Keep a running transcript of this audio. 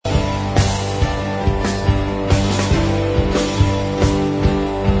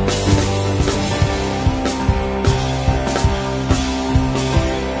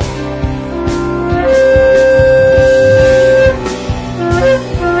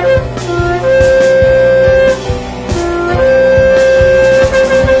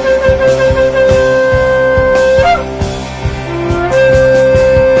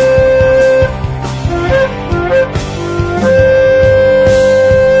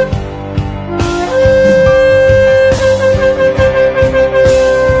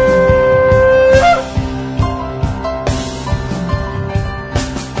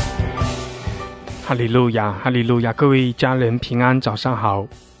哈利路亚，哈利路亚！各位家人平安，早上好！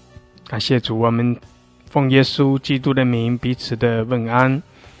感谢主，我们奉耶稣基督的名彼此的问安。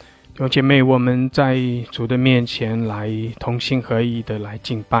弟兄姐妹，我们在主的面前来同心合意的来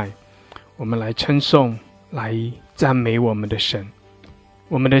敬拜，我们来称颂，来赞美我们的神。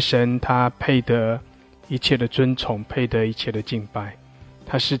我们的神他配得一切的尊崇，配得一切的敬拜。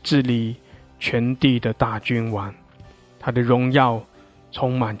他是治理全地的大君王，他的荣耀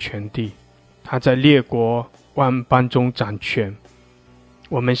充满全地，他在列国万邦中掌权。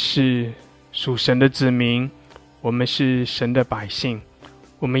我们是属神的子民，我们是神的百姓，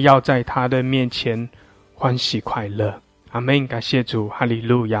我们要在他的面前欢喜快乐。阿们，感谢主，哈利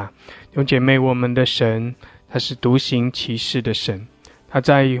路亚！弟兄姐妹，我们的神他是独行其事的神，他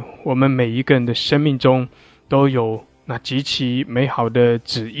在我们每一个人的生命中都有那极其美好的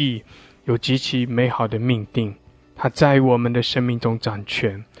旨意，有极其美好的命定。他在我们的生命中掌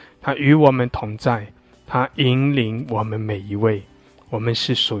权，他与我们同在，他引领我们每一位，我们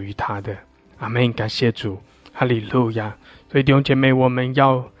是属于他的。阿们，感谢主，哈利路亚！所以弟兄姐妹，我们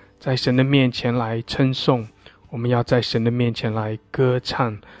要在神的面前来称颂，我们要在神的面前来歌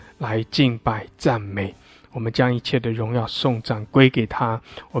唱，来敬拜赞美，我们将一切的荣耀颂赞归给他，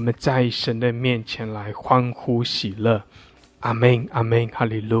我们在神的面前来欢呼喜乐。阿们，阿们，哈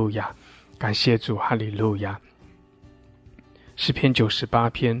利路亚！感谢主，哈利路亚！诗篇98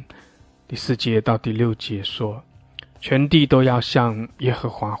篇第4节到第6节说，全地都要向耶和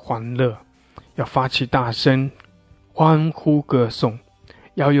华欢乐，要发起大声欢呼歌颂，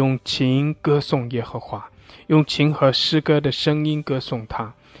要用琴歌颂耶和华，用琴和诗歌的声音歌颂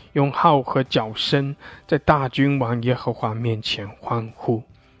他，用号和角声在大君王耶和华面前欢呼。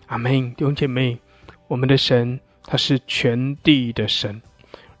阿们！弟兄姐妹，我们的神他是全地的神，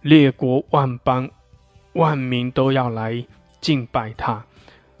列国万邦万民都要来敬拜他，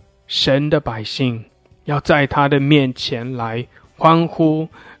神的百姓要在他的面前来欢呼，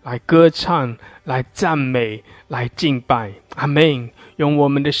来歌唱，来赞美，来敬拜。阿们！用我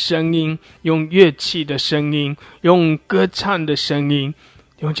们的声音，用乐器的声音，用歌唱的声音，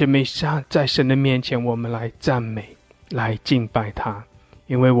弟兄姐妹，在神的面前我们来赞美，来敬拜他，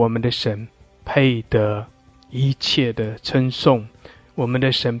因为我们的神配得一切的称颂，我们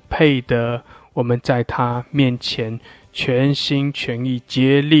的神配得我们在他面前全心全意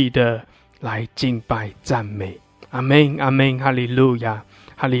竭力的来敬拜赞美。阿们，阿们，哈利路亚，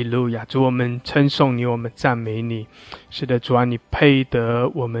哈利路亚！主，我们称颂你，我们赞美你。是的，主啊，你配得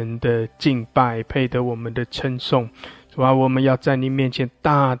我们的敬拜，配得我们的称颂。主啊，我们要在你面前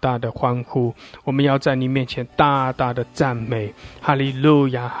大大的欢呼，我们要在你面前大大的赞美。哈利路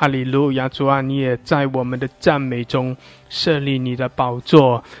亚，哈利路亚！主啊，你也在我们的赞美中设立你的宝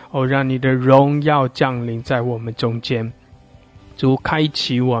座，让你的荣耀降临在我们中间。主，开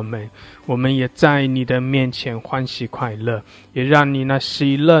启我们也在你的面前欢喜快乐，也让你那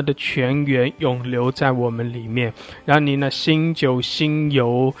喜乐的泉源永留在我们里面，让你那新酒新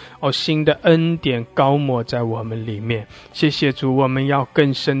油新的恩典高抹在我们里面。谢谢主，我们要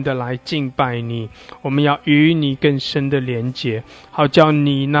更深的来敬拜你，我们要与你更深的连结，好叫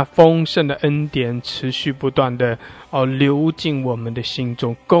你那丰盛的恩典持续不断的流进我们的心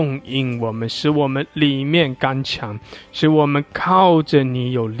中，供应我们，使我们里面刚强，使我们靠着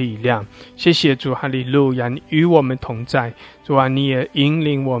你有力量。谢谢主，哈利路亚！你与我们同在，主啊，你也引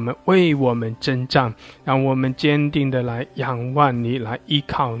领我们，为我们征战，让我们坚定的来仰望你，来依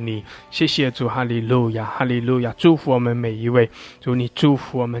靠你。谢谢主，哈利路亚，哈利路亚！祝福我们每一位，主，你祝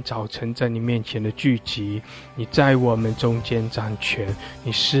福我们早晨在你面前的聚集，你在我们中间掌权，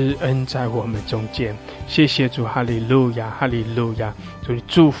你施恩在我们中间。谢谢主，哈利路亚，哈利路亚！主，你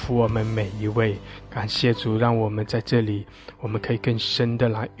祝福我们每一位。感谢主，让我们在这里，我们可以更深的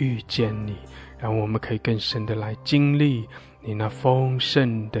来遇见你，让我们可以更深的来经历你那丰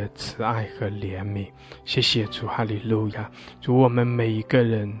盛的慈爱和怜悯。谢谢主，哈利路亚！主，我们每一个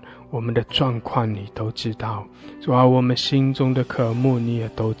人，我们的状况你都知道，主啊，我们心中的渴慕你也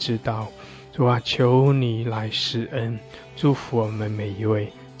都知道。主啊，求你来施恩，祝福我们每一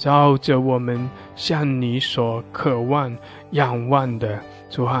位，照着我们向你所渴望仰望的，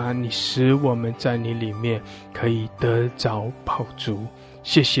主啊，你使我们在你里面可以得着饱足。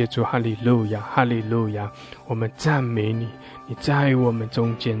谢谢主，哈利路亚，哈利路亚！我们赞美你，你在我们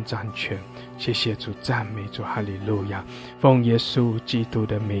中间掌权。谢谢主，赞美主，哈利路亚！奉耶稣基督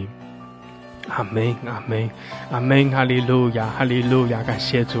的名，阿们，阿们，阿们！哈利路亚，哈利路亚！感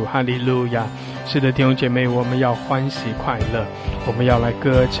谢主，哈利路亚！是的，弟兄姐妹，我们要欢喜快乐，我们要来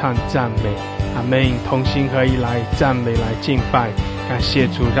歌唱赞美。阿们！同心合一来赞美，来敬拜。感谢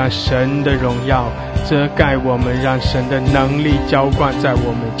主，让神的荣耀遮盖我们，让神的能力浇灌在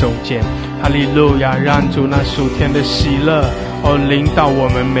我们中间。哈利路亚，让主那属天的喜乐临到我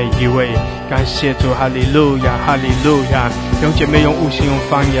们每一位。感谢主，哈利路亚，哈利路亚。弟兄姐妹用悟性用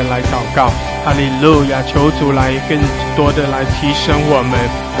方言来祷告，哈利路亚，求主来更多的来提升我们，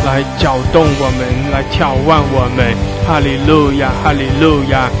来搅动我们，来挑旺我们。哈利路亚，哈利路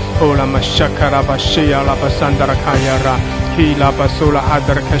亚。哦拉玛沙卡拉巴西亚拉巴桑达拉卡亚拉，希拉巴苏拉哈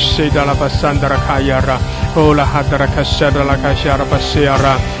达拉卡西达拉巴桑达拉卡亚拉，哦拉哈达拉卡西达拉卡西亚拉巴西亚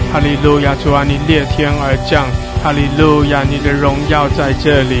拉。哈利路亚，主啊，你裂天而降。哈利路亚，你的荣耀在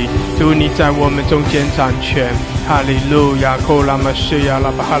这里，主你在我们中间掌权。哈利路亚，库拉玛西亚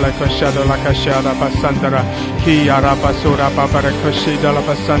拉巴哈拉克西达拉卡西亚拉巴桑达拉，希亚拉巴苏拉巴巴拉克西达拉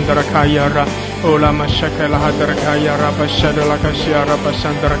巴桑达拉卡亚拉，哦拉玛沙卡拉哈达拉卡亚拉巴西达拉卡西亚拉巴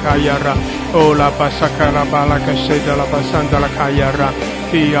桑达拉卡亚拉，哦拉巴沙卡拉巴拉克西达拉巴桑达拉卡亚拉。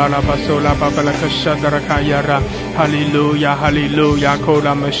希亚拉巴苏拉巴巴拉克西达拉卡亚拉，哈利路亚，哈利路亚，库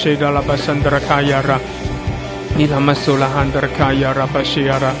拉玛西达拉巴桑达拉卡亚拉。你他妈苏拉汉德卡亚拉巴西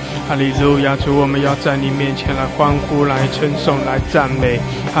亚拉，哈利路亚！主，我们要在你面前来欢呼、来称颂、来赞美，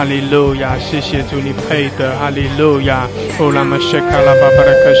哈利路亚！谢谢主，你配得，哈利路亚！哦拉玛谢卡拉巴巴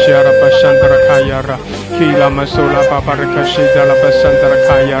拉克西亚拉巴山德卡亚拉，希拉玛苏拉巴巴拉克西达拉巴山德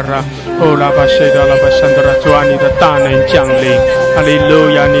卡亚拉，哦拉巴西达拉巴山德拉，主啊，你的大能降临，哈利路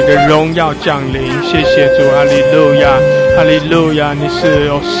亚！你的荣耀降临，谢谢主，哈利路亚！哈利路亚！你是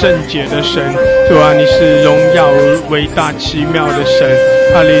有圣洁的神，主啊，你是荣耀伟大奇妙的神，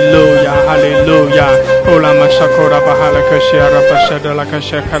哈利路亚，哈利路亚。哦拉玛沙库拉巴哈拉克西亚拉巴沙德拉卡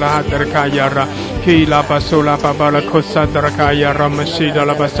西卡拉哈德卡亚拉，希拉巴苏拉巴巴拉库萨德卡亚拉玛西德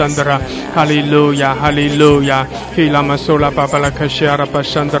拉巴桑德拉，哈利路亚，哈利路亚。希拉玛苏拉巴巴拉克西亚拉巴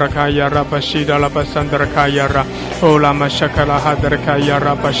桑德卡亚拉巴西德拉巴桑德卡亚拉，哦拉玛沙卡拉哈德卡亚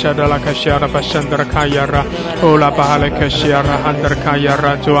拉巴沙德拉卡西亚拉巴桑德卡亚拉，哦拉巴哈拉克西亚拉哈德卡亚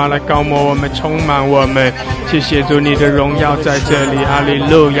拉，主啊，来膏抹我们，充满我们。谢谢主，你的荣耀在这里，哈利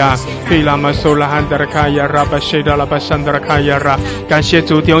路亚。希拉玛苏拉汉德卡亚拉巴西德拉巴桑德卡亚拉，感谢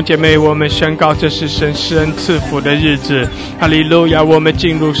主，弟兄姐妹，我们宣告这是神施恩赐福的日子，哈利路亚！我们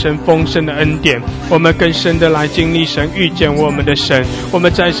进入神丰盛的恩典，我们更深的来经历神，遇见我们的神。我们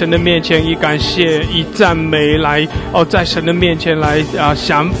在神的面前以感谢、以赞美来在神的面前来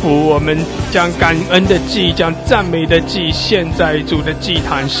降服。我们将感恩的祭、将赞美的祭献在主的祭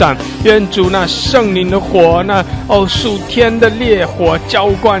坛上，愿主那圣灵的火，那属天的烈火浇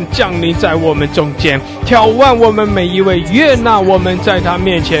灌降临在我们中间，挑旺我们每一位，悦纳我们在他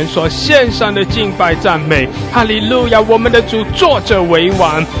面前所献上的敬拜赞美。哈利路亚！我们的主坐着为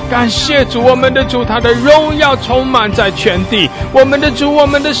王，感谢主，我们的主他的荣耀充满在全地。我们的主，我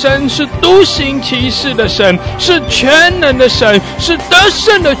们的神是独行其事的神，是全能的神，是得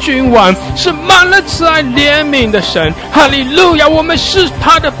胜的君王，是满了慈爱怜悯的神。哈利路亚！我们是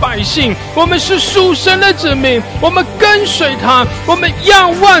他的百姓，我们是属神的子民，我们跟随他，我们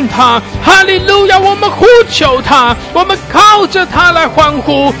仰望他。哈利路亚！我们呼求他，我们靠着他来欢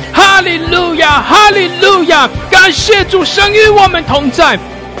呼。哈利路亚，哈利路亚！感谢主，神与我们同在。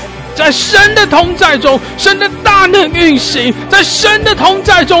在神的同在中，神的大能运行，在神的同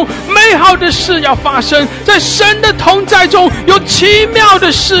在中，美好的事要发生，在神的同在中有奇妙的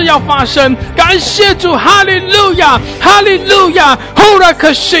事要发生。感谢主，哈利路亚，哈利路亚。后来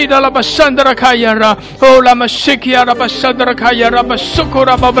可西的拉巴山的拉卡亚拉，哦拉玛西基亚拉巴山的拉卡亚拉巴苏库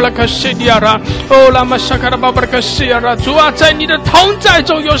拉巴巴拉可西迪亚拉，哦拉玛沙卡拉巴巴拉可西亚拉。主啊，在你的同在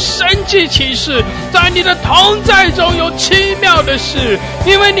中有神迹奇事，在你的同在中有奇妙的事，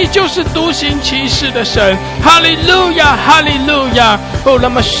因为你就是独行其事的神。哈利路亚，哈利路亚。哦拉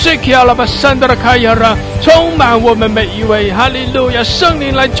玛西基亚拉巴山的拉卡亚拉，充满我们每一位。哈利路亚，圣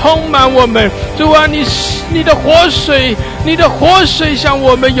灵来充满我们。主啊，你的活水，你的活水向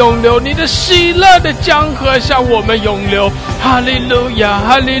我们涌流，你的喜乐的江河向我们涌流。哈利路亚，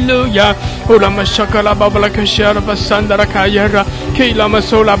哈利路亚。哦拉玛沙卡拉巴巴拉克西亚拉巴山的拉卡亚拉，基拉玛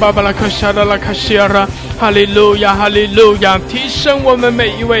苏拉巴巴拉克西亚拉卡西亚拉。哈利路亚，哈利路亚！提升我们每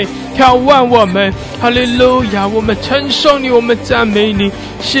一位，眺望我们。哈利路亚！我们称颂你，我们赞美你。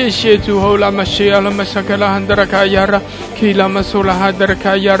谢谢主。哦拉玛西亚拉玛沙卡拉汉德拉卡亚拉，基拉玛苏拉哈德拉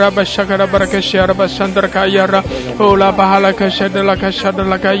卡亚拉巴沙卡拉巴拉克西亚拉巴山德拉卡亚拉。哦拉巴哈拉克西德拉卡沙德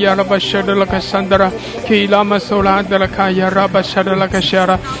拉卡亚拉巴沙德拉卡山德拉，基拉玛苏拉哈德拉卡亚拉巴沙德拉卡西亚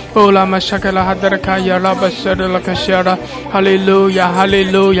拉。哦拉玛沙卡拉哈德拉卡亚拉巴沙德拉卡西亚拉。哈利路亚，哈利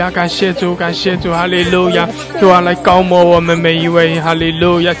路亚！感谢主，感谢主，哈利路亚！主啊，来膏抹我们每一位，哈利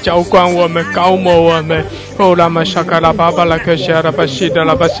路亚！浇灌我们，膏抹我们。哦拉玛沙卡拉巴巴拉克西亚拉巴西达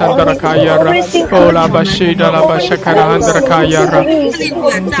拉巴桑德拉卡亚拉，哦拉巴西达拉巴沙卡拉汉德拉卡亚拉，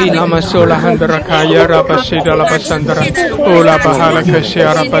伊拉玛苏拉汉德拉卡亚拉巴西达拉巴桑德拉，哦拉巴哈拉克西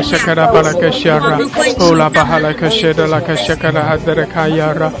亚拉巴沙卡拉巴拉克西亚拉，哦拉巴哈拉克西达拉克西卡拉汉德拉卡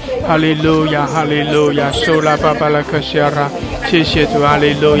亚拉，哈利路亚哈利路亚，苏拉巴巴拉克西亚拉，谢谢主哈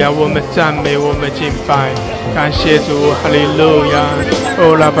利路亚，我们赞美我们敬拜，感谢主哈利路亚，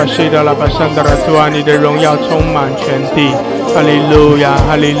哦拉巴西达拉巴桑德拉，主啊你的荣耀充满全地，哈利路亚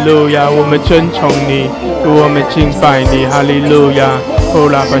哈利路亚，我们尊崇你，我们敬拜你，哈利路亚，哦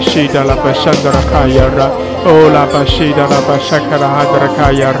拉巴西达拉巴桑德拉卡亚拉，哦拉巴西达拉巴沙卡拉哈德拉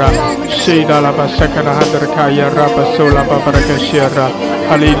卡亚拉，西达拉巴沙卡拉哈德拉卡亚拉巴苏拉巴巴拉克西亚拉，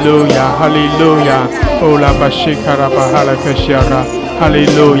哈利路亚哈利路亚，哦拉巴西卡拉巴哈拉克西亚拉，哈利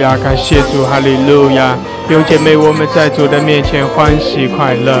路亚，感谢主，哈利路亚，弟兄姐妹，我们在主的面前欢喜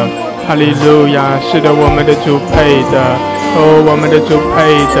快乐，哈利路亚，是的，我们的主配的，哦，我们的主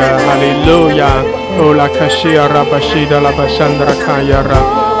配的，哈利路亚，哦拉卡西亚拉巴西达拉巴桑德拉卡亚拉，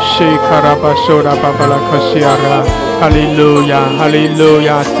西卡拉巴苏拉巴巴拉卡西亚拉，哈利路亚，哈利路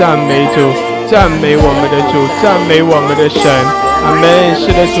亚，赞美主，赞美我们的主，赞美我们的神。阿门！是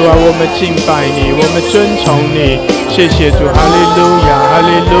的，主啊，我们敬拜你，我们尊崇你，谢谢主，哈利路亚，哈利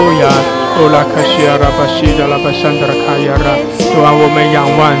路亚。哦拉卡西亚拉巴西达拉巴桑德拉卡亚拉，主啊，我们仰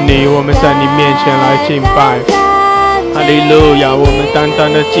望你，我们在你面前来敬拜，哈利路亚，我们单单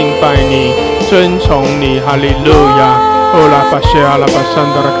的敬拜你，尊崇你，哈利路亚。哦拉巴西亚拉巴桑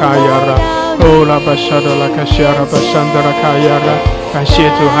德拉卡亚拉，哦拉巴沙德拉卡西亚拉巴桑德拉卡亚拉，感谢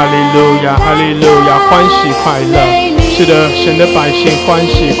主，哈利路亚，哈利路亚，欢喜快乐。是的，神的百姓欢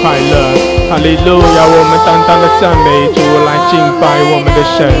喜快乐，哈利路亚！我们单单的赞美主，来敬拜我们的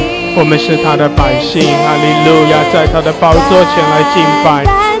神，我们是他的百姓，哈利路亚！在他的宝座前来敬拜，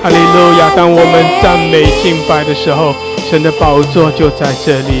哈利路亚！当我们赞美敬拜的时候，神的宝座就在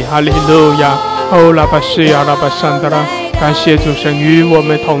这里，哈利路亚！哦，拉巴西亚拉巴桑德拉，感谢主，神与我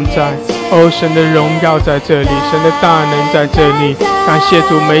们同在。哦，神的荣耀在这里，神的大能在这里。感谢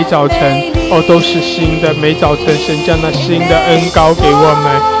主，每早晨哦都是新的，每早晨神将那新的恩膏给我们，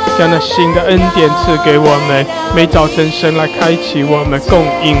将那新的恩典赐给我们。每早晨神来开启我们，供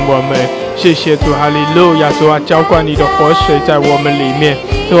应我们。谢谢主，哈利路亚！主啊，浇灌你的活水在我们里面，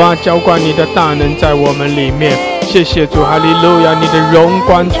主啊，浇灌你的大能在我们里面。谢谢主，哈利路亚！你的荣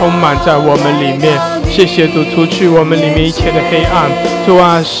光充满在我们里面。谢谢主，除去我们里面一切的黑暗，主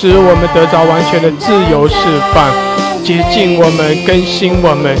啊，使我们得着完全的自由释放，洁净我们，更新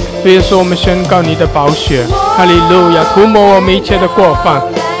我们。主耶稣，我们宣告你的宝血，哈利路亚！涂抹我们一切的过犯，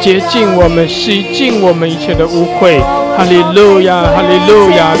洁净我们，洗净我们一切的污秽。哈利路亚，哈利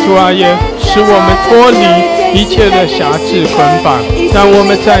路亚！主啊，也使我们脱离一切的辖制捆绑，让我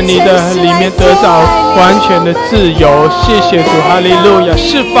们在你的里面得到完全的自由。谢谢主，哈利路亚！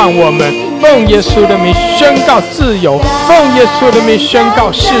释放我们，奉耶稣的名宣告自由，奉耶稣的名宣告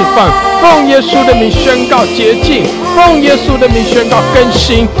释放，奉耶稣的名宣告洁净，奉耶稣的名宣告更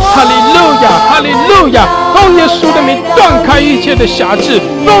新。哈利路亚，哈利路亚！奉耶稣的名断开一切的辖制，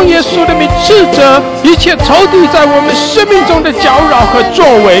奉耶稣的名斥责一切仇敌在我们生命中的搅扰和作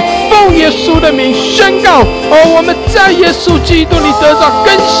为，奉耶稣的名宣告，我们在耶稣基督里得到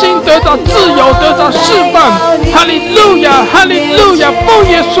更新，得到自由，得到释放。哈利路亚，哈利路亚！奉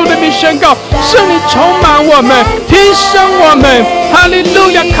耶稣的名宣告，圣灵充满我们，提升我们。哈利路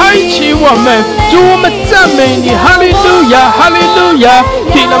亚，开启我们。主，我们赞美你。哈利路亚，哈利路亚！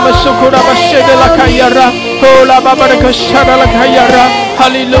提拉玛苏库拉巴谢德拉卡亚拉，哦拉巴巴的克沙达拉卡亚拉。哈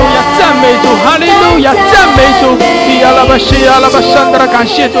利路亚，赞美主！哈利路亚，赞美主！提阿拉巴西阿拉巴桑德拉，感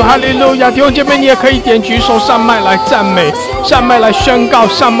谢主！哈利路亚！弟兄姐妹，你也可以点举手上麦来赞美，上麦来宣告，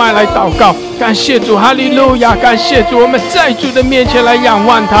上麦来祷告。感谢主！哈利路亚！感谢主！我们在主的面前来仰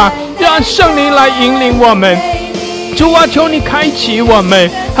望他，让圣灵来引领我们。主啊，求你开启我们，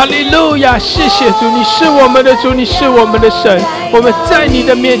哈利路亚！谢谢主，你是我们的主，你是我们的神，我们在你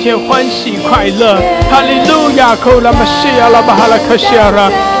的面前欢喜快乐，哈利路亚！库拉玛西亚拉巴哈拉克西亚拉，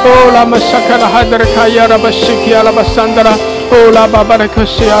哦拉玛萨卡拉哈德拉卡亚拉巴西基亚拉巴桑德拉，哦拉巴巴拉克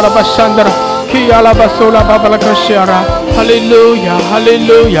西亚拉巴桑德拉。Kia la basola babala kashara, Hallelujah,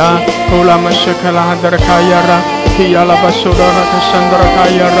 Hallelujah. Ola mashakala handara kayara, Kia la basola rakashandara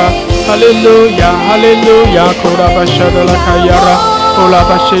kayara, Hallelujah, Hallelujah. Kora bashada la kayara, Ola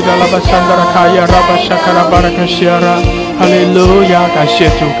bashida la basandara kayara, bashakala barakashara, Hallelujah. 感谢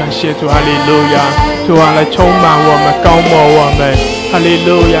主，感谢主，哈利路亚！主啊，来充满我们，高抹我们，哈利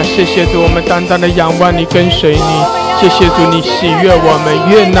路亚！谢谢主，我们单单的仰望你，跟随你。谢谢主，你喜悦我们，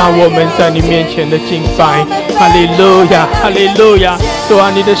悦纳我们在你面前的敬拜，哈利路亚，哈利路亚！主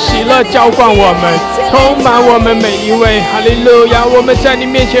啊，你的喜乐浇灌我们，充满我们每一位。哈利路亚！我们在你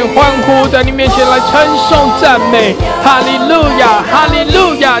面前欢呼，在你面前来称颂赞美。哈利路亚，哈利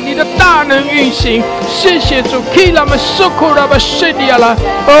路亚！你的大能运行，谢谢主。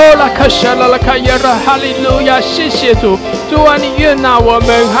哈利路亚，谢谢主。主啊，你悦纳我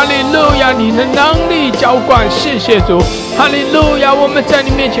们。哈利路亚，你的能力浇灌，谢谢主。哈利路亚，我们在你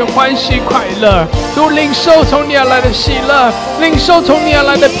面前欢喜快乐。主，领受从你而来的喜乐，领受从你而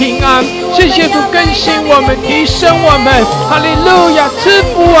来的平安。谢谢主，更新我们，提升我们。哈利路亚，赐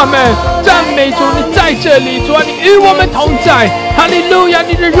福我们。赞美主，你在这里。主啊，你与我们同在。哈利路亚，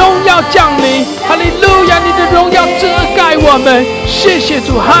你的荣耀降临。哈利路亚，你的荣耀遮盖我们。谢谢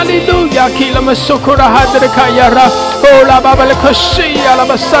主，哈利路亚。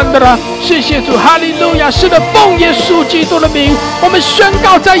谢谢主，哈利路亚！是的，奉耶稣基督的名，我们宣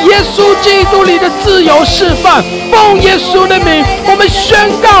告在耶稣基督里的自由释放。奉耶稣的名，我们宣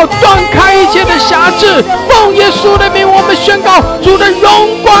告断开一切的辖制。奉耶稣的名，我们宣告主的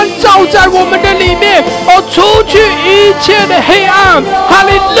荣光照在我们的里面，除去一切的黑暗。哈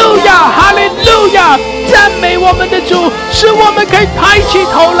利路亚，哈利路亚！赞美我们的主，使我们可以抬起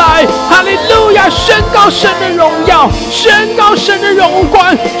头来。哈利路亚！宣告神的荣耀，宣告神的荣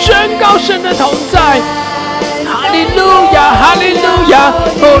光，宣告神的同在。哈利路亚，哈利路亚！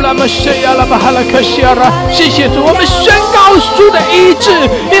谢谢主，我们宣告主的医治，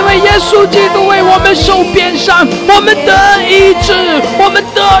因为耶稣基督为我们受鞭伤，我们得医治，我们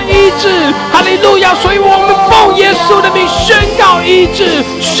得医治。哈利路亚！所以我们奉耶稣的名宣告医治，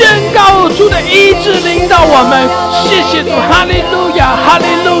宣告主的医治领导我们。谢谢主，哈利路亚，哈利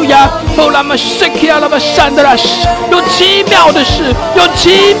路亚！有奇妙的事，有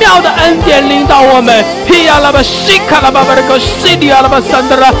奇妙的恩典领导我们。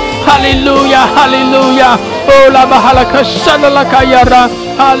哈利路亚，哈利路亚！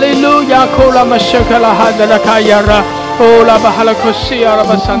哈利路亚！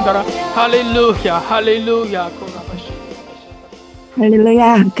哈利路亚，哈利路亚！哈利路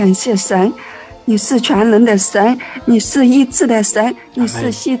亚！感谢神，你是全能的神，你是医治的神，你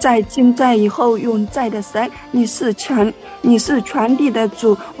是昔在今在以后永在的神，你是全地的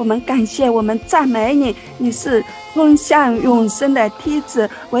主。我们感谢，我们赞美你，你是通向永生的梯子，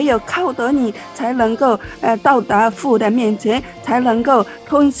唯有靠得你才能够到达父的面前，才能够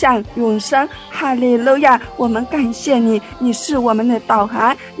通向永生。哈利路亚！我们感谢你，你是我们的导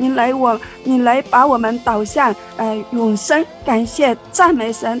航，你来把我们导向永生。感谢赞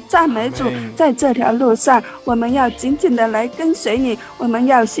美神，赞美主。在这条路上，我们要紧紧的来跟随你，我们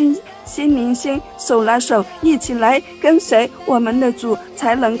要心连心，手拉手，一起来跟随我们的主，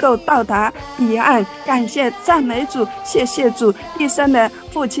才能够到达彼岸。感谢赞美主，谢谢主。地上的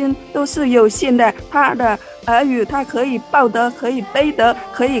父亲都是有限的，他的儿女他可以抱得，可以背得，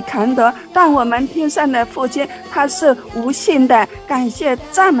可以扛得，但我们天上的父亲他是无限的。感谢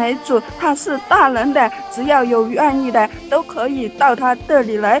赞美主，他是大能的，只要有愿意的都可以到他这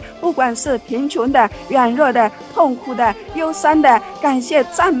里来，不管是贫穷的、软弱的、痛苦的、忧伤的。感谢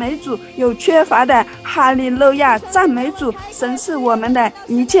赞美主，有缺乏的。哈利路亚，赞美主，神是我们的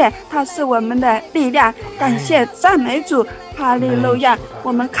一切，他是我们的力量。感谢赞美主，哈利路亚！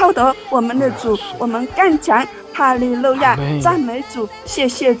我们靠得我们的主，我们刚强。哈利路亚，赞美主，谢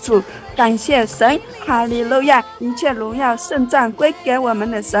谢主，感谢神。哈利路亚，一切荣耀圣赞归给我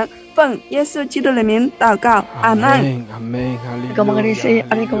们的神。奉耶稣基督的名祷告，阿门。阿门。哈利路亚。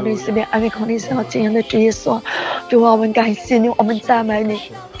主啊，我们感谢你，我们赞美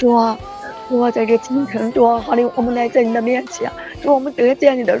你。主啊，在这清晨，主啊，哈利，我们来在你的面前，主，我们得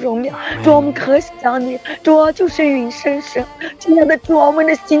见你的荣耀，主，我们可想你，主，就是永生神。亲爱的主，我们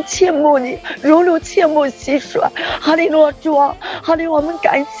的心切慕你，如切慕溪水。哈利路亚，主，哈利，我们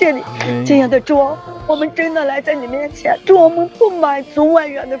感谢你，亲爱的主，我们真的来在你面前，主，我们不满足外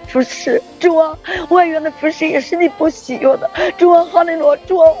院的服饰，主，外院的服饰也是你不喜悦的，主，哈利路亚，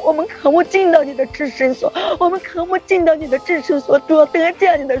主，我们渴慕进到你的至圣所，我们渴慕进到你的至圣所，主，得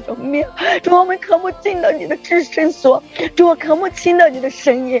见你的荣耀，主，我们渴慕进到你的至圣所，主，渴慕听到你的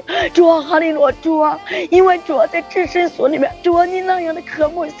声音，主，哈利路亚，主，因为主在至圣所里面，主，你那样的渴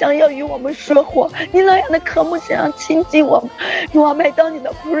慕想要与我们说话，你那样的渴慕想要亲近我们，主，每当你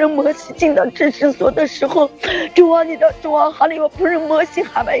的仆人摩西进到至圣所的时候，主，你的主，哈利路亚，仆人摩西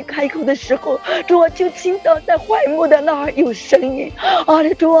还没开口的时候，主，就听到在槐木的那儿有声音，哈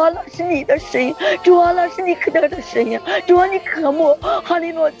利主，那是你的声音，主，那是你可得的声音，主，你渴慕，哈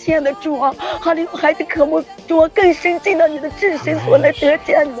利路亚，亲爱的主，哈利路亚，孩子渴慕，主，更深进到你的至圣所来得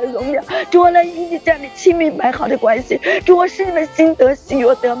见你的荣耀，主，来与你建立亲密美好的关系，主，使你的心得喜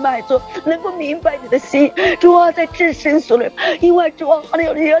悦得满足，能够明白你的心，主，在至圣所里，因为主，哈利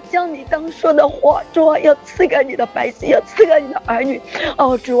路亚，要将你当说的话主啊，要赐给你的百姓，要赐给你的儿女。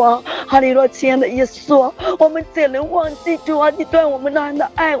哦，主啊，哈利路亚，亲爱的耶稣，我们怎能忘记主啊你对我们那样的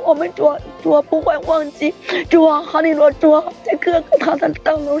爱？我们主啊不会忘记。主啊，哈利路亚，主啊，在各个他的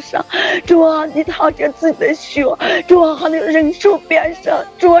道路上，主啊，你踏着自己的血，主啊，哈利路亚，人数变少，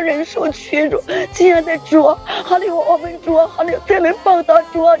主啊，人数屈辱。亲爱的主啊，哈利路亚，我们主啊，哈利路亚，怎能报答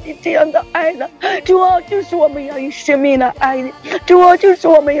主啊你这样的爱呢？主啊，就是我们要以生命来爱你，主啊，就是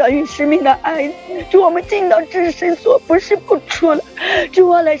我们要以生命来爱你。主，我们进到至圣所不是不出来，主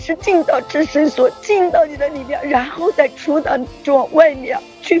啊，乃是进到至圣所，进到你的里面，然后再出到主啊外面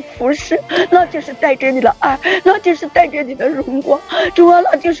去服侍，那就是带着你的爱，那就是带着你的荣光，主啊，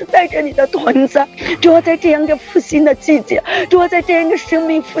那就是带着你的同在。主啊，在这样一个复兴的季节，主啊，在这样一个生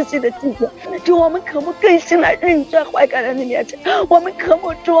命复兴的季节，主啊，我们可不更新来认罪悔改在你面前？我们可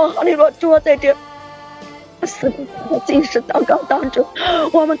不主啊，哈利路亚，主啊，在这死的进食祷告当中，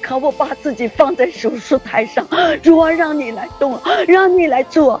我们可不把自己放在手术台上，主啊，让你来动，让你来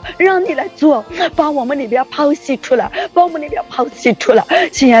做，让你来做，把我们里边抛弃出来，把我们里边抛弃出来。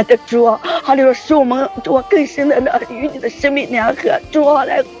亲爱的主啊，哈利路亚，使我们主啊更深的与你的生命联合，主啊，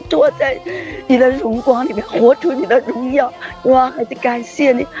来主啊，在你的荣光里面活出你的荣耀。主啊，孩子感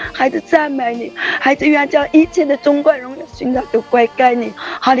谢你，孩子赞美你，孩子愿将一切的尊贵荣耀勋耀都归给你。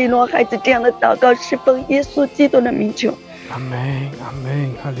哈利路亚，孩子这样的祷告是奉耶稣基督的名求。阿门，阿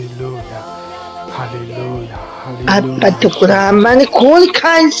门，哈利路亚，哈利路亚，哈利路亚。阿巴图拉曼的空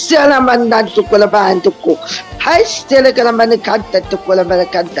看下了曼达图过了曼图过，还是这个了曼的看达图过了曼的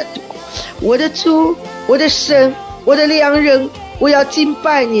看达图过。我的主，我的神，我的良人，我要敬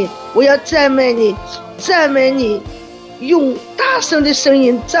拜你，我要赞美你，赞美你，用大声的声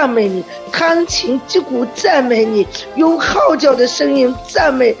音赞美你，弹琴击鼓赞美你，用号角的声音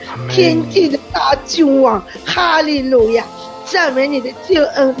赞美天地的大君王。哈利路亚！赞美你的救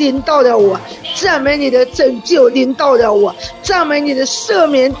恩临到了我，赞美你的拯救临到了我，赞美你的赦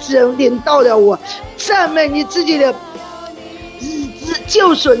免之恩临到了我，赞美你自己的日子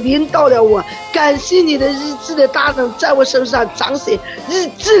救赎临到了我。感谢你的日子的大能在我身上彰显，日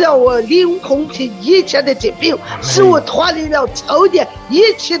治了我灵魂体一切的疾病，使我脱离了仇敌一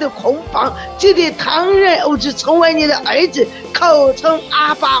切的恐慌。这里唐人儿子成为你的儿子，口称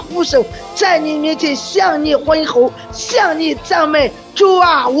阿爸父神，在你面前向你欢呼，向你赞美。主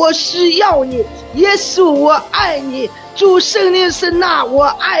啊，我需要你，耶稣我爱你，主圣灵神呐，我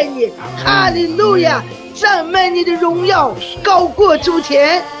爱你。哈利路亚！赞美你的荣耀高过诸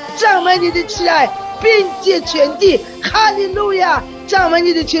天，赞美你的慈爱遍及全地。哈利路亚！赞美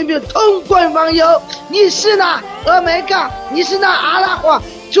你的权柄通贯万有。你是那俄梅嘎，你是那阿拉花，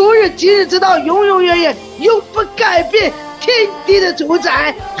昨日今日直到永永远远，永不改变，天地的主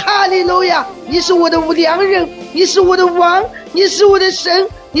宰。哈利路亚！你是我的良人，你是我的王，你是我的神，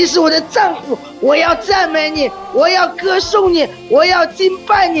你是我的丈夫。我要赞美你，我要歌颂你，我要敬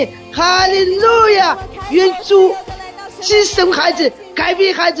拜你。哈利路亚！愿主牺牲孩子，改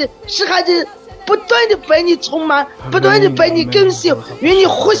变孩子，使孩子不断的被你充满，不断的被你更新。愿你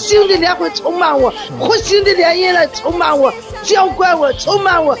活性的灵魂充满我，活性的灵眼来充满我，浇灌我，充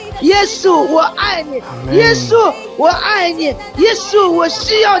满我。耶稣我爱你，耶稣我爱你，耶稣我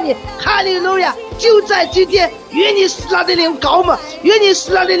需要你。哈利路亚！就在今天，愿你使他的灵高嘛，愿你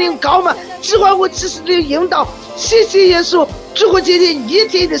使他的灵高嘛，指挥我此时的引导。谢谢耶稣，祝福今天一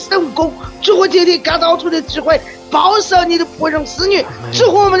天的圣功，祝福今天赶到处的智慧，保守你的仆人子女，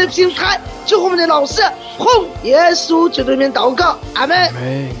祝福我们的平安，祝福我们的老师，奉耶稣基督的名祷告，阿门。阿门，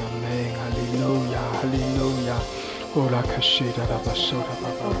阿门，哈利路亚，哈利路亚。哦拉卡西达拉巴索拉巴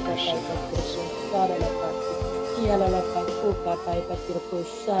巴卡西达。西呀啦啦巴库嘎巴巴提库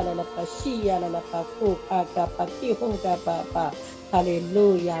沙啦啦巴西呀啦啦巴库嘎嘎巴提红嘎巴巴，哈利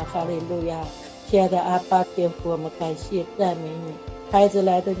路亚，哈利路亚。亲爱的阿爸天父，我们感谢赞美你，孩子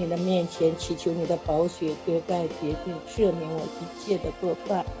来到你的面前，祈求你的宝血遮盖洁净，赦免我一切的过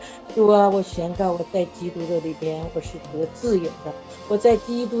犯。主啊，我宣告我在基督的里面我是得自由的，我在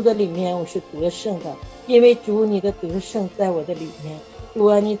基督的里面我是得胜的，因为主你的得胜在我的里面。主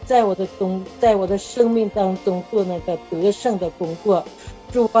啊，你在我的生命当中做那个得胜的工作。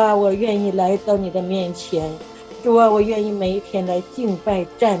主啊，我愿意来到你的面前。主啊，我愿意每一天来敬拜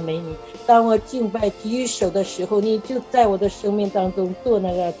赞美你。当我敬拜举手的时候，你就在我的生命当中做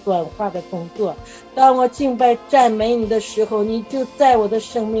那个转化的工作。当我敬拜赞美你的时候，你就在我的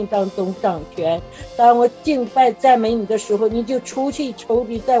生命当中掌权。当我敬拜赞美你的时候，你就除去仇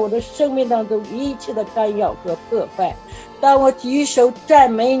敌在我的生命当中一切的干扰和破坏。当我举手赞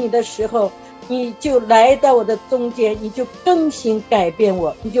美你的时候，你就来到我的中间，你就更新改变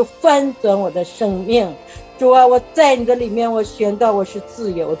我，你就翻转我的生命。主啊，我在你的里面，我宣告我是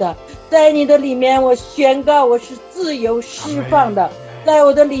自由的，在你的里面，我宣告我是自由释放的，在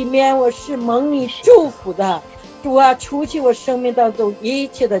我的里面，我是蒙你祝福的。主啊，除去我生命当中一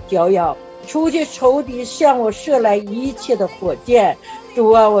切的搅扰，除去仇敌向我射来一切的火箭。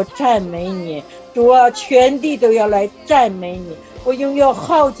主啊，我赞美你。主啊，全地都要来赞美你，我用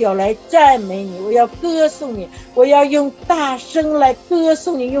号角来赞美你，我要歌颂你，我要用大声来歌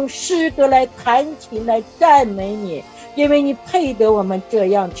颂你，用诗歌来弹琴来赞美你，因为你配得我们这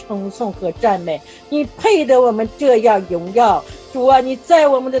样称颂和赞美，你配得我们这样荣耀。主啊，你在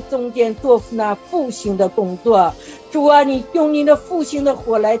我们的中间做那复兴的工作。主啊，你用你的复兴的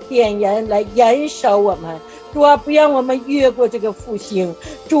火来点燃，来燃烧我们。主啊，不让我们越过这个复兴。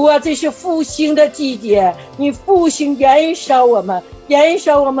主啊，这是复兴的季节，你复兴燃烧我们，燃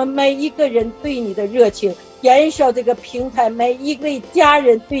烧我们每一个人对你的热情，燃烧这个平台每一位家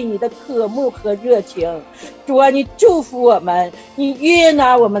人对你的渴慕和热情。主啊，你祝福我们，你悦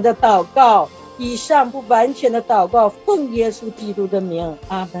纳我们的祷告。以上不完全的祷告，奉耶稣基督的名，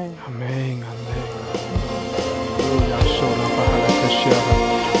阿门。阿门，阿门。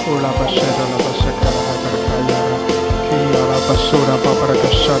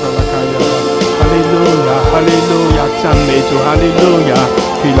哈利路亚，哈利路亚，赞美主，哈利路亚。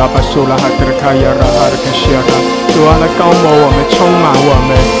主啊，来高摩我们，充满我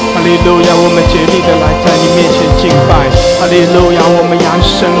们。哈利路亚，我们竭力的来在你面前敬拜。哈利路亚，我们扬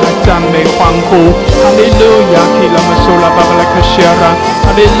声来赞美欢呼。哈利路亚，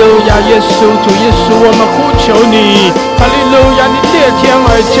哈利路亚，耶稣，主耶稣，我们呼求你。哈利路亚，你裂天而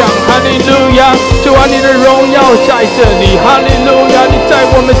降。哈利路亚，主啊，你的荣耀在这里。哈利路亚，你在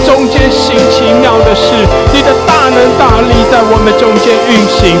我们中间行奇妙的事，你的大能大力在我们中间运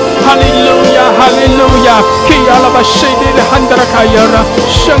行。哈利路亚，哈利路亚，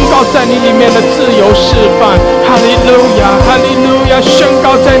宣告在你里面的自由释放。哈利路亚，哈利路亚，宣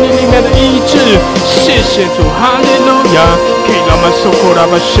告在你里面的医治。谢谢主，哈利路亚。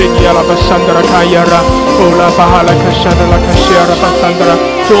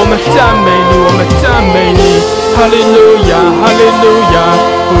主，我们赞美你，我们赞美你。哈利路亚，哈利路亚。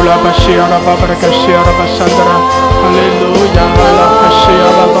哈利路亚，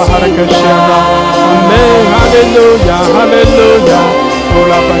哈利路亚，哈利路亚。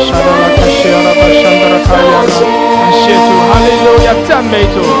感谢主，哈利路亚，赞美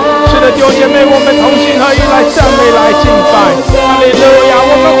主。是的，弟兄姐妹，我们同心合一来赞美，来敬拜。哈利路亚，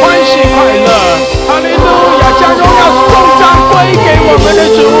我们欢喜快乐。哈利路亚，将荣耀颂赞归给我们的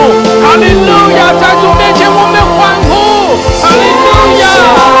主。哈利路亚，在主面前我们欢呼。哈利路亚，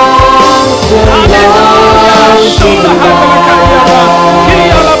哈利路亚，主的哈达拉卡亚拉，基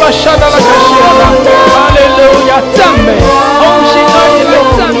亚拉巴沙达拉卡西亚拉。哈利路亚，赞美，同心合一来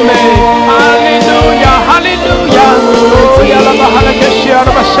赞美。哈利路亚，哈利路亚，基亚拉巴哈拉卡西亚拉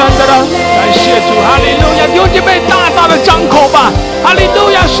巴沙达拉。感谢主，哈利路亚，弟兄姐妹，大大的张口吧。哈利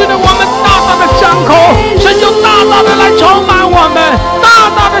路亚，是的，我们大大的张口，神就大大的来充满我们，大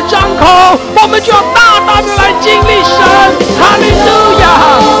大的张口，我们就要大大的来经历神。哈利路亚，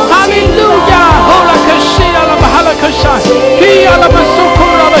哈利路亚，后来可西亚拉巴哈拉可沙，基亚拉巴苏库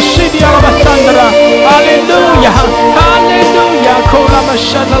拉巴西迪亚拉巴桑德拉。哈利路亚，哈利路亚，库拉巴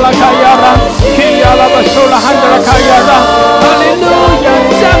沙德拉卡亚拉，基亚拉巴苏拉汉德拉卡亚拉。哈利路亚，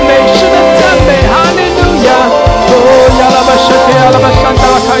赞美，是的，赞美，哈利路亚。哦，亚拉巴沙提亚拉巴桑德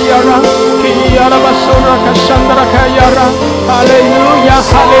拉卡亚拉，基亚拉巴苏拉卡桑德拉卡亚拉。哈利路亚，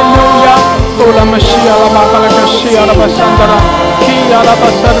哈利路亚。哦，拉玛西亚拉巴巴拉卡西亚拉巴桑德拉，基亚拉巴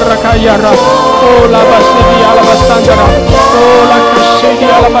萨德拉卡亚拉。哦，拉巴西迪亚拉巴桑德拉，哦，拉卡西迪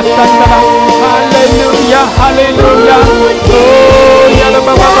亚拉巴桑德拉。哈利路亚，哈利路亚。哦，亚拉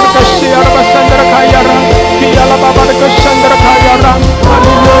巴巴拉卡西亚拉巴桑德拉卡亚拉，基亚拉巴巴拉卡桑德拉卡亚拉。哈利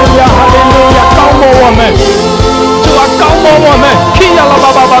路亚，哈利路亚，高摩我们，主啊，高摩我们，基亚拉巴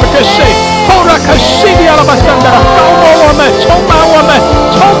巴巴拉卡西，后拉卡西迪亚拉巴桑德拉，高摩我们，充满我们，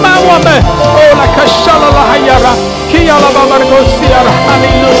充满我们。哦，拉卡沙拉拉哈亚拉，基亚拉巴巴拉卡西亚拉，哈利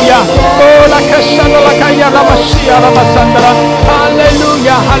路亚。哦，拉卡沙拉拉卡亚拉巴西亚拉巴桑德拉，哈利路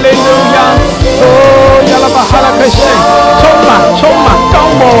亚，哈利路亚。哦，亚拉巴哈拉克西，充满，充满，高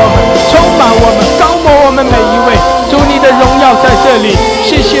摩我们，充满我们，高摩我们每一位。主，你的荣耀在这里，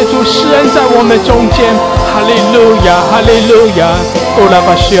谢谢主，施恩在我们中间。哈利路亚，哈利路亚。哦，拉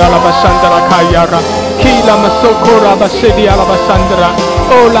巴西亚拉巴桑德拉卡亚拉，基拉马索库拉巴西迪亚拉巴桑德拉。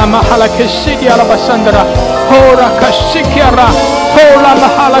哦，拉马哈拉克西迪亚拉巴桑德拉，哦，拉卡西亚拉，哦，拉马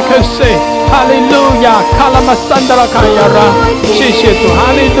哈拉克西。哈利路亚，卡拉马桑德拉卡亚拉。谢谢主，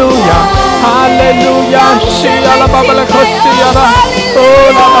哈利路亚。哈利路亚，是西呀啦巴巴拉克西呀啦，哦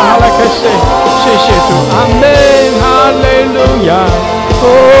拉巴哈拉克西，谢谢主，阿门，哈利路亚，哦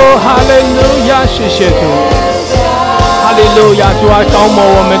哈利路亚，谢谢主，哈利路亚，主啊高摩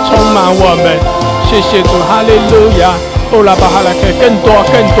我们，充满我们，谢谢主，哈利路亚，哦拉巴哈拉克，更多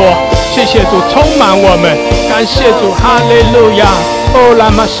更多，谢谢主，充满我们，感谢主，哈利路亚，哦拉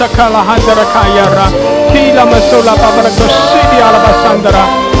玛沙卡拉哈德拉卡亚拉，提拉玛苏拉巴巴拉克西迪阿拉巴桑德拉。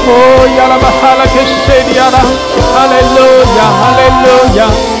Oh ya la bahala ke shediara, hallelujah, hallelujah.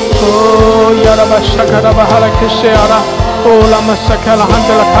 Oh ya la bashakara bahala ke shediara, oh la masakala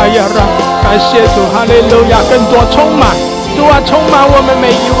handla kayara. 感谢主，哈利路亚，更多充满，主啊，充满我们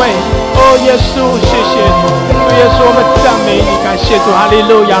每一位。哦，耶稣，谢谢主，主耶稣，我们赞美你，感谢主，哈利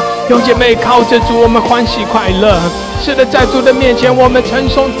路亚。弟兄姐妹，靠着主，我们欢喜快乐。是的，在主的面前，我们称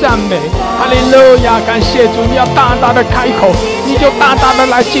颂赞美，哈利路亚，感谢主，你要大大的开口，你就大大的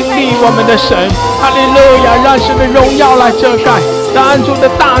来经历我们的神，哈利路亚，让神的荣耀来遮盖，让主的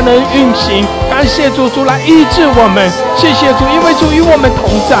大能运行。感谢主，主来医治我们，谢谢主，因为主与我们同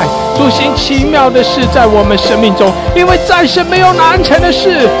在，主行奇妙的事在我们生命中，因为在神没有难成的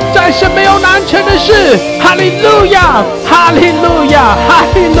事，在神没有难成的事，哈利路亚，哈利路亚，哈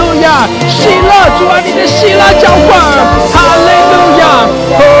利路亚，喜乐，主啊，你的喜乐浇灌，哈利路亚，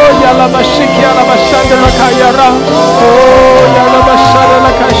哦呀拉巴西基亚拉巴山德拉卡亚拉，哦呀拉巴沙德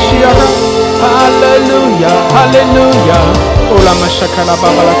拉卡西亚拉，哈利路亚，哈利路亚，哦拉玛沙卡拉巴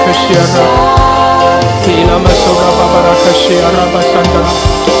巴拉卡西亚拉。Kila masora babara kashiara basandara,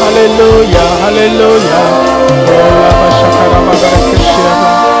 Hallelujah, Hallelujah. Ola bashakara babara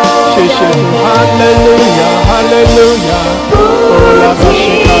kashiara, sheshetu, Hallelujah, Hallelujah. Ola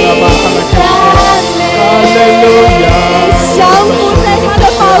bashakara babara kashiara, Hallelujah. 降服在他的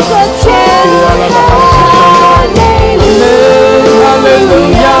宝座前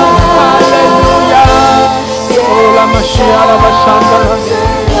，Hallelujah, Hallelujah. Ola mashiara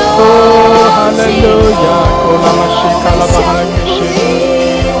basandara.Oh, hallelujah. Kola mashika la bahala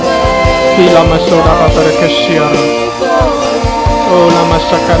keshira. Kila masora babara keshira. Ola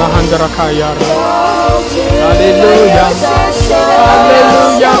masakara handara kayara. Hallelujah.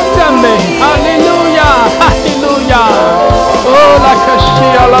 Hallelujah. Tame. Hallelujah. Hallelujah. Ola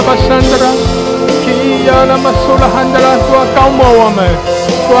keshira la basandra. Kia la masora handara. 主啊，高摩我们，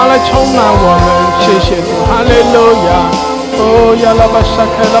主啊，来充满我们，谢谢主。Hallelujah。Oh ya la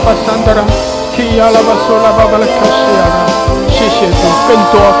basaka la basandara, ki ya la basola babala kashiara， 谢谢主，更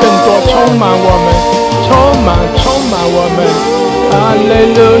多充满我们，充满我们，哈利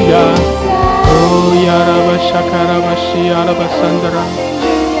路亚。Oh ya la basaka la basia la basandara,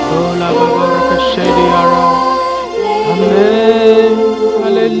 oh la babala kashiara， Amen， 哈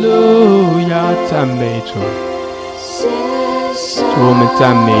利路亚，赞美主，主我们赞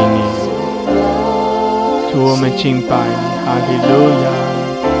美你。主我们敬拜你，哈利路亚，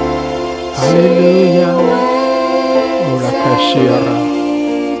哈利路亚，乌拉卡西亚拉，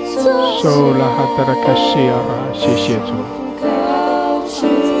苏拉哈达拉卡西亚拉，谢谢主，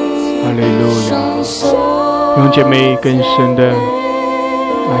哈利路亚，用姐妹更深的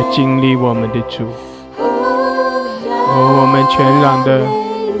来经历我们的主，我们全然的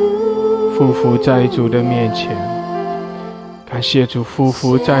匍匐在主的面前，感谢主，匍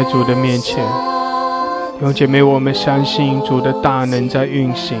匐在主的面前。弟兄姐妹，我们相信主的大能在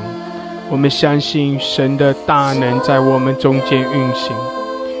运行，我们相信神的大能在我们中间运行，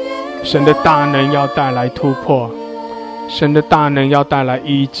神的大能要带来突破，神的大能要带来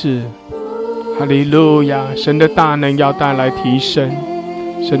医治，哈利路亚，神的大能要带来提升，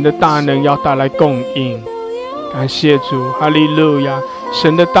神的大能要带来供应，感谢主，哈利路亚，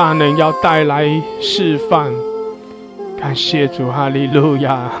神的大能要带来释放，感谢主，哈利路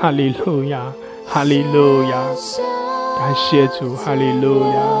亚，哈利路亚，哈利路亚，感谢主，哈利路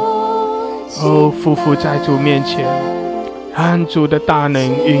亚。哦，匍匐在主面前，让主的大能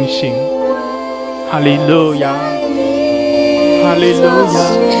运行。哈利路亚，哈利路亚，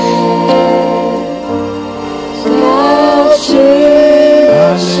哈利路亚。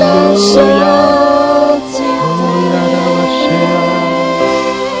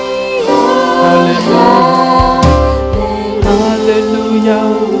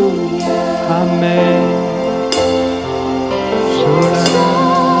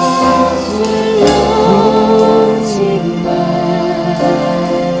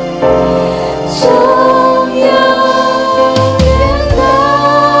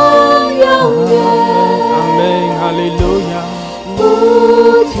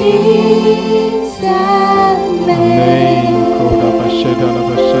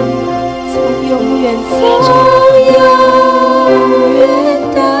从永远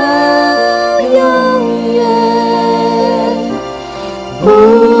到永远。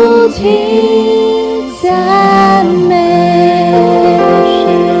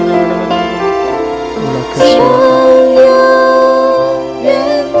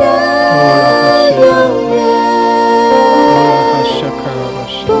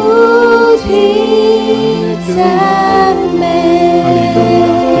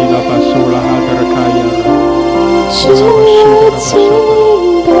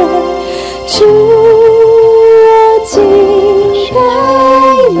主，我敬拜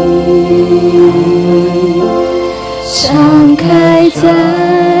你，敞开在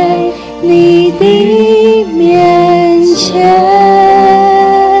你的面前。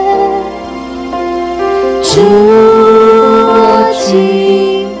主，我敬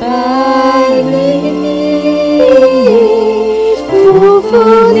拜你，匍匐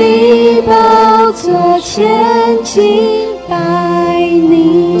你宝座前敬拜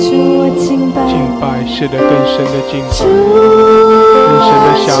你。主，我敬拜你，敬拜是的，更深的敬拜，更深的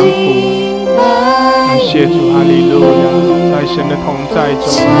降服。感谢主，哈利路亚，在神的同在中，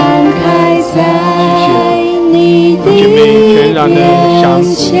谢谢主，姐妹全然的降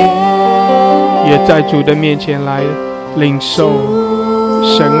服，也在主的面前来领受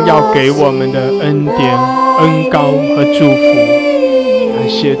神要给我们的恩典、恩膏和祝福。感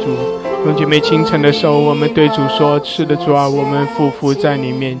谢主，弟兄姐妹，清晨的时候，我们对主说：是的，主啊，我们匍匐在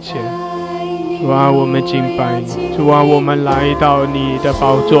你面前，主啊，我们敬拜你，主啊，我们来到你的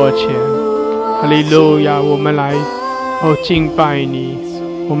宝座前，哈利路亚，我们来敬拜你，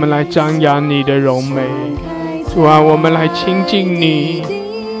我们来张扬你的荣美，主啊，我们来亲近你，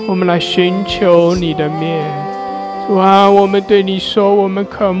我们来寻求你的面，主啊，我们对你说，我们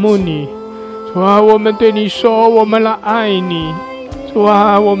渴慕你，主啊，我们对你说，我们来爱你，主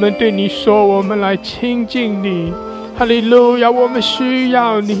啊，我们对你说，我们来亲近你，哈利路亚，我们需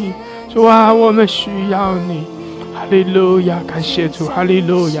要你，主啊，我们需要你，哈利路亚，感谢主，哈利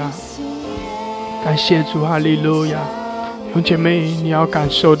路亚，感谢主，哈利路亚。弟兄姐妹，你要感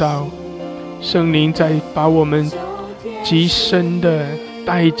受到圣灵在把我们极深的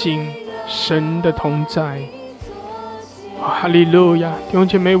带进神的同在。哈利路亚，弟兄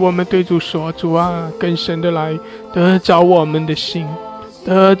姐妹，我们对主说：主啊，更深的来得着我们的心，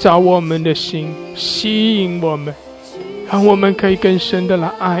得着我们的心，吸引我们，让我们可以更深的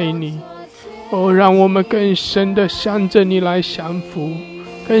来爱你，让我们更深的向着你来降服，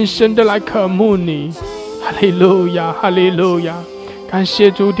更深的来渴慕你。哈利路亚，哈利路亚，感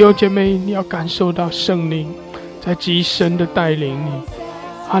谢主，弟兄姐妹，你要感受到圣灵在极深的带领你。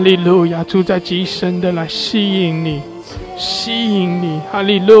哈利路亚，主在极深的来吸引你，吸引你。哈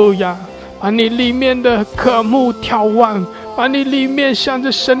利路亚，把你里面的渴慕眺望，把你里面向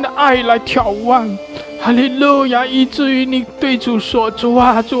着神的爱来眺望。哈利路亚，以至于你对主说：主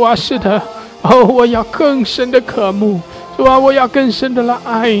啊，主啊，是的，我要更深的渴慕，主啊，我要更深的来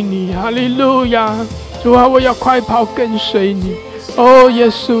爱你。哈利路亚，主啊，我要快跑跟随你。耶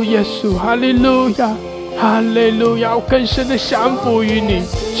稣，耶稣，哈利路亚，哈利路亚，我更深的降服于你。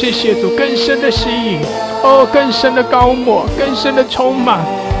谢谢主，更深的吸引，更深的高抹，更深的充满，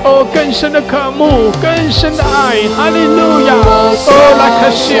更深的渴慕，更深的爱。哈利路亚，拉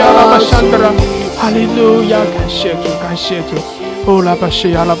克西阿拉巴山德拉，哈利路亚，感谢主，感谢主。拉巴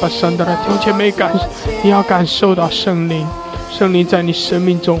西阿拉巴山德拉，弟兄姐妹，你要感受到圣灵，圣灵在你生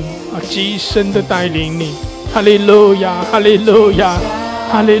命中极深的带领你。哈利路亚，哈利路亚，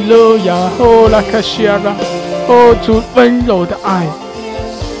哈利路亚，拉克西亚拉，主温柔的爱，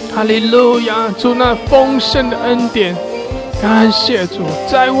哈利路亚，主那丰盛的恩典，感谢主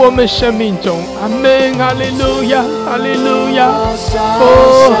在我们生命中，阿门，哈利路亚，哈利路亚，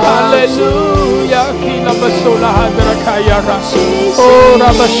哈利路亚，基拉巴苏拉哈德拉卡亚拉，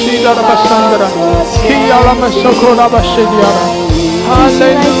拉巴西拉拉巴桑德拉，基亚拉巴苏库拉巴西亚拉。哈利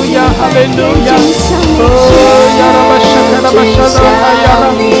路亚，哈利路亚，亚拉巴沙卡拉巴沙达拉卡亚拉，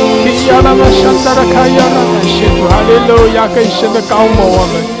亚拉巴沙达拉卡亚拉，感谢主，哈利路亚，更深的高抹我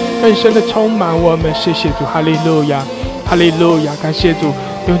们，更深的充满我们，谢谢主，哈利路亚，哈利路亚，感谢主，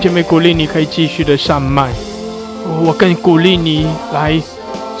弟兄姐妹，鼓励你可以继续的上麦，我更鼓励你来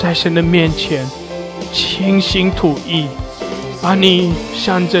在神的面前倾心吐意，把你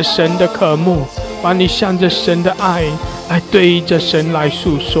向着神的渴慕，把你向着神的爱来对着神来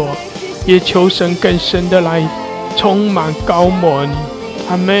诉说，也求神更深的来充满高抹你，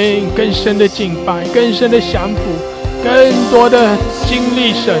阿们，更深的敬拜，更深的降服，更多的经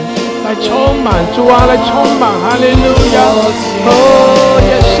历神来充满，主啊，来充满，哈利路亚，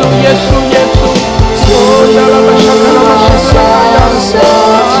耶稣，耶稣，耶稣，亚拉巴沙卡拉巴沙达拉卡亚拉，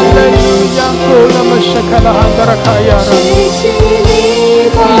哈利路亚，拉巴沙卡拉哈达拉卡亚拉，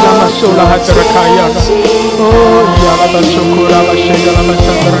亚拉苏拉哈达拉卡亚拉，亚拉巴苏库拉巴沙卡拉巴沙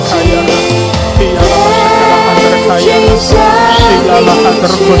达拉卡亚拉，亚拉巴沙卡拉哈达拉卡亚拉，西拉拉哈达拉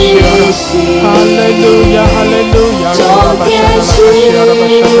库西亚拉，哈利路亚，哈利路亚，拉巴沙达拉卡西亚拉巴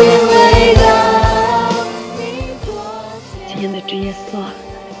沙达拉。亲爱的主耶稣，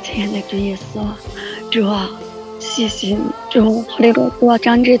亲爱的主耶稣，主啊，谢谢你，主，哈利路亚，主啊，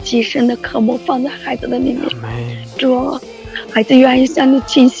将这极深的渴慕放在孩子的里面，主啊，孩子愿意向你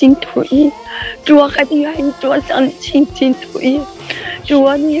倾心吐意，主啊，孩子愿意主啊向你倾心吐意，主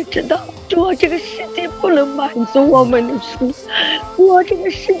啊，你也知道，主啊，这个世界不能满足我们的心，主啊，这个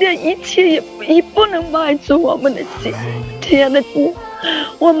世界一切也不能满足我们的心，亲爱的主，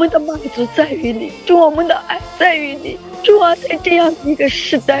我们的满足在于你，主，我们的爱在于你，主啊，在这样的一个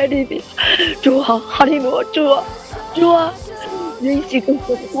时代里面，主啊，哈利路亚，主啊，人心更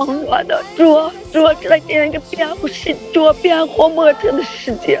是慌乱的，主啊，在这样一个变幻莫测的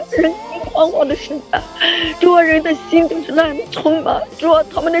世界，人心惶惶的时代，主啊，人的心都是那样的匆忙，主啊，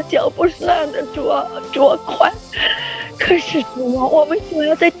他们的脚步是那样的，主啊快。可是主啊，我们就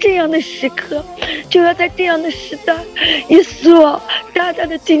要在这样的时刻，就要在这样的时代，耶稣啊，大大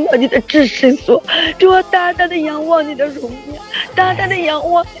的进到你的至圣所，主啊，大大的仰望你的荣耀，大大的仰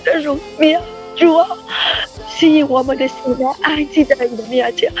望你的荣耀，主啊，吸引我们的心来安静在你的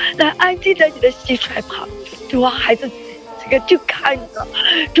面前，来安静在你的溪水旁，主啊，孩子这个就看着，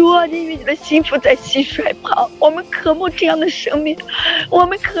主啊，你与你的幸福在溪水旁，我们渴慕这样的生命，我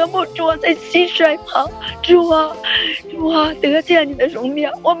们渴慕主啊在溪水旁，主啊得见你的荣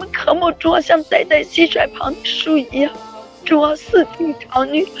耀，我们渴慕主啊像栽在溪水旁的树一样，主啊四季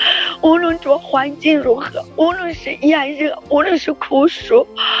常绿，无论主环境如何，无论是炎热，无论是酷暑，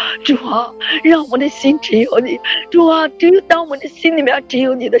主啊，让我们的心只有你，主啊，只有当我们的心里面只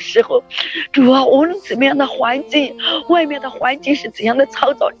有你的时候，主啊，无论怎么样的环境，外面的环境是怎样的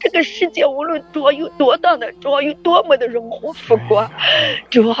嘈杂，这个世界无论主啊有多大的，主啊有多么的荣华富贵，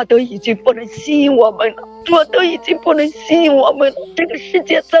主啊都已经不能吸引我们了，主啊都已经不能吸引我们了，这个世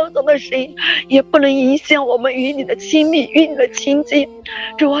界嘈杂的声音也不能影响我们与你的亲密，与你的亲近，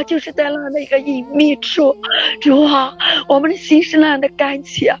主啊，就是在那样的一个隐秘处，主啊，我们的心是那样的干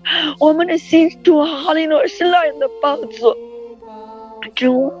切，我们的心，主啊，哈利路亚是那样的宝座，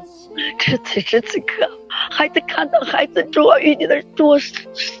主啊，此时此刻，孩子看到孩子，主啊，与你的主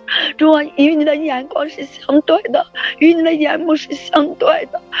啊，与你的眼光是相对的，与你的眼目是相对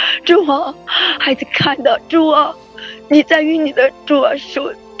的，主啊，孩子看到主啊，你在与你的主啊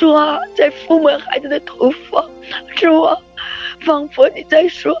手，主啊，在抚摸孩子的头发，主啊，仿佛你在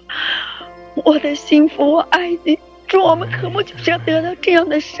说，我的幸福，我爱你。主，我们渴慕就是要得到这样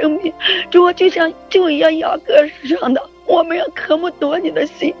的生命，主啊，就像雅各上的，我们要渴慕夺你的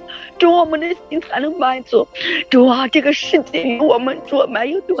心，主，我们的心才能满足。主啊，这个世界与我们主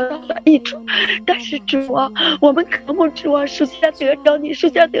没有多大的益处，但是主啊，我们渴慕主啊，首先得着你，首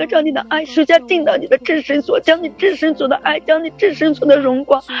先得着你的爱，首先进到你的至圣所，将你至圣所的爱，将你至圣所的荣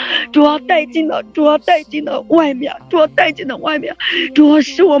光，主啊带进到外面，主啊带进到外面，主啊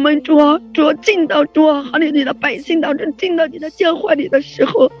使我们主啊进到主啊哈利路亚的百姓当中，进到你的教会里的时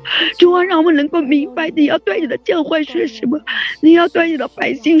候，主啊让我们能够明白你要对你的教会说什么，你要对你的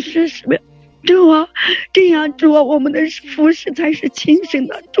百姓说什么，主啊，这样主啊我们的服侍才是轻省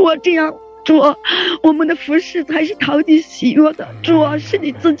的，主啊这样主啊，我们的服侍才是讨你喜悦的，主啊，是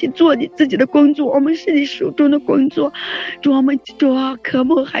你自己做你自己的工作，我们是你手中的工作，主啊，我们主啊，渴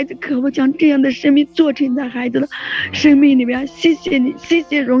慕孩子，渴慕将这样的生命做成在孩子的生命里面。谢谢你，谢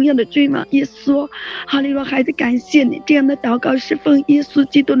谢荣耀的君王耶稣，哈利路亚，孩子感谢你，这样的祷告是奉耶稣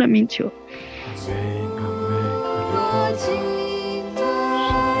基督的名求。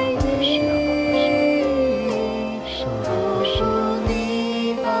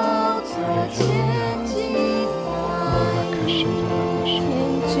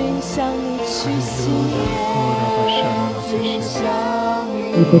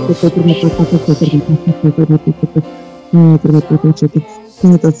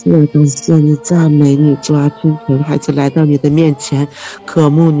的父啊，感谢你，赞美你，主啊，亲求孩子来到你的面前，渴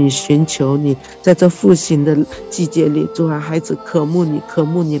慕你，寻求你，在这复兴的季节里，主啊，孩子渴慕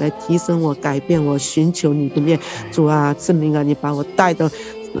你来提升我，改变我，寻求你的面，主啊，圣灵啊，你把我带到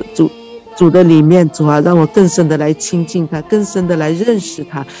主的里面，主啊，让我更深的来亲近他，更深的来认识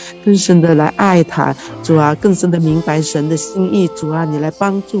他，更深的来爱他，主啊，更深的明白神的心意，主啊，你来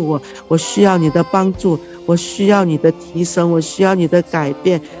帮助我，我需要你的帮助，我需要你的提升，我需要你的改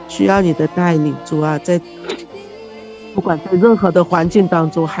变，需要你的带领，主啊，不管在任何的环境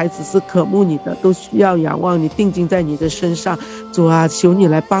当中，孩子是渴慕你的，都需要仰望你，定睛在你的身上，主啊，求你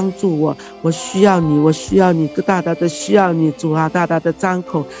来帮助我，我需要你，大大的需要你，主啊，大大的张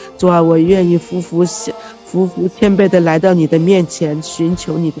口，主啊，我愿意服服谦卑的来到你的面前，寻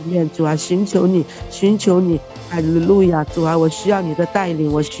求你的面，主啊，寻求你，哈利路亚，主啊，我需要你的带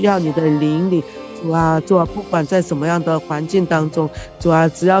领，我需要你的领领，主啊，不管在什么样的环境当中，主啊，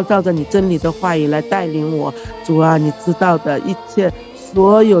只要照着你真理的话语来带领我，主啊，你知道的一切，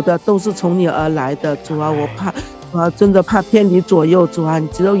所有的都是从你而来的，主啊，我真的怕偏离左右，主啊，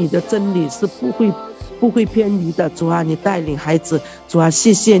只有你的真理是不会不会偏离的。主啊，你带领孩子，主啊，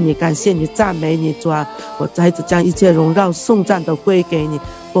谢谢你，感谢你，赞美你。主啊，我孩子将一切荣耀颂赞都归给你，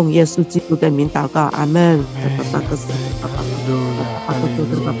奉耶稣基督的名祷告，阿门。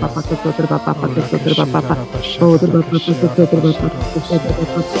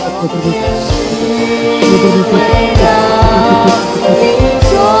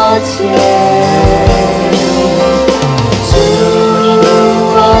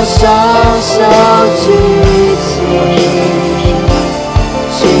双手举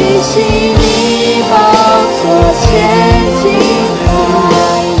起你宝座前进海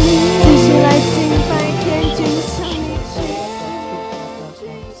里，继续来敬拜天君向你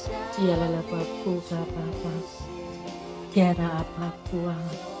接来了吧，哭吧爸爸，亲爱的阿爸父啊，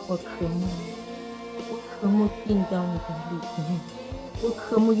我渴慕进到你的里面，我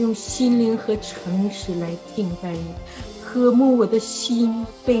渴慕用心灵和诚实来敬拜你，渴慕我的心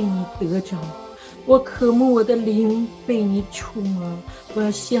被你得着，我渴慕我的灵被你触摸，我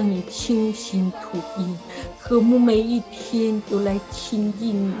要向你倾心吐意，渴慕每一天都来亲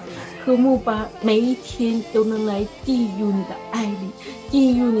近你，渴慕把每一天都能来进入你的爱里，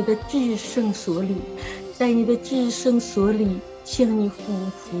进入你的至圣所里，在你的至圣所里向你俯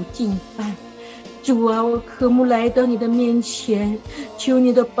伏敬拜。主啊，我渴慕来到你的面前，求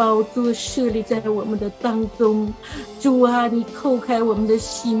你的宝座设立在我们的当中。主啊，你叩开我们的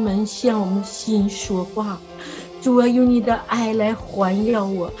心门，向我们心说话。主啊，用你的爱来环绕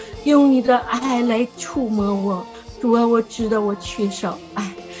我，用你的爱来触摸我。主啊，我知道我缺少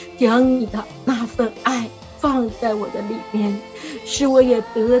爱，将你的那份爱放在我的里面，使我也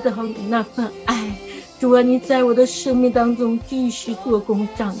得到你那份爱。主啊，你在我的生命当中继续做工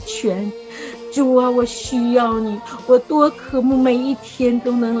掌权。主啊，我需要你，我多渴慕每一天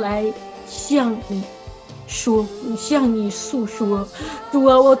都能来向你说，向你诉说。主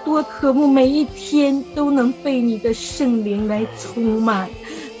啊，我多渴慕每一天都能被你的圣灵来充满，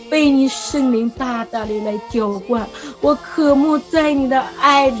被你圣灵大大的来浇灌。我渴慕在你的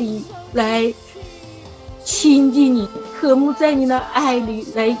爱里来亲近你，渴慕在你的爱里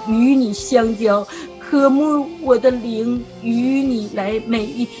来与你相交，渴慕我的灵与你来每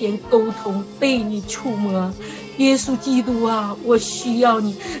一天沟通，被你触摸。耶稣基督啊，我需要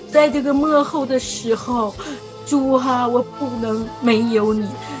你，在这个末后的时候，主啊，我不能没有你。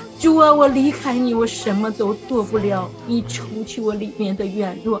主啊，我离开你，我什么都做不了，你除去我里面的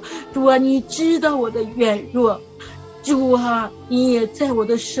软弱。主啊，你知道我的软弱。主啊，你也在我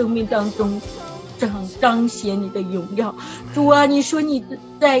的生命当中彰显你的荣耀。主啊，你说你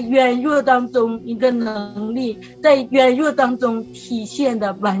在软弱当中，你的能力在软弱当中体现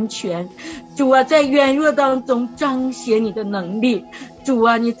的完全。主啊，在软弱当中彰显你的能力。主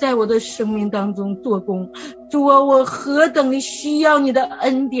啊，你在我的生命当中做工。主啊，我何等的需要你的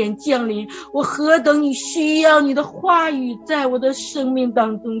恩典降临，我何等的需要你的话语在我的生命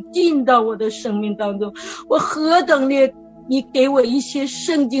当中进到我的生命当中，我何等的你给我一些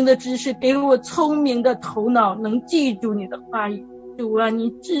圣经的知识，给我聪明的头脑，能记住你的话语。主啊，你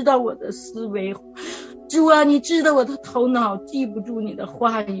知道我的思维，主啊，你知道我的头脑记不住你的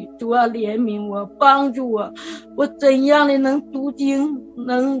话语。主啊，怜悯我，帮助我，我怎样的能读经，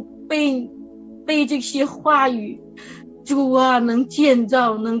能背这些话语。主啊，能建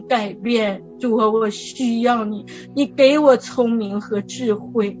造，能改变。主啊，我需要你，你给我聪明和智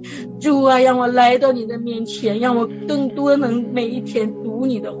慧。主啊，让我来到你的面前，让我更多能每一天读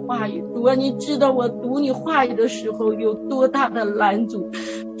你的话语。主啊，你知道我读你话语的时候有多大的拦阻。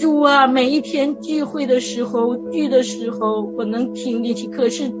主啊，每一天聚会的时候，聚的时候我能听进去，可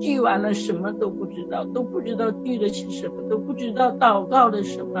是聚完了什么都不知道，都不知道聚的是什么，都不知道祷告的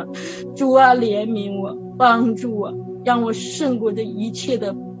什么。主啊，怜悯我，帮助我，让我胜过这一切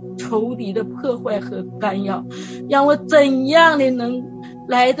的仇敌的破坏和干扰，让我怎样的能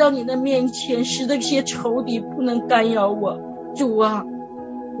来到你的面前，使这些仇敌不能干扰我。主啊，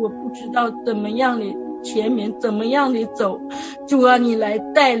我不知道怎么样的前面怎么样的走。主啊，你来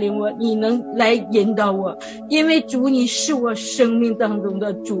带领我，你能来引导我，因为主你是我生命当中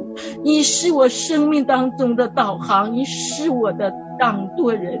的主，你是我生命当中的导航，你是我的掌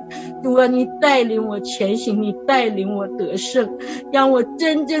舵人。主啊，你带领我前行，你带领我得胜，让我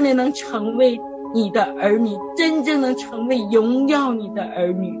真正的能成为你的儿女，真正能成为荣耀你的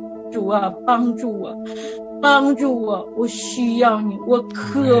儿女。主啊，帮助我，帮助我，我需要你，我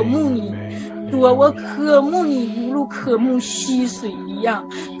渴慕你。主啊，我渴慕你，如渴慕溪水一样，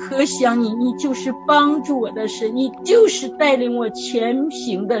可想你，你就是帮助我的神，你就是带领我前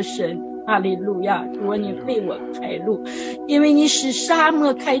行的神。哈利路亚！主啊，你为我开路，因为你使沙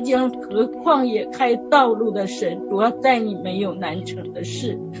漠开江河，旷野开道路的神。主啊，在你没有难成的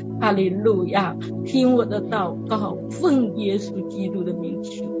事。哈利路亚！听我的祷告，奉耶稣基督的名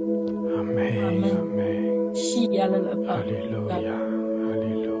求。阿门，阿门。西呀啦啦吧，哈利路亚，哈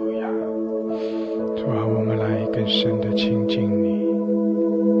利路亚。主啊，我们来更深的亲近你。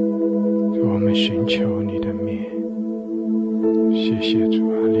主，我们寻求你的面。谢谢主，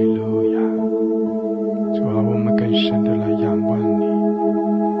哈利路亚。主啊，我们更深的来仰望你，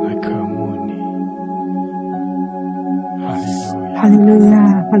来渴慕你。哈利路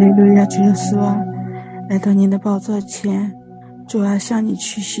亚，哈利路亚，哈利路亚！主耶稣啊，来到您的宝座前，主啊，向你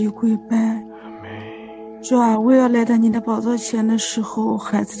屈膝跪拜。主啊，我要来到你的宝座前的时候，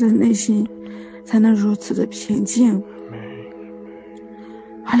孩子的内心才能如此的平静。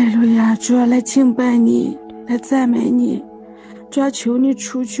哈利路亚！主啊，来敬拜你，来赞美你。主啊，求你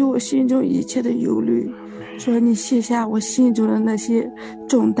除去我心中一切的忧虑。主啊，你卸下我心中的那些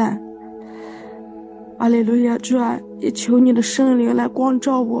重担。哈利路亚！主啊，也求你的圣灵来光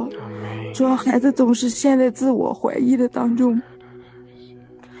照我。主啊，孩子总是陷在自我怀疑的当中。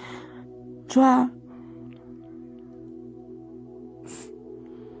主啊，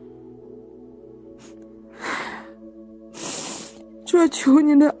主啊，求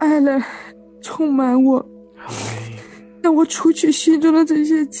你的爱来充满我，让我除去心中的这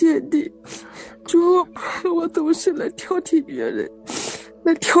些芥蒂。主，我总是来挑剔别人，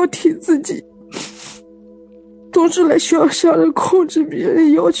来挑剔自己，总是来想着控制别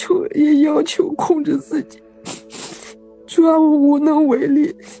人，也要求控制自己。主啊，我无能为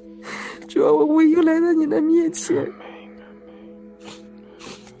力。主啊，我唯有来到你的面前，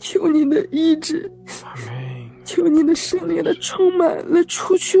求你的医治，求你的圣灵的充满，来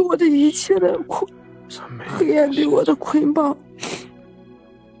除去我的一切的黑暗对我的捆绑。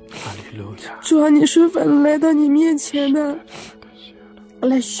主啊，你说凡来到你面前的，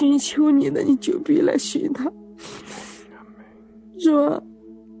来寻求你的，你就必来寻他。主啊，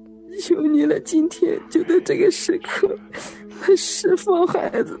求你来今天就在这个时刻来释放孩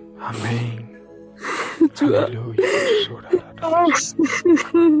子。阿门。主啊，主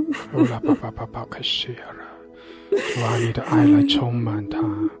啊，你的爱来充满他。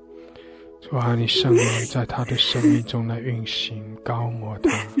主啊，你圣灵在他的生命中来运行，高摩他。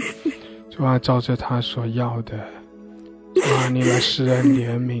主啊，照着他所要的，主啊，你来施恩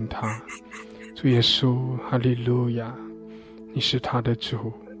怜悯他。主耶稣，哈利路亚！你是他的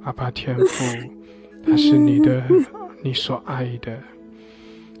主，阿爸天父，他是你所爱的。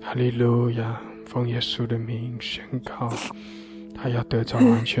哈利路亚！奉耶稣的名宣告，他要得到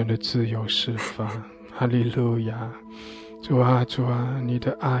完全的自由释放。哈利路亚！主啊，主啊，你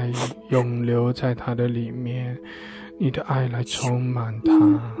的爱永留在他的里面，你的爱来充满他。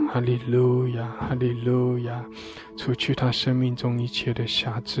哈利路亚，哈利路亚！除去他生命中一切的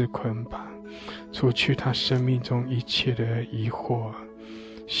辖制捆绑，除去他生命中一切的疑惑。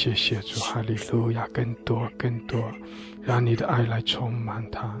谢谢主，哈利路亚！更多更多，让你的爱来充满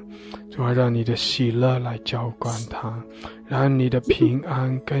他。主啊，让你的喜乐来浇灌他，让你的平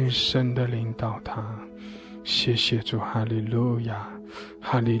安更深的领导他。谢谢主，哈利路亚，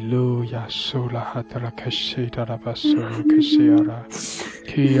哈利路亚！苏拉哈德拉克西达拉巴苏拉克西亚拉，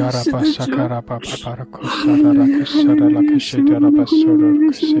基亚拉巴萨卡拉巴巴巴拉库萨达拉克萨达拉克西达拉巴苏拉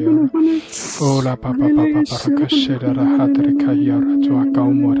克西亚拉，欧拉巴巴巴巴巴拉克西达拉哈德拉卡亚拉，主啊，高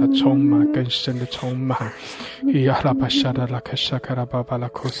摩的充满，更深的充满，基亚拉巴萨达拉克萨卡拉巴巴拉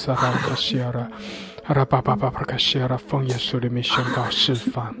库萨达拉克西亚拉。奉耶稣的名宣告释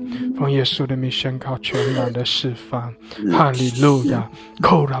放，奉耶稣的名宣告全然的释放。哈利路亚！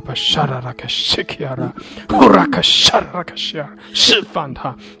释放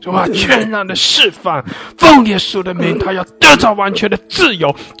他，主啊，全然的释放。奉耶稣的名，他要得到完全的自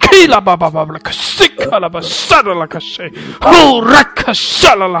由。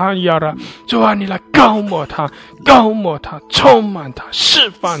主啊，你来高摩他，高摩他，充满他，释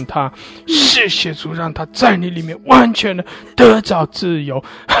放他。谢谢主，让他在你里面完全的得着自由。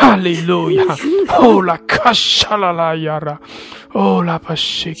哈利路亚！哦拉卡沙拉拉亚拉，哦拉巴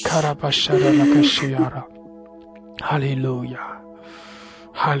西卡拉巴沙拉拉卡西亚拉。哈利路亚，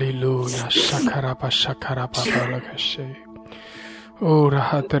哈利路亚！沙卡拉巴沙卡拉巴巴拉卡西。哦拉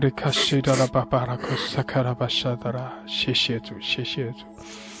哈德里卡西达拉巴巴拉库萨卡拉巴沙达拉。谢谢主，谢谢主。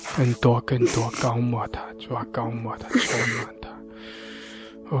更多更多高摩他，主啊，高摩他，充满他。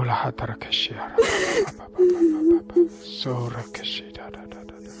哦拉哈达拉卡西亚拉，巴巴巴巴巴巴巴，苏拉卡西达达达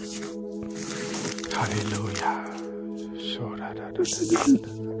达达。哈利路亚，苏拉达达达达。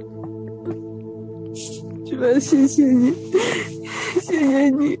主啊，谢谢你，谢谢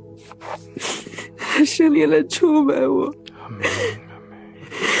你，圣灵来充满我。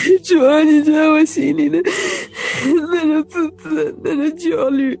主啊，你知道我心里的那种自责，那种焦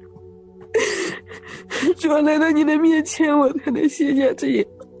虑。主啊，来到你的面前，我才能卸下这些。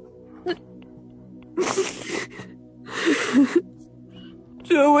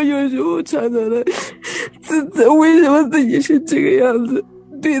主啊，我有时候常常的自责，为什么自己是这个样子，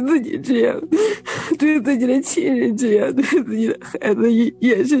对自己这样，对自己的亲人这样，对自己的孩子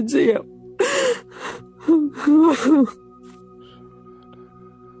也是这样。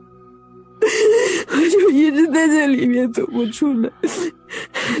我就一直在这里面走不出来。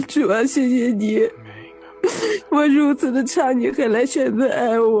主啊，谢谢你，我如此的差，你还来选择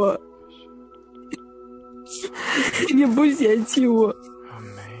爱我，你不嫌弃我。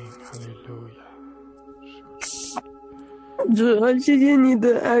主啊，谢谢你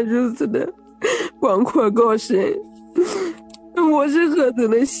的爱如此的广阔高深，我是何等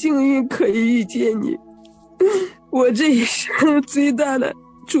的幸运可以遇见你。我这一生最大的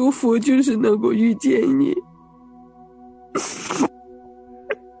祝福就是能够遇见你。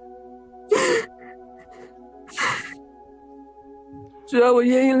主啊，我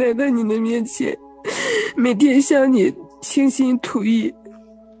愿意来到你的面前，每天向你倾心吐意。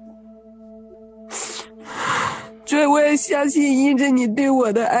主啊，我也相信因着你对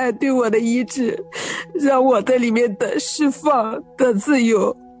我的爱，对我的医治，让我在里面得释放，得自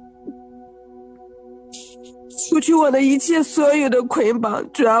由，除去我的一切所有的捆绑。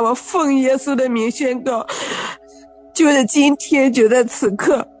主啊，我奉耶稣的名宣告，就在今天，就在此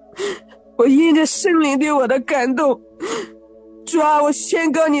刻，我因着圣灵对我的感动，主啊，我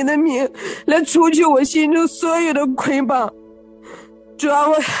宣告你的名，来除去我心中所有的捆绑。主啊，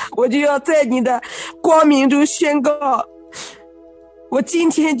我就要在你的光明中宣告，我今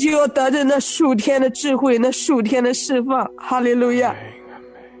天就要得着那数天的智慧，那数天的释放。哈利路亚，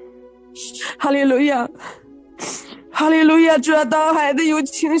哈利路亚，哈利路亚。主啊，当孩子有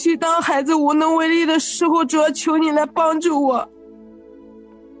情绪，当孩子无能为力的时候，主啊，求你来帮助我。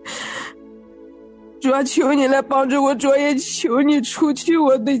主啊，求你来帮助我。主啊，也求你除去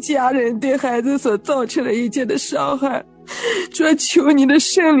我对家人对孩子所造成的一切的伤害。主啊，求你的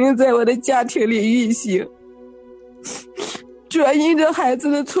圣灵在我的家庭里运行。主啊，因着孩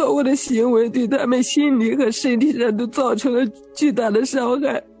子的错误的行为，对他们心理和身体上都造成了巨大的伤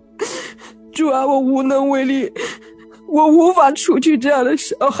害。主啊，我无能为力，我无法除去这样的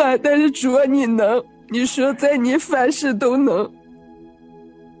伤害，但是主啊，你能，你说在你凡事都能。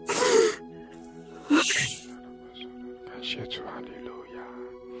感谢主，哈利路亚，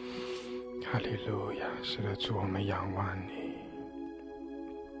哈利路亚。是的，主，我们仰望你，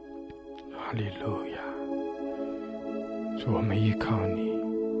哈利路亚。主，我们依靠你，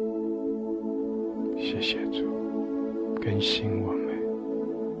谢谢主，更新我们，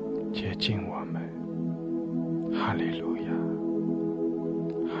接近我们，哈利路亚，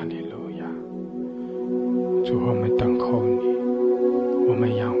哈利路亚。主，我们等候你，我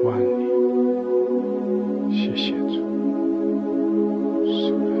们仰望你，谢谢主。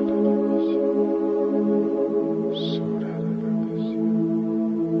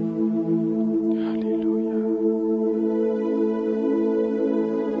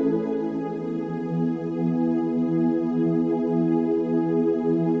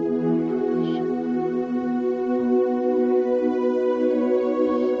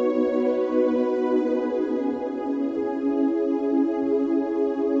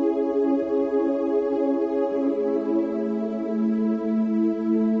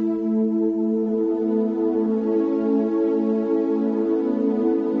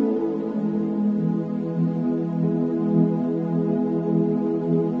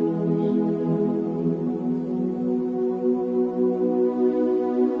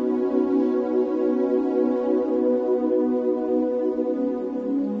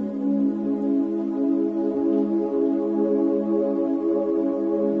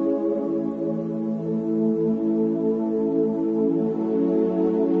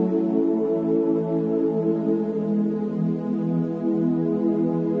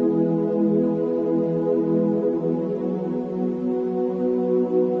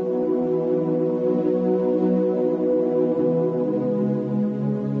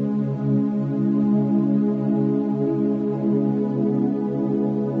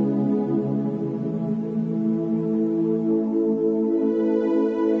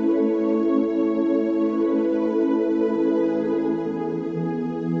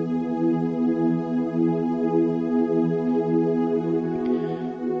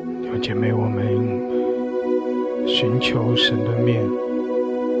姐妹，我们寻求神的面，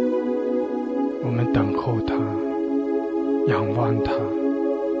我们等候他，仰望他，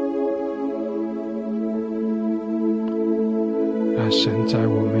神在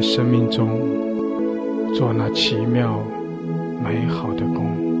我们生命中做那奇妙美好的工，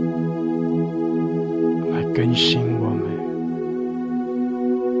来更新我们，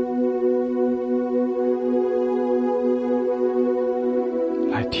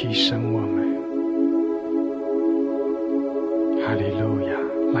来提升我们。哈利路亚，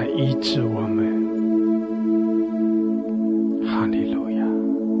来医治我们。哈利路亚，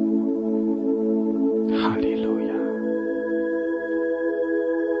哈利路亚。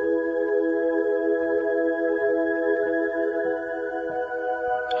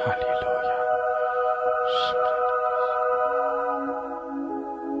哈利路亚，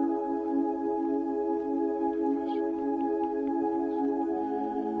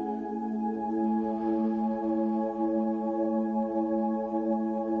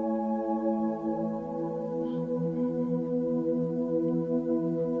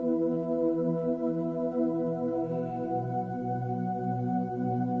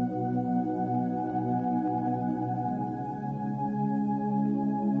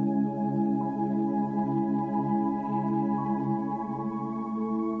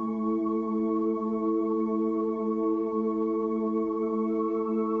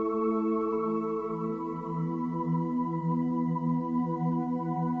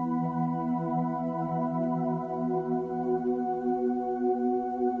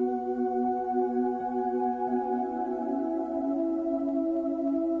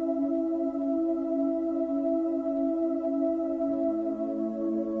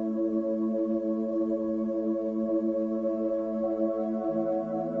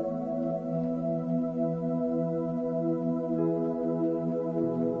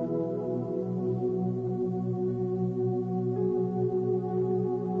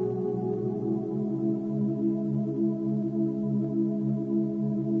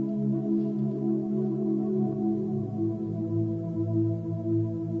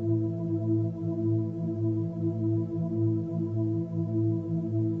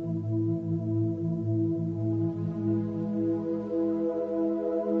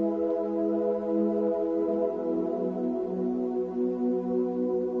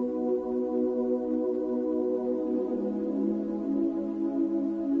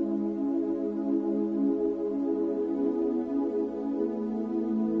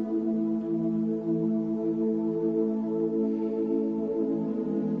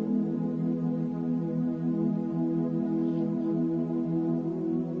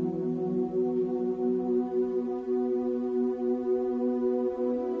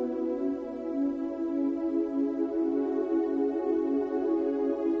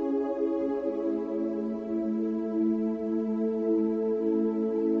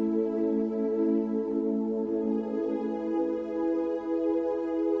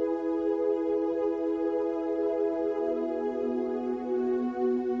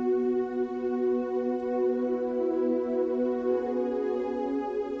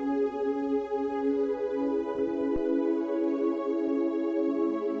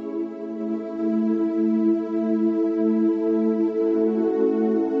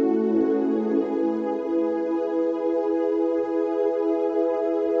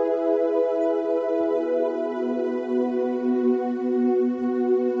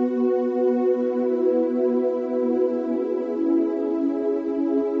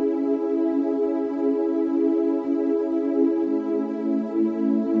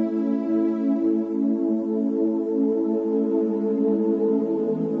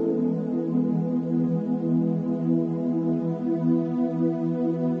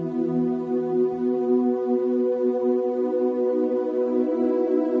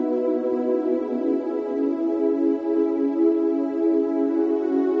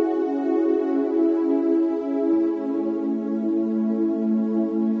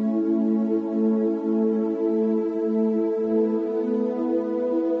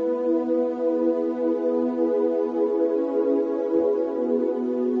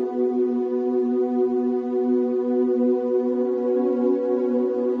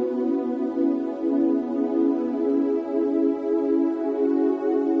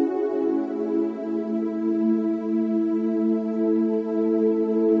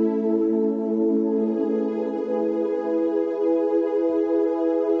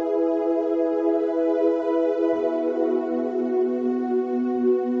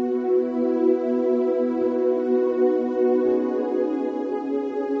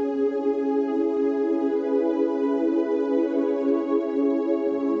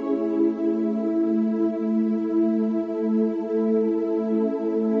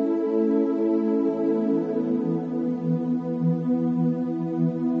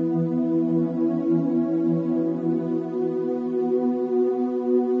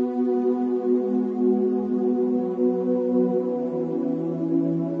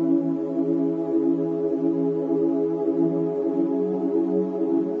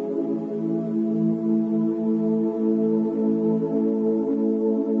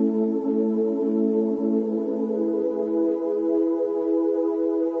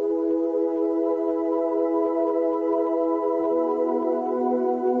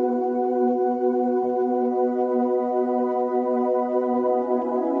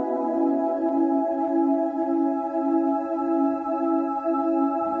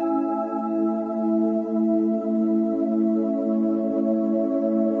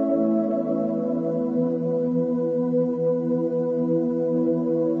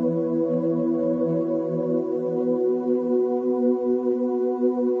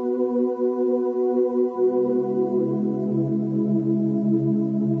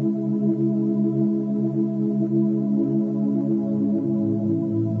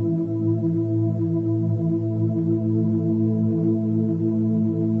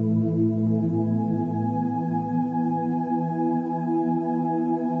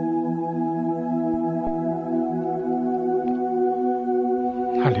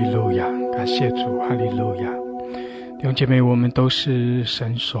感谢主，哈利路亚。弟兄姐妹，我们都是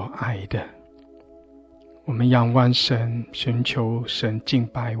神所爱的，我们仰望神，寻求神，敬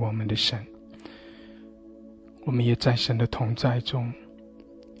拜我们的神，我们也在神的同在中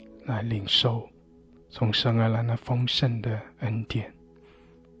来领受从神而来那丰盛的恩典。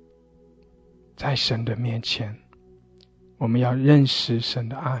在神的面前，我们要认识神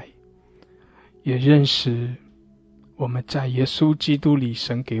的爱，也认识我们在耶稣基督里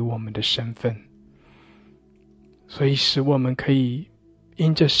神给我们的身份，所以使我们可以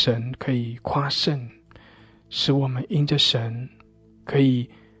因着神可以夸胜，使我们因着神可以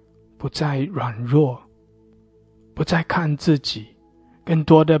不再软弱，不再看自己，更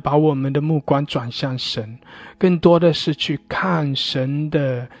多的把我们的目光转向神，更多的是去看神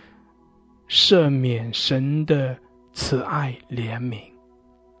的赦免，神的慈爱怜悯。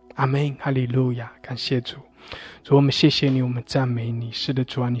阿们，哈利路亚，感谢主。主，我们谢谢你，我们赞美你。是的，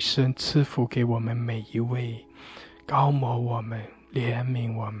主啊，你施恩赐福给我们每一位，高摩我们，怜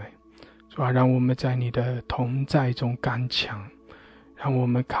悯我们。主啊，让我们在你的同在中刚强，让我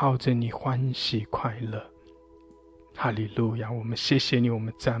们靠着你欢喜快乐。哈利路亚，我们谢谢你，我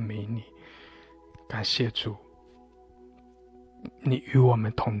们赞美你，感谢主，你与我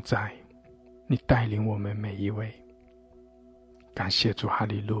们同在，你带领我们每一位。感谢主，哈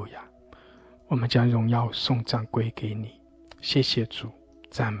利路亚。我们将荣耀颂赞归给你，谢谢主，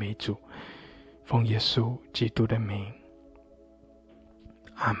赞美主，奉耶稣基督的名，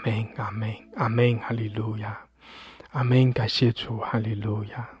阿们，阿们，阿们，哈利路亚，阿们，感谢主，哈利路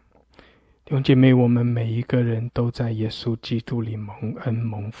亚。弟兄姐妹，我们每一个人都在耶稣基督里蒙恩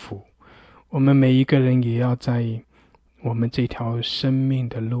蒙福，我们每一个人也要在我们这条生命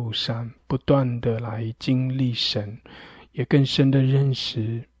的路上不断的来经历神，也更深的认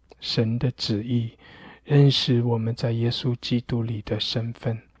识神的旨意，认识我们在耶稣基督里的身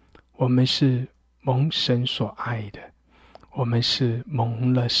份。我们是蒙神所爱的，我们是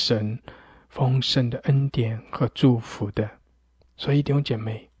蒙了神丰盛的恩典和祝福的。所以弟兄姐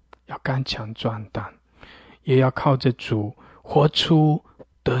妹要刚强壮胆，也要靠着主活出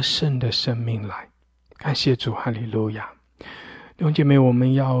得胜的生命来。感谢主，哈利路亚。弟兄姐妹，我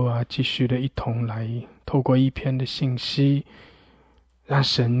们要继续的一同来透过一篇的信息，让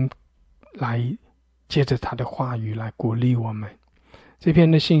神来借着他的话语来鼓励我们。这篇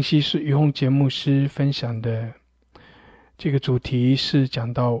的信息是于洪杰牧师分享的，这个主题是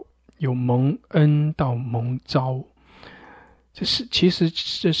讲到由蒙恩到蒙召，其实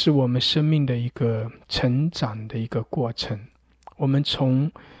这是我们生命的一个成长的一个过程。我们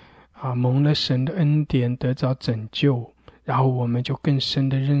从蒙了神的恩典得着拯救，然后我们就更深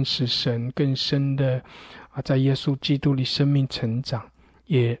的认识神，更深的在耶稣基督里生命成长，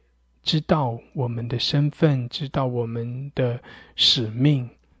也知道我们的身份，知道我们的使命，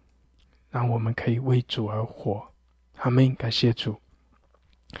让我们可以为主而活。阿们，感谢主。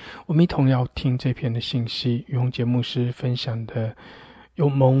我们一同要听这篇的信息，于洪杰牧师分享的由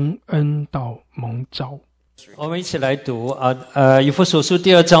蒙恩到蒙召。我们一起来读以弗所书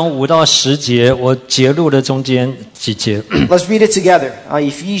第2章5到10节，我截录了中间几节。Let's read it together.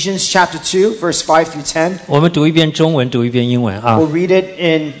 Ephesians chapter 2, verse 5 through 10. 我们读一遍中文，读一遍英文啊。We'll read it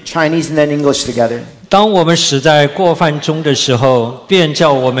in Chinese and then English together. 当我们死在过犯中的时候，便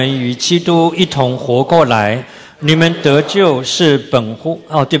叫我们与基督一同活过来。你们得救是本乎……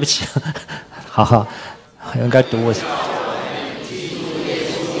对不起，好好，应该读我。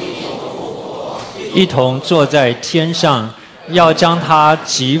一同坐在天上，要将他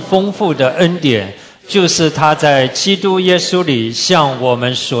极丰富的恩典，就是他在基督耶稣里向我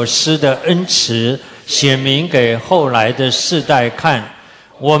们所施的恩慈，显明给后来的世代看。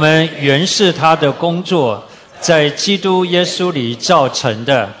我们原是他的工作，在基督耶稣里造成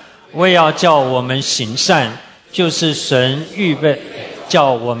的，为要叫我们行善，就是神预备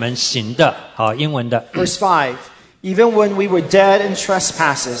叫我们行的。好，英文的。Verse 5. Even when we were dead in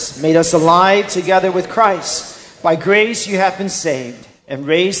trespasses, made us alive together with Christ. By grace you have been saved, and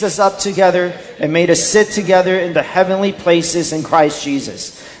raised us up together, and made us sit together in the heavenly places in Christ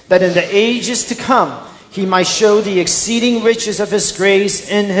Jesus, that in the ages to come he might show the exceeding riches of his grace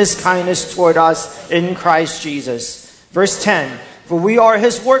in his kindness toward us in Christ Jesus. Verse 10. For we are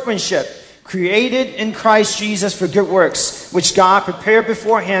his workmanship, created in Christ Jesus for good works, which God prepared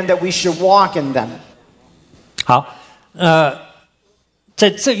beforehand that we should walk in them. 好，在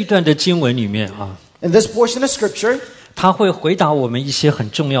这一段的经文里面In this portion of Scripture, 他会回答我们一些很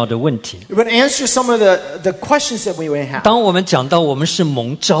重要的问题。it would answer some of the questions that we may have. 当我们讲到我们是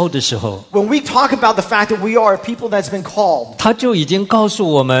蒙召的时候， When we talk about the fact that we are a people that's been called, 他就已经告诉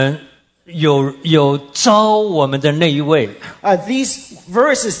我们有招我们的那一位。These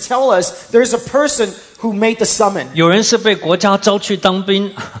verses tell us there's a person who made the summon. 有人是被国家招去当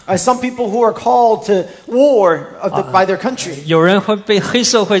兵。Some people who are called to war by their country. 有人会被黑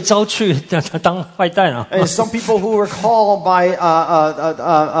社会招去当坏蛋啊。And some people who were called by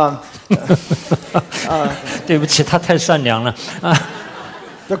对不起，他太善良了。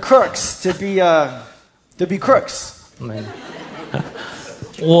the crooks to be crooks.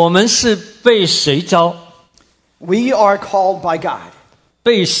 我们是被谁招？ We are called by God.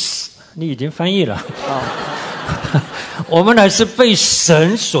 你已经翻译了。我们乃是被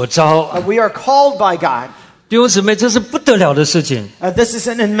神所招。We are called by God. 弟兄姊妹，这是不得了的事情。This is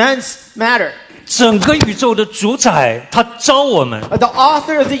an immense matter. 整个宇宙的主宰他招我们。The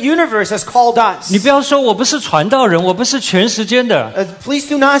author of the universe has called us. 你不要说我不是传道人，我不是全时间的。Please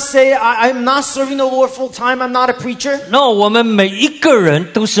do not say I'm not serving the Lord full time. I'm not a preacher. No， 我们每一个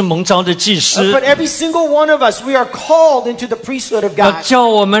人都是蒙召的祭司。But every single one of us, we are called into the priesthood of God. 叫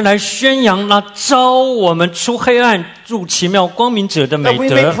我们来宣扬那招我们出黑暗入奇妙光明者的美德。That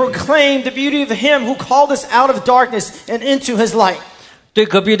we may proclaim the beauty of Him who called us out of darkness and into His light. 对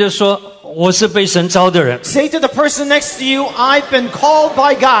隔壁的说，我是被神招的人。Say to the person next to you, I've been called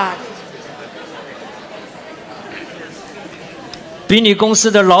by God. 比你公司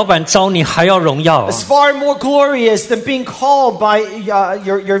的老板招你还要荣耀。It's far more glorious than being called by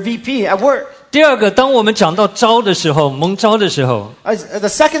your VP at work. 第二个，当我们讲到招的时候，蒙召的时候， The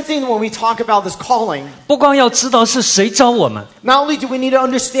second thing when we talk about this calling, 不光要知道是谁招我们， not only do we need to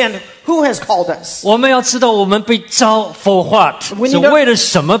understand who has called us, 我们要知道我们被招 for what， 是为了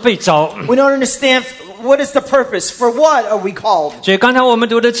什么被招。 we don't understand what is the purpose, for what are we called. 所以刚才我们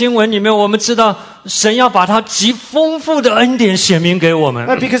读的经文里面，我们知道神要把他极丰富的恩典显明给我们。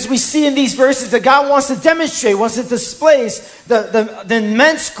 Because we see in these verses that God wants to demonstrate, wants to display the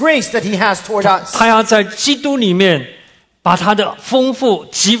immense grace that He has toward us. 他要在基督里面把他的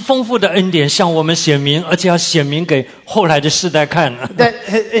极丰富的恩典向我们显明，而且要显明给后来的世代看。That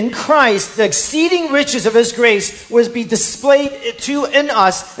in Christ, the exceeding riches of His grace will be displayed in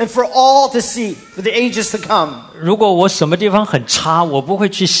us and for all to see, for the ages to come. 如果我什么地方很差，我不会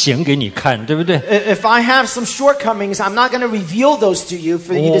去显给你看，对不对？ If I have some shortcomings, I'm not going to reveal those to you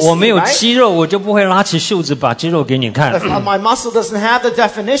for you to see, 我没有 right? 肌肉，我就不会拉起袖子把肌肉给你看。 If my muscle doesn't have the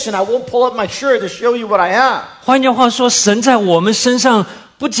definition, I won't pull up my shirt to show you what I have. 换句话说，神在我们身上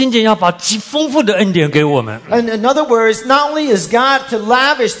不仅仅要把极丰富的恩典给我们。 And in other words, not only is God to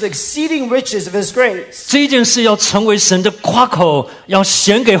lavish the exceeding riches of His grace, 这件事要成为神的夸口，要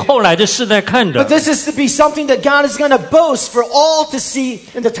显给后来的世代看的。 but this is to be something that God is going to boast for all to see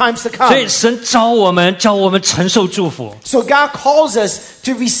in the times to 所以 come. 神召我们，叫我们承受祝福， So God calls us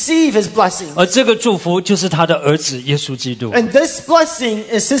to receive His blessing. 而这个祝福就是他的儿子耶稣基督。 And this blessing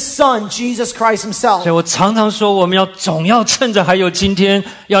is His Son, Jesus Christ Himself. 所以我常常说，我们总要趁着还有今天，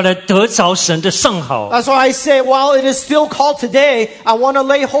要来得着神的上好。 That's why I say, while it is still called today, I want to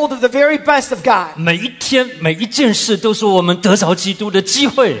lay hold of the very best of God. 每一天每一件事都是我们得着基督的机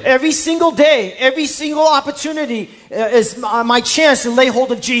会。 Every single day, every single opportunity is my chance to lay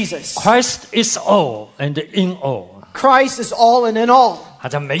hold of Jesus. Christ is all and in all。 Christ is all and in all. 他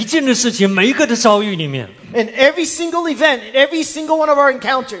在每一件的事情，每一个的遭遇里面， In every single event, in every single one of our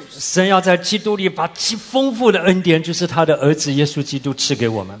encounters, 神要在基督里把极丰富的恩典，就是他的儿子耶稣基督赐给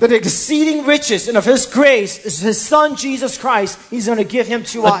我们。 the exceeding riches and of His grace is His Son, Jesus Christ. He's going to give Him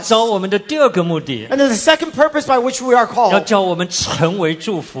to 而 us. 招我们的第二个目的， And then the second purpose by which we are 要 called, 叫我们成为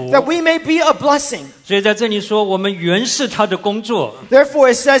祝福。 that we may be a blessing. 所以在这里说，我们原是他的工作，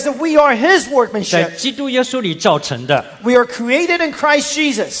 Therefore, it says that we are His 在 workmanship. 基督耶稣里造成的， We are created in Christ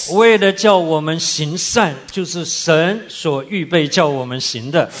Jesus 为了叫我们行善，就是神所预备叫我们行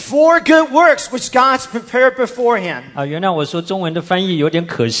的。 for good works which God's prepared beforehand. 原来我说中文的翻译有点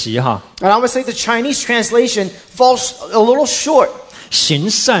可惜哈。 And I would say the Chinese translation falls a little short. 行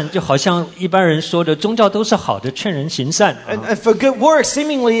善就好像一般人说的宗教都是好的，劝人行善。 And for good works,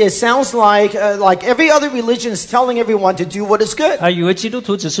 seemingly it sounds like every other religion is telling everyone to do what is good. 以为基督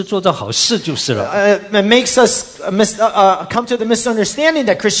徒只是做着好事就是了。 It makes us come to the misunderstanding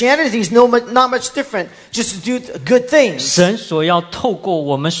that Christianity is not much different, just to do good things. 神所要透过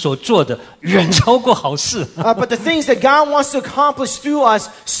我们所做的，远超过好事。 But the things that God wants to accomplish through us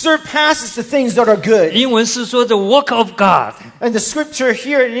surpasses the things that are good. 英文是说 the work of God， And the scripture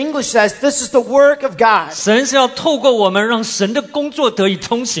here in English says this is the work of God. 神是要透过我们，让神的工作得以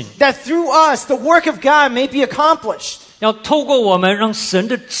通行。 That through us, the work of God may be accomplished. 要透过我们让神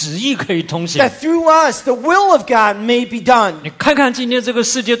的旨意可以通行。 That through us, the will of God may be done. 你看看今天这个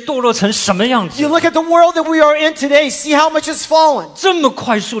世界堕落成什么样子 You look at the world that we are in today, see how much it's fallen. 这么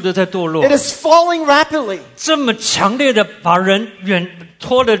快速的在堕落 It is falling rapidly. 这么强烈的把人远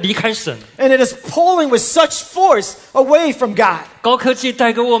拖得离开神 And it is pulling with such force away from God. 高科技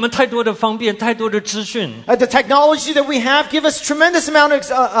带给我们太多的方便，太多的资讯 The technology that we have give us tremendous amount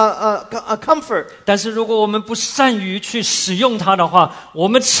of comfort. 但是如果我们不善于去使用它的话，我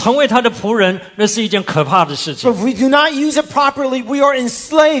们成为他的仆人，那是一件可怕的事 But 情 if we do not use it properly, we are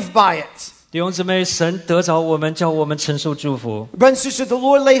enslaved by it. 弟兄姊妹，神得着我们，叫我们承受祝福。 Brothers and sisters, the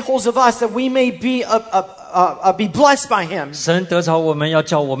Lord lay hold of us that we may be blessed by Him. 神得着我们，要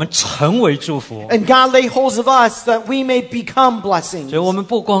叫我们成为祝福。 And God lay hold of us that we may become blessings. 所以我们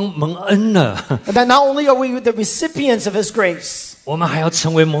不光蒙恩了， And that not only are we the recipients of His grace, 我们还要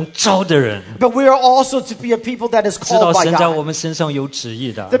成为蒙召的人， but we are also to be a people that is 知道 called by 神在我 God. 们身上有旨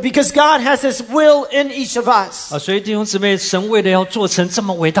意的。 That because God has His will in each of us. 所以弟兄姊妹，神为了要做成这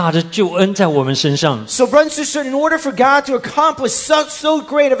么伟大的救恩在我们身上， So, brothers and sisters, in order for God to accomplish so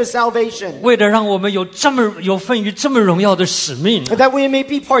great of a salvation, 为了让我们有这么有份于这么荣耀的使命， that we may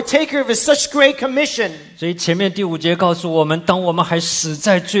be partaker of such great commission. 所以前面第5节告诉我们，当我们还死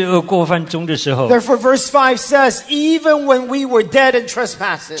在罪恶过犯中的时候， Therefore, verse 5 says, even when we were dead in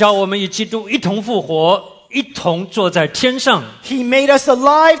trespasses, 叫我们与基督一同复活，一同坐在天上。 He made us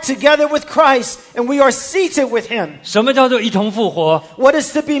alive together with Christ, and we are seated with Him. 什么叫做一同复活？ What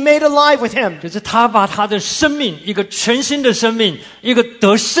is to be made alive with Him? 就是他把他的生命，一个全新的生命，一个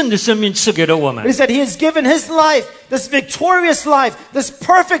得胜的生命赐给了我们。 It is that He has given His life, this victorious life, this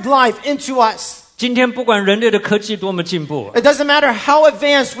perfect life into us. 今天不管人类的科技多么进步， It doesn't matter how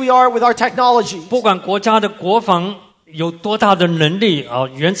advanced we are with our technology. 不管国家的国防有多大的能力啊，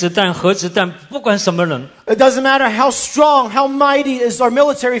原子弹、核子弹，不管什么人， It doesn't matter how strong, how mighty is our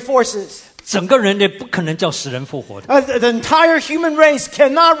military forces. 整个人类不可能叫死人复活的。 The entire human race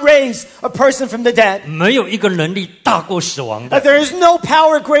cannot raise a person from the dead. 没有一个能力大过死亡的。 There is no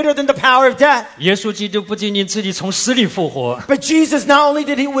power greater than the power of death. 耶稣基督不仅仅自己从死里复活， But Jesus, not only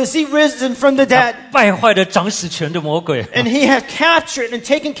was he risen from the dead, 败坏了掌死权的魔鬼， and he had captured and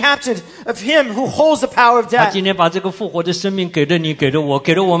taken captive of him who holds the power of 他 death. 今天把这个复活的生命给了你，给了我，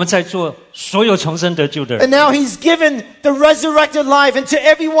给了我们在座所有重生得救的人。 And now he's given the resurrected life into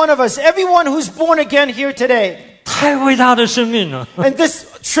every one of us, everyone who's born again here today. 太伟大的生命了， And this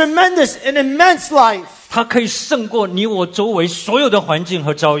tremendous and immense life, 它可以胜过你我周围所有的环境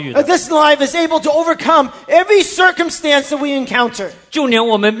和遭遇的。 this life is able to overcome every circumstance that we encounter. 就连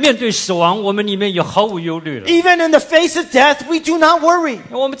我们面对死亡，我们里面也毫无忧虑了。 Even in the face of death, we do not worry.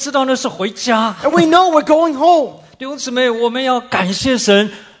 我们知道那是回家。 And we know we're going home. 弟兄姊妹，我们要感谢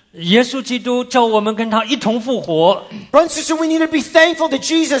神，耶稣基督叫我们跟他一同复活。 Brothers and sisters, we need to be thankful that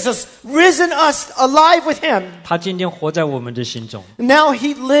Jesus has risen us alive with him. 他今天活在我们的心中。 Now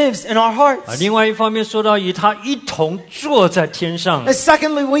he lives in our hearts. 另外一方面说到与他一同坐在天上， And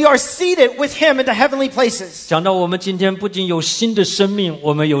secondly, we are seated with him in the heavenly places. 讲到我们今天不仅有新的生命，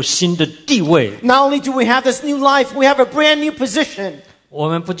我们有新的地位。 Not only do we have this new life, we have a brand new position. 我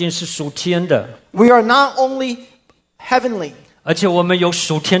们不仅是属天的， We are not only heavenly, 而且我们有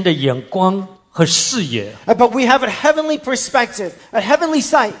属天的眼光和视野。 but we have a heavenly perspective, a heavenly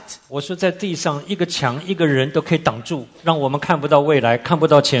sight. 我说在地上一个墙一个人都可以挡住，让我们看不到未来，看不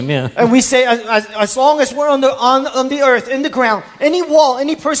到前面。 And we say, as long as we're on the earth, in the ground, any wall,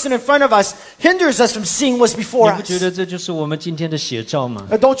 any person in front of us hinders us from seeing what's 你 before 不 us. 觉得这就是我们今天的写照吗？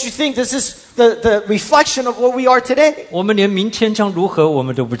 Don't you think this is the reflection of what we are today? 我们连明天将如何我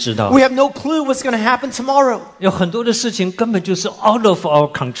们都不知道， We have no clue what's going to happen tomorrow. 有很多的事情根本就是 out of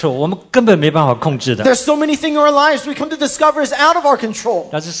our control， 我们根本没办法控制的。 There's so many things in our lives we come to discover is out of our control.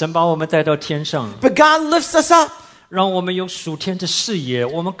 但是神把我们带到天上， But God lifts us up 让我们有属天的视野，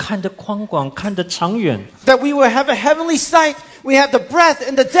我们看得宽广，看得长远， that we will have a heavenly sight. We have the breadth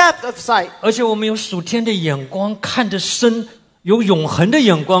and the depth of sight. 而且我们有属天的眼光，看得深，有永恒的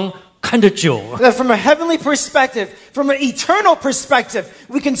眼光，看得久。 That from a heavenly perspective, from an eternal perspective,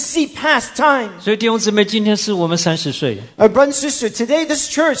 we can see past time. 所以弟兄姊妹，今天是我们30岁， Brother and sister, today this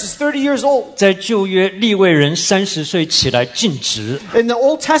church is 30 years old. 在旧约利未人30岁起来尽职， In the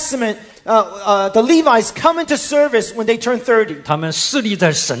Old Testament, the Levites come into service when they turn 30. 他们侍立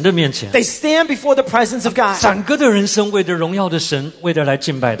在神的面前， They stand before the presence of God. 整个的人生为着荣耀的神，为了来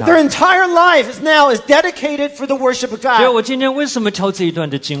敬拜他。 Their entire life is dedicated for the worship of 所以 God. 我今天为什么挑这一段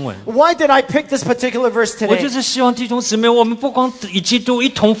的经文？ Why did I pick this particular verse 我就 today? 是希望弟兄姊妹，我们不光与基督一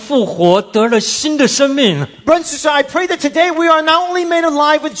同复活，得了新的生命。 Brothers and sisters, I pray that today we are not only made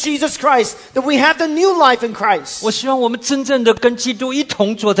alive with Jesus Christ, that we have the new life in Christ. 我希望我们真正的跟基督一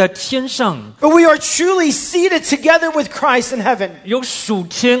同坐在天上， But we are truly seated together with Christ in heaven. 有属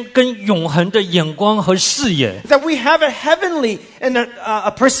天跟永恒的眼光和视野， That we have a heavenly and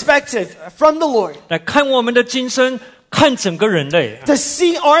a perspective from the Lord. 来看我们的今生，看整个人类， To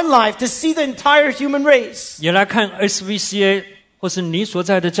see our life, to see the entire human race. 也来看 SVCA 或是你所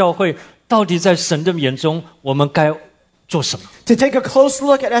在的教会，到底在神的眼中，我们该做什么？ To take a close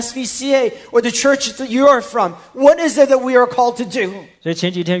look at SVCA or the church that you are from. What is it that we are called to do? 所以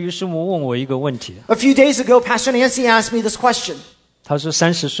前几天于师母问我一个问题， A few days ago, Pastor Nancy asked me this question. 他说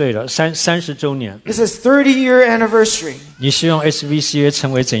30岁了，30周年， This is 30-year anniversary. 你希望 SVCA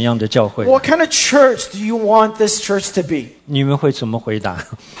成为怎样的教会？ What kind of church do you want this church to be? 你们会怎么回答？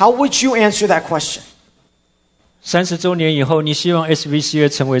 How would you answer that question? 30周年以后，你希望 SVCA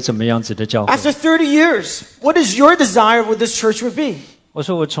成为怎么样子的教会？ After 30 years, what is your desire what this church would be? 我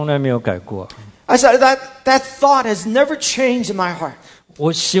说我从来没有改过， I said that thought has never changed in my heart.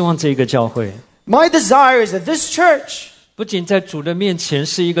 我希望这个教会 My desire is that this church, 不仅在主的面前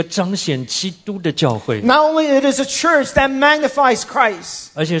是一个彰显基督的教会， not only it is a church that magnifies Christ,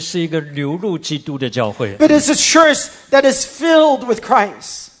 而且是一个流入基督的教会。 but it's a church that is filled with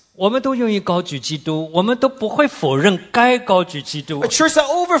Christ. 我们都愿意高举基督，我们都不会否认该高举基督 A。church that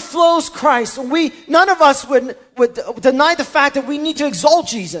overflows Christ. None of us would deny the fact that we need to exalt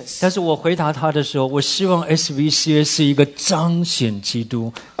Jesus. 但是我回答他的时候，我希望 SVCA 是一个彰显基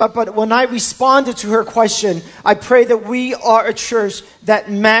督， But when I responded to her question, I pray that we are a church that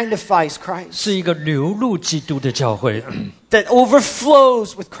magnifies Christ, 是一个流入基督的教会， that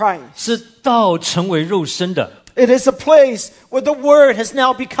overflows with Christ. 是道成为肉身的， It is a place where the Word has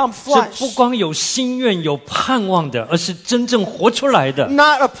now become 是 flesh. 不光有心愿、有盼望的，而是真正活出来的。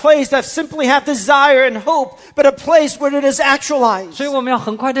 Not a place that simply have desire and hope, but a place where it is actualized. 所以我们要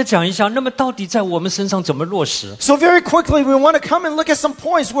很快的讲一下，那么到底在我们身上怎么落实？ So very quickly, we want to come and look at some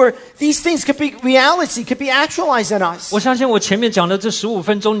points where these things could be reality, could be actualized in us. 我相信我前面讲的这15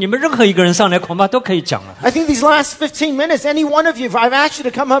分钟，你们任何一个人上来恐怕都可以讲了。 I think these last 15 minutes, any one of you, if I've asked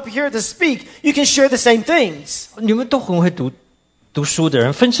you to come up here to speak, you can share the same things. 你们都很会读书的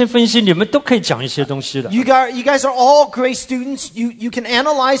人，分析，你们都可以讲一些东西的。 You guys are all great students. You can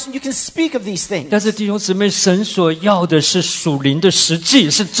analyze and you can speak of these things. 但是弟兄姊妹，神所要的是属灵的实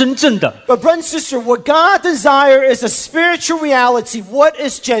际，是真正的。 But brother and sister, what God desires is a spiritual reality. What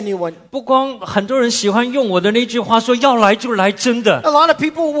is genuine? 不光很多人喜欢用我的那句话说要来就来真的。 A lot of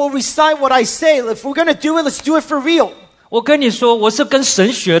people will recite what I say. If we're going to do it, let's do it for real. 我跟你说，我是跟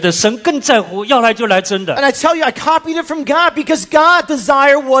神学的，神更在乎要来就来真的。 And I tell you, I copied it from God because God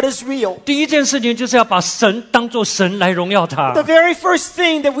desires what is real. 第一件事情就是要把神当作神来荣耀他。 The very first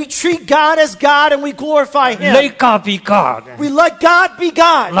thing that we treat God as God and we glorify Him. Let God be God， We let God be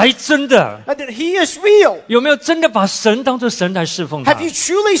God. 来真的。 And that He is real. 有没有真的把神当作神来侍奉他？ Have you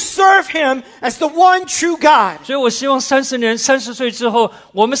truly served Him as the one true God? 所以我希望30岁之后，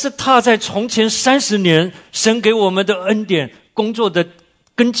我们是踏在从前30年神给我们的恩典工作的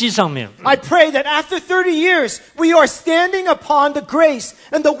根基上面。 I pray that after 30 years, we are standing upon the grace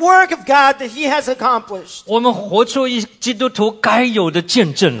and the work of God that He has accomplished. 我们活出一基督徒该有的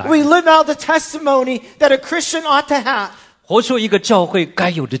见证来， We live out the testimony that a Christian ought to have. 活出一个教会该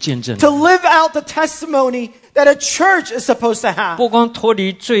有的见证来。 To live out the testimony that a church is supposed to have. 不光脱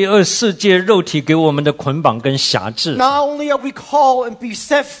离罪恶世界肉体给我们的捆绑跟辖制， Not only are we called and be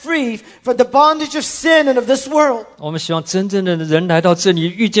set free from the bondage of sin and of this world, 我们希望真正的人来到这里，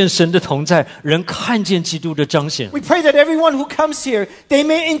遇见神的同在，人看见基督的彰显。 we pray that everyone who comes here, they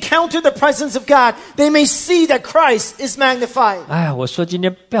may encounter the presence of God. They may see that Christ is magnified. 哎呀，我说今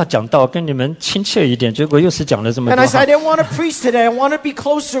天不要讲道，跟你们亲切一点，结果又是讲了这么 And 多 I said, I 话。 didn't want to preach today. I want to be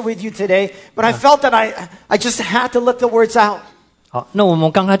closer with you today. But I felt that I just had to let the words out. 好，那我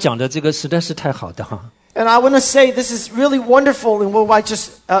们刚才讲的这个实在是太好的哈。 And I want to say this is really wonderful in what I just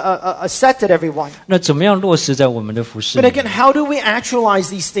said to everyone. 那怎么样落实在我们的服饰 But 里 again, how do we actualize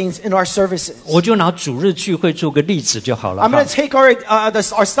these things in our services? 我就拿主日聚会做个例子就好了 I'm 哈 going to。take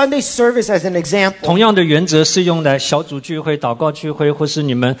our Sunday service as an example. 同样的原则适用在小组聚会、祷告聚会，或是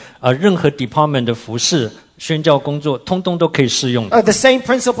你们任何 department 的服饰、宣教工作，通通都可以适用。 The same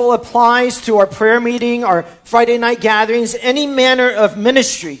principle applies to our prayer meeting, our Friday night gatherings, any manner of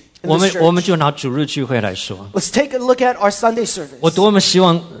ministry. in the church. 我们就拿主日聚会来说， Let's take a look at our Sunday service. 我多么希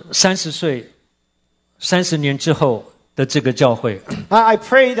望30年之后的这个教会， I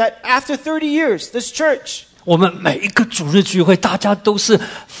pray that after 30 years, this church, 我们每一个主日聚会，大家都是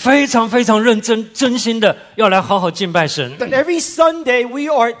非常非常认真、真心的要来好好敬拜神。 that every Sunday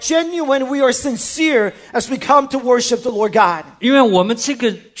we are genuine, we are sincere as we come to worship the Lord God. 因为我们这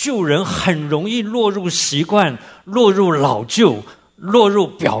个旧人很容易落入习惯、落入老旧、落入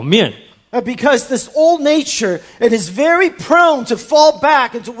表面。 Because this old nature, it is very prone to fall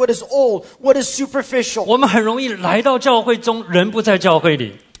back into what is old, what is superficial. 我们很容易来到教会中，人不在教会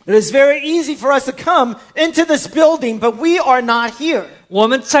里。 It is very easy for us to come into this building, but we are not here. 我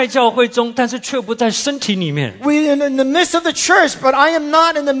们在教会中，但是却不在身体里面。 We're in the midst of the church, but I am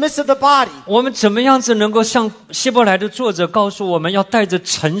not in the midst of the body. 我们怎么样子能够像希伯来的作者告诉我们，要带着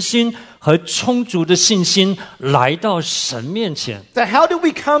诚心和充足的信心来到神面前？ That how do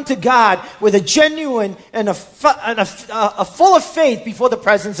we come to God with a genuine and a full of faith before the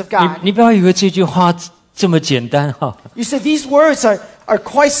presence of God? 你不要以为这句话这么简单哈。 You say these words are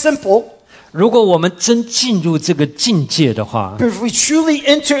quite simple. 如果我们真进入这个境界的话， But if we truly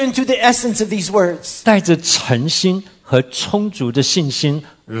enter into the essence of these words, 带着诚心和充足的信心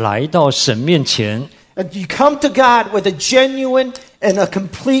来到神面前， and you come to God with a genuine and a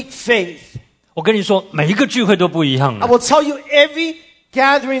complete faith, 我跟你说，每一个聚会都不一样 I 了， will tell you every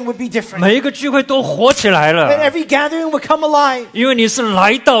gathering would be different. 每一个聚会都活起来 And 了， every gathering would come alive 因为你是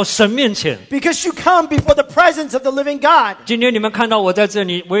来到神面前。 because you come before the presence of the living God. 今天你们看到我在这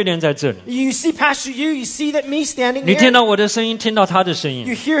里，威廉在这里， You see Pastor you see that me standing 你听 here. 到我的声音，听到他的声 You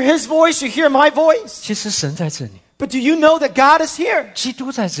音。 hear his voice, you hear my voice. 其实神在这里， But do you know that God is here? 基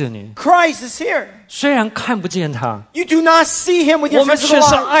督在这里， Christ is here. 虽然看不见他， You do not see him with 我 your 们却 physical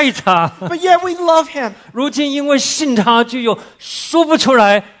是 eyes, 爱他。 but yet we love him. 如今因为信他，就有说不出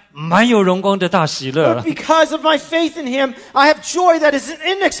来满有荣光的大喜乐 But。because of my faith in him, I have joy that is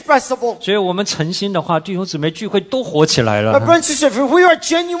inexpressible. 所以我们诚心的话，弟兄姊妹聚会都活起来了 Brothers and sisters, if we are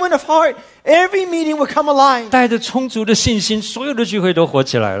genuine of heart, every meeting will come alive. 带着充足的信心，所有的聚会都活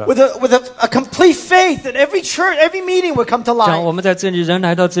起来了。 With a complete faith that every church, every meeting will come to 这样， life. 我们在这里，人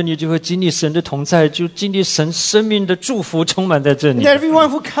来到这里，就会经历神的同在，就经历神生命的祝福，充满在这里 And everyone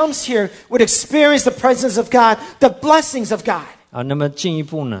who comes here would experience the presence of God, the blessings of God. 啊。那么进一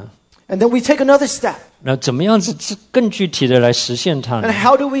步呢？ And then we take another step. 那怎么样子更具体的来实现它 And 呢？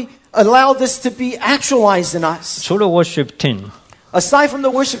 how do we allow this to be actualized in us? 除了 worship team， Aside from the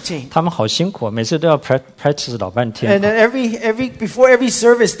worship team. 他们好辛苦，每次都要 practice 老半 And 天。 then before every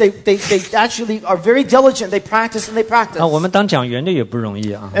service, they actually are very diligent. They practice and they 那我 practice. 们当讲员的也不容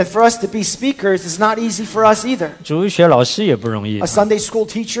易啊， And for us to be speakers is not easy for us either. 主日学老师也不容易 A，Sunday school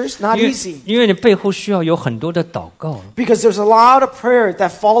teacher is not 因为 easy 因为你背后需要有很多的祷告。 because there's a lot of prayer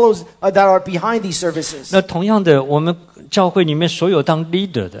that follows that are behind these services. 那同样的，我们教会里面所有当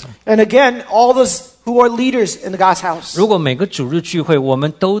leader 的， And again, all those who are leaders in the God's house. 如果每个主日聚会我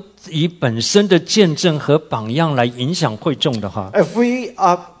们都以本身的见证和榜样来影响会众的话， If we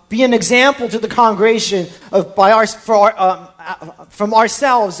be an example to the congregation from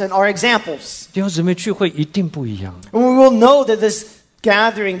ourselves and our examples, 弟兄姊妹聚会一定不一样， we will know that this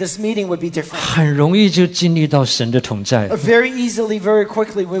gathering, this meeting would be different. 很容易就经历到神的同在， Very easily, very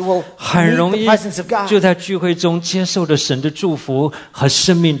quickly, we will 很 meet 容 the 易 presence of God. 就在聚会中接受了神的祝福和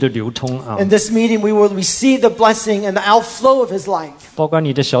生命的流通啊！ In this meeting, we will receive the blessing and the outflow of His life, 包括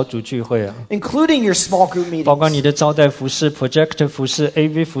你的小组聚会啊， including your small group 包括 meetings, 你的招待服饰、project 服饰、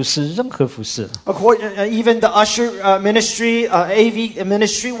AV 服饰，任何服饰。 even the usher ministry, AV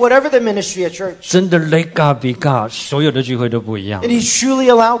ministry, whatever the ministry at church. 真的 let God be God，所有的聚会都不一样 And。you truly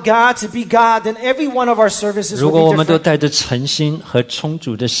allow God to be God, then every one of our services 如果我 will 们 be 都 different. 带着诚心和充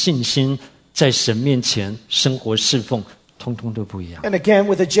足的信心，在神面前生活侍奉，通通都不一样。 And again,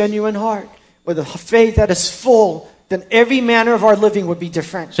 with a genuine heart, with a faith that is full, then every manner of our living would be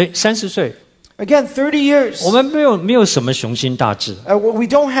different. 所以30岁， Again, 30 years. 我们没有什么雄心大志， We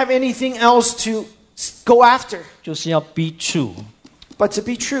don't have anything else to go after 就是要 be true， but to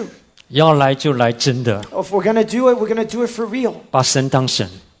be true. 要来就来真的， If we're going to do it, we're going to do it for real. 把神当神，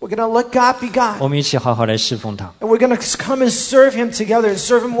 We're going to let God be 我 God. 们一起好好来侍奉他。 And we're going to come and serve Him together and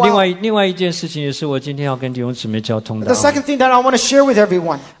serve Him 另 well. 外一件事情也是我今天要跟弟兄姊妹交通的 The second thing that I want to share with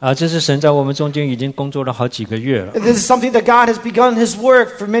everyone, 啊，这是神在我们中间已经工作了好几个月了。 and this is something that God has begun His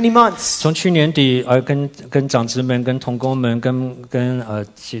work for many months. 从去年底，跟长子们、跟同工们、跟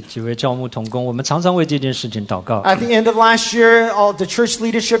几位教牧同工，我们常常为这件事情祷告。 At the end of last year, all the church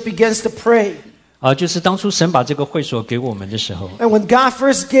leadership begins to pray. 就是当初神把这个会所给我们的时候， And when God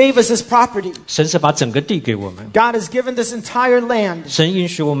first gave us His property, 神是把整个地给我们， God has given this entire land. 神允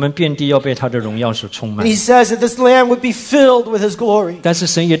许我们遍地要被他的荣耀所充满 And He says that this land would be filled with His glory. 但是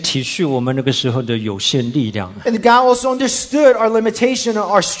神也体恤我们那个时候的有限力量 And God also understood our limitation and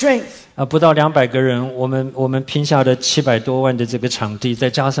our strength. 不到200个人，我们拼下了700多万的这个场地，再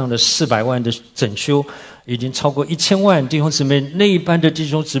加上了400万的整修，已经超过1000万弟兄姊妹。那一般的弟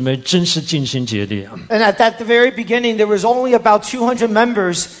兄姊妹真是尽心竭力啊！ And at the very beginning, there was only about 200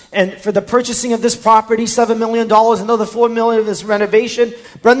 members. And for the purchasing of this property, $7 million, another $4 million of this renovation,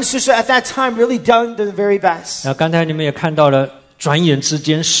 brothers and sisters, at that time, really done the very best. 刚才你们也看到了，转眼之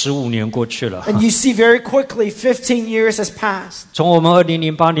间15年过去了。 And you see very quickly, 15 years has passed. 从我们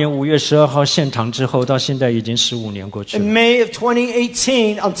2008年5月12号献堂之后，到现在已经15年过去了。 In May of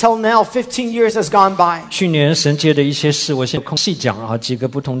 2018, until now, 15 years has gone by. 去年神界的一些事，我先空细讲啊，几个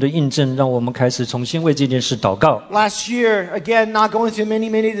不同的印证，让我们开始重新为这件事祷告。 Last year, again, not going through many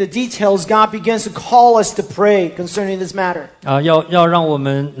of the details, God begins to call us to pray concerning this matter. 要让我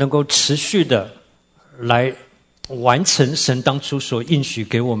们能够持续的来完成神当初所应许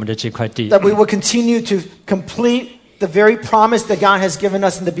给我们的这块地。 That we will continue to complete the very promise that God has given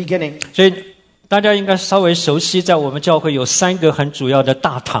us in the beginning. 所以大家应该稍微熟悉，在我们教会有3个很主要的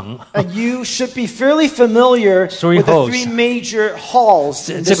大堂。 And you should be fairly familiar with the 3 major halls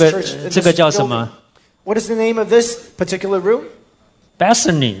in this church. 这个叫什么？ What is the name of this particular room?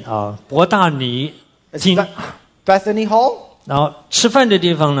 Bethany 啊，伯大尼厅。 Bethany Hall. 然后吃饭的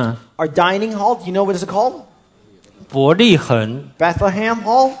地方呢？ Our dining hall. Do you know what it's called? 伯利恒。 Bethlehem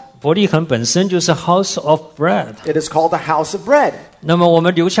Hall. 伯利恒本身就是 House of Bread。 It is called the House of Bread. 那么我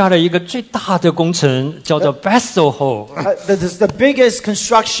们留下了一个最大的工程，叫做 Bethel Hall。 The biggest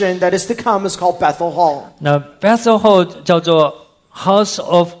construction that is to come is called Bethel Hall. 那 Bethel Hall 叫做 House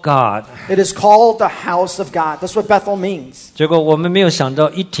of God。 It is called the House of God. That's what Bethel means. 结果我们没有想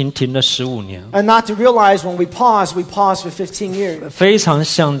到，一停了15年。 And not to realize when we pause for 15 years. 非常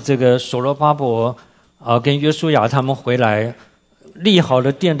像这个所罗巴伯跟约书亚他们回来。立好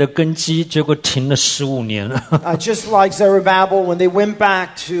了殿的根基，结果停了15年了。Just like Zerubbabel, when they went back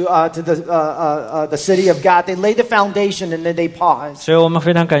to the city of God, they laid the foundation and then they paused. 所以我们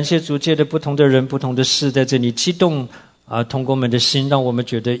非常感谢主借的不同的人、不同的事，在这里激动同工们的心，让我们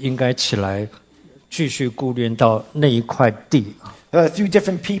觉得应该起来继续顾念到那一块地。Through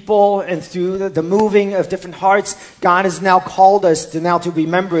different people and through the moving of different hearts, God has now called us to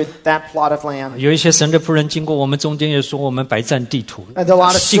remember that plot of land. 有一些神的仆人经过我们中间，也说我们白占地图。And there are a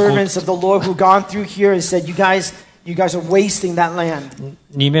lot of servants of the Lord who gone through here and said, "You guys are wasting that land."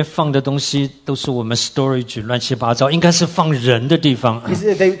 里面放的东西都是我们 storage 乱七八糟，应该是放人的地方。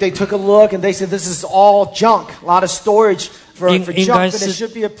They took a look and they said, "This is all junk, a lot of storage for junk, but it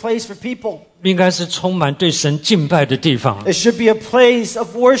should be a place for people." 应该是充满对神敬拜的地方。 It should be a place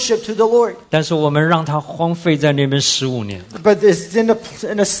of worship to the Lord. 但是我们让它荒废在那边15年。 But it's in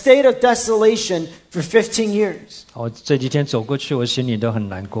a state of desolation for 15 years. 我这几天走过去，我心里都很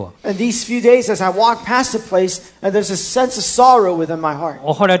难过。 And these few days, as I walk past the place, and there's a sense of sorrow within my heart.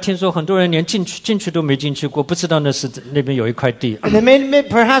 我后来听说很多人连进去都没进去过，不知道那边有一块地。 And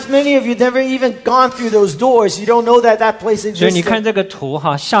perhaps many of you never even gone through those doors. You don't know that place exists. 所以你看这个图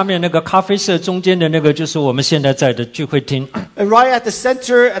哈，下面那个咖啡色中间的那个就是我们现在在的聚会厅。 And right at the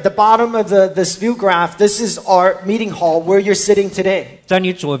center, at the bottom of this view graph, this is our meeting hall where you're sitting today. 在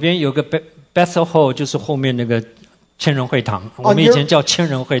你左边有个 Bethel Hall， 就是后面那个千人会堂，我们以前叫千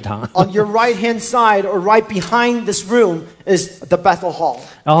人会堂。On your right-hand side or right behind this room is the Bethel Hall.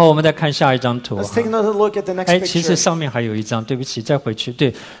 然后我们再看下一张图。 Let's take another look at the next 其实 picture. 上面还有一张，对不起，再回去。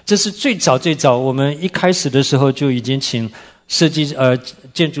对，这是最早我们一开始的时候就已经请设计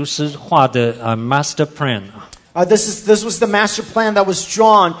建筑师画的master plan。 This was the master plan that was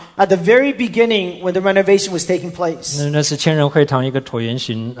drawn at the very beginning when the renovation was taking place. 那是千人会堂一个椭圆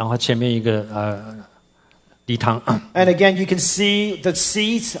形，然后前面一个礼堂。 And again, you can see the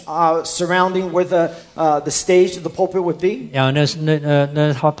seats surrounding where the stage of the pulpit would be. 然后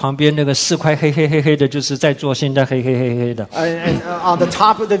那它旁边那个4块黑的，就是在座现在黑的。And on the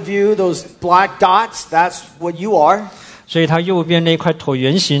top of the view, those black dots, that's what you are. 所以它右边那块椭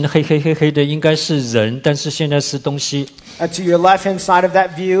圆形黑的应该是人，但是现在是东西。 And to your left-hand side of that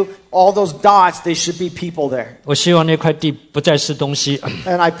view, all those dots, they should be people there. 我希望那块地不再是东西。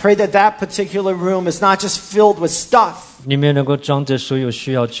 And I pray that particular room is not just filled with stuff. 里面能够装着所有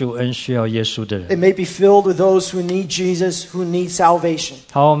需要救恩、需要耶稣的人。 It may be filled with those who need Jesus, who need salvation.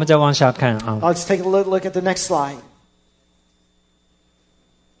 好，我们再往下看啊。Let's take a look at the next slide.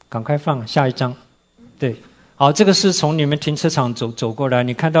 赶快放下一张。对。好，这个是从你们停车场走过来，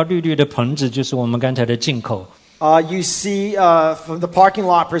你看到绿绿的棚子，就是我们刚才的进口。You see, from the parking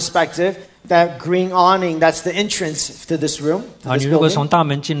lot perspective, that green awning, that's the entrance to this room. 你如果从大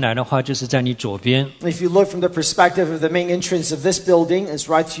门进来的话，就是在你左边。If you look from the perspective of the main entrance of this building, it's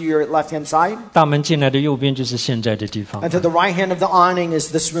right to your left-hand side. 大门进来的右边就是现在的地方。And to the right hand of the awning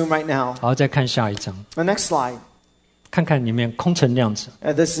is this room right now. 好，再看下一张。The next slide. 看看里面空成那样子。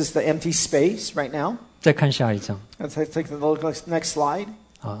This is the empty space right now. 再看下一张。Let's take the next slide.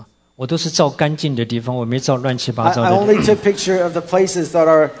 啊，我都是照干净的地方，我没照乱七八糟的。I only took picture of the places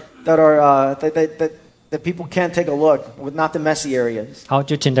that people can't take a look, with not the messy areas. 好，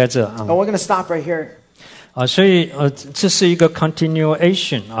就停在这啊。And we're going to stop right here. 所以这是一个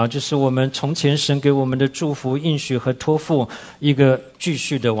continuation 就是我们从前神给我们的祝福、应许和托付，一个继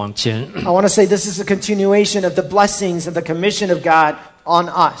续的往前。I want to say this is a continuation of the blessings and the commission of God on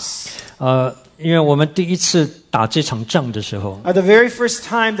us. 因为我们第一次打这场仗的时候 the very first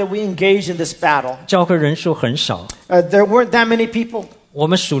time that we engaged in this battle, 教会人数很少 there weren't that many people. 我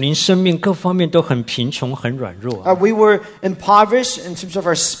们属灵生命各方面都很贫穷很软弱 we were impoverished in terms of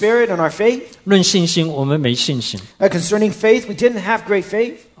our spirit and our faith. 论信心我们没信心 concerning faith, we didn't have great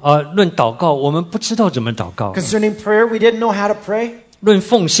faith. 论祷告我们不知道怎么祷告 concerning prayer, we didn't know how to pray. 论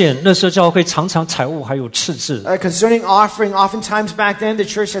奉献那时候教会常常财务还有赤字 concerning offering, oftentimes back then the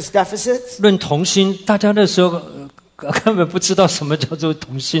church has deficits. 论同心大家那时候根本不知道什么叫做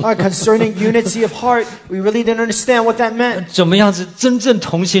同心 concerning unity of heart, we really didn't understand what that meant. 怎么样子真正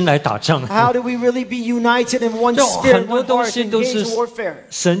同心来打仗 How do we really be united in one spirit, one heart, and engage warfare?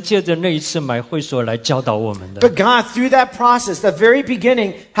 神借着那一次买会所来教导我们的 But God, through that process, the very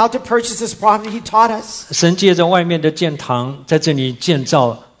beginning, how to purchase this property, He taught us. 神借着外面的建堂在这里建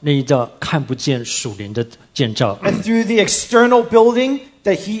造那一道看不见属灵的建造 And through the external building,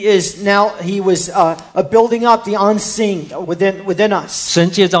 that he was building up the unseen within us.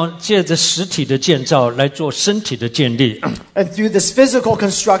 神借着实体的建造来做身体的建立 And through this physical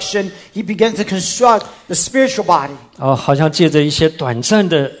construction, he began to construct the spiritual body. 好像借着一些短暂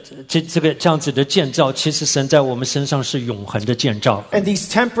的这样子的建造，其实神在我们身上是永恒的建造 And these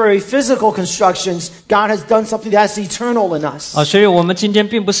temporary physical constructions, God has done something that's eternal in us. 所以我们今天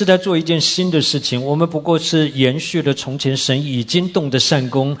并不是在做一件新的事情，我们不过是延续了从前神已经动的善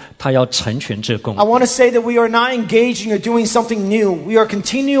功，他要成全这功 I want to say that we are not engaging or doing something new. We are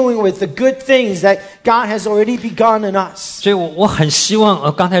continuing with the good things that God has already begun in us. 所以我很希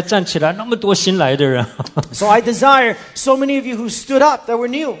望刚才站起来那么多新来的人 So I desire so many of you who stood up that were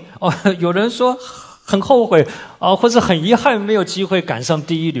new. 有人说很后悔或者很遗憾没有机会赶上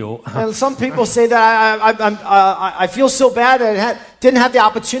第一流 And some people say that I feel so bad that I didn't have the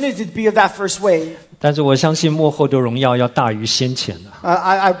opportunity to be of that first wave. 但是我相信末后的荣耀要大于先前的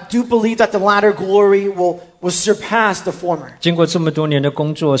I do believe that the latter glory will surpass the former. 经过这么多年的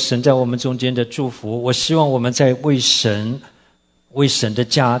工作，神在我们中间的祝福，我希望我们在为神的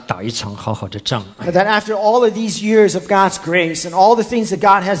家打一场好好的仗 That after all of these years of God's grace and all the things that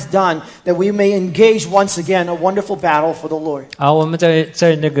God has done, that we may engage once again a wonderful battle for the Lord. 我们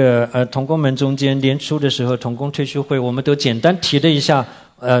在那个同工们中间年初的时候，同工退休会，我们都简单提了一下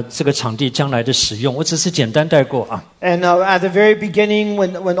这个场地将来的使用，我只是简单带过And at the very beginning,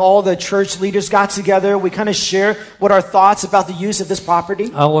 when all the church leaders got together, we kind of share what our thoughts about the use of this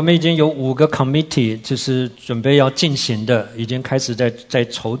property. 我们已经有5个 committee， 就是准备要进行的，已经开始在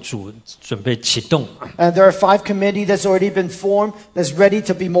筹组，准备启动。And there are 5 committees that's already been formed, that's ready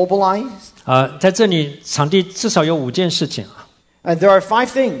to be mobilized. 在这里场地至少有5件事情。And there are 5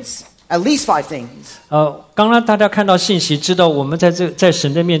 things. At least 5 things. 刚刚大家看到信息，知道我们在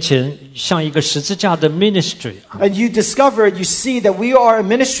神的面前像一个十字架的 ministry。And you see that we are a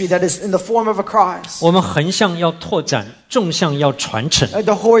ministry that is in the form of a cross. 我们横向要拓展，纵向要传承。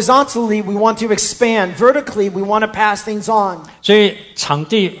Horizontally, we want to expand. Vertically, we want to pass things on. 所以场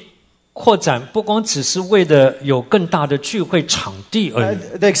地扩展不光只是为了有更大的聚会场地而已。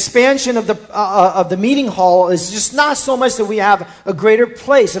The expansion of the meeting hall is just not so much that we have a greater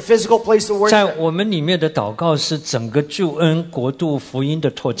place, a physical place to worship. 在我们里面的祷告是整个救恩国度福音的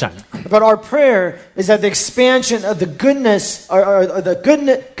拓展。But our prayer is that the expansion of the goodness or the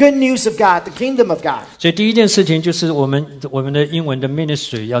good news of God, the kingdom of God. 所以第一件事情就是我们的英文的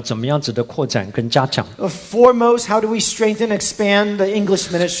ministry 要怎么样子的扩展跟加强。Foremost, how do we strengthen and expand the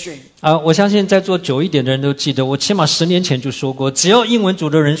English ministry? 我相信在座久一点的人都记得，我起码10年前就说过，只要英文组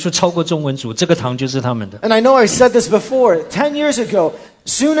的人数超过中文组，这个堂就是他们的。And I know I said this before, 10 years ago.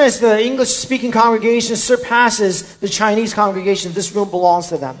 Soon as the English-speaking congregation surpasses the Chinese congregation, this room belongs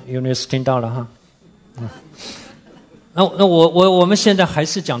to them. Eunice 听到了哈。那我们现在还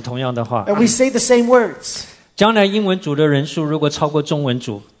是讲同样的话。And we say the same words. 将来英文组的人数如果超过中文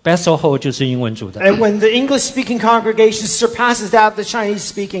组 ，Bethel Hall 就是英文组的。And when the English-speaking congregation surpasses that of the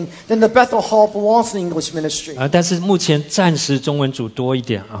Chinese-speaking, then the Bethel Hall belongs to the English ministry. 但是目前暂时中文组多一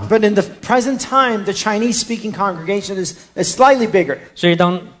点啊。But in the present time, the Chinese-speaking congregation is slightly bigger. 所以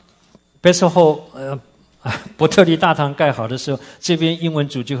当 Bethel Hall 伯特利大堂盖好的时候，这边英文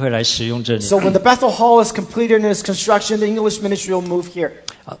组就会来使用这里。So when the Bethel Hall is completed in its construction, the English ministry will move here.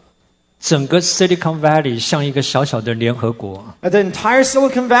 整个 Silicon Valley 像一个小小的联合国。The entire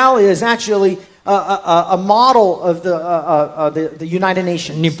Silicon Valley is actually a model of the United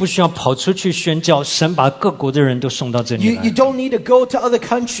Nations. 你不需要跑出去宣教，神把各国的人都送到这里来。You don't need to go to other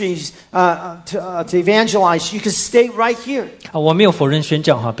countries to evangelize. You can stay right here. 我没有否认宣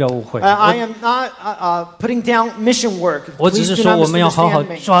教哈，不要误会。I am not putting down mission work. 我只是说我们要好好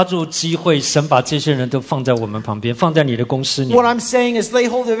抓住机会，神把这些人都放在我们旁边，放在你的公司里。What I'm saying is lay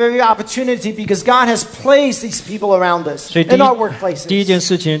hold of every opportunity because God has placed these people around us 所以 in our workplaces. 第一件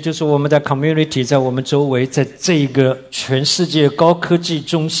事情就是我们的 community 在我们周围，在这一个全世界高科技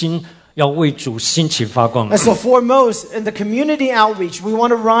中心，要为主兴起发光。And so foremost, in the community outreach, we want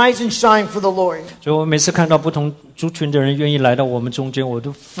to rise and shine for the Lord. 所以我每次看到不同族群的人愿意来到我们中间，我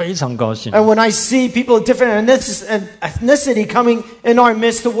都非常高兴。And when I see people of different ethnicity coming in our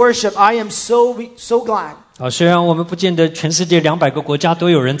midst to worship, I am so glad. 虽然我们不见得全世界200个国家都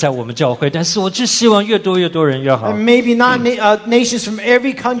有人在我们教会，但是我就希望越多人越好。And maybe not nations from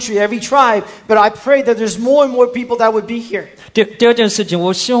every country, every tribe, but I pray that there's more and more people that would be here. 第二件事情，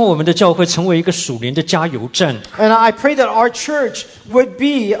我希望我们的教会成为一个属灵的加油站。And I pray that our church would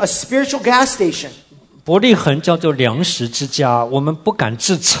be a spiritual gas station. 伯利恒叫做粮食之家，我们不敢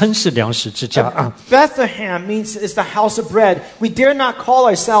自称是粮食之家啊。Bethlehem means is the house of bread. We dare not call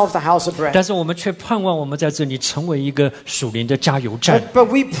ourselves the house of bread. 但是我们却盼望我们在这里成为一个属灵的加油站。But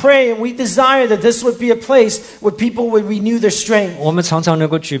we pray and we desire that this would be a place where people would renew their strength. 我们常常能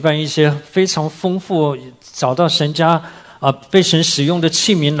够举办一些非常丰富，找到神家被神使用的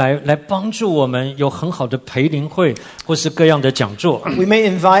器皿来帮助我们有很好的培灵会或是各样的讲座。We may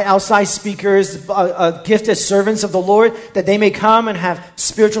invite outside speakers, gifted servants of the Lord, that they may come and have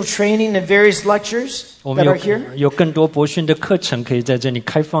spiritual training and various lectures that are here. 有更多博训的课程可以在这里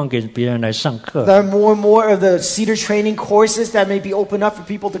开放给别人来上课。There are more and more of the Cedar training courses that may be opened up for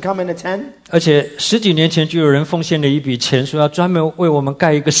people to come and attend. 而且10几年前就有人奉献了一笔钱，说要专门为我们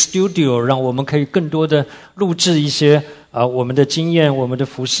盖一个 studio， 让我们可以更多的录制一些我们的经验，我们的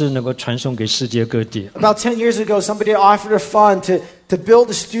服事能够传送给世界各地。About 10 years ago, somebody offered a fund to build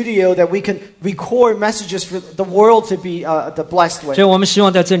a studio that we can record messages for the world to be blessed with. 所以我们希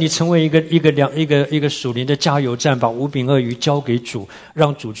望在这里成为一个属灵的加油站，把5饼2鱼交给主，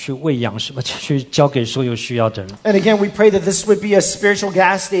让主去喂养什么，去交给所有需要的人。And again, we pray that this would be a spiritual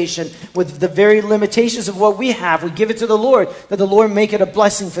gas station with the very limitations of what we have. We give it to the Lord, that the Lord make it a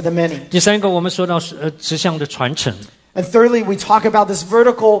blessing for the many. 第三个，我们说到直向的传承。And thirdly, we talk about this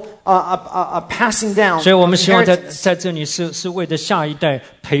vertical passing down. 所以我们希望在这里是为了下一代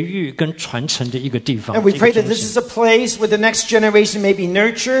培育跟传承的一个地方。And we pray that this is a place where the next generation may be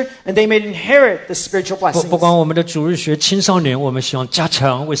nurtured and they may inherit the spiritual blessings. 不光我们的主日学青少年，我们希望加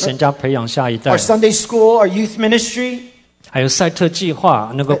强为神家培养下一代。Our Sunday school, our youth ministry. 还有赛特计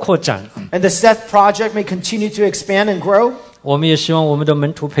划能够扩展。And the Seth project may continue to expand and grow. 我们也希望我们的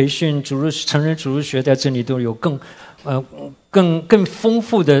门徒培训、成人主日学在这里都有更丰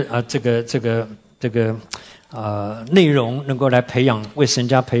富的这个内容能够来培养，为神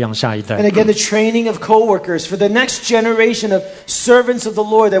家培养下一代。And again, the training of co-workers for the next generation of servants of the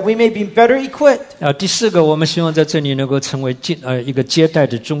Lord, that we may be better equipped. 第四个，我们希望在这里能够成为一个接待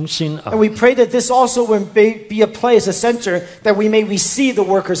的中心。And we pray that this also will be a place, a center, that we may receive the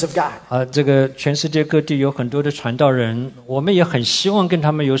workers of God. 这个全世界各地有很多的传道人，我们也很希望跟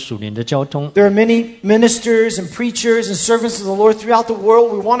他们有属灵的交通。There are many ministers and preachers and servants of the Lord throughout the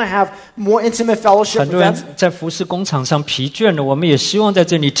world. We want to have more intimate fellowship with them. 在服事工厂上疲倦了，我们也希望在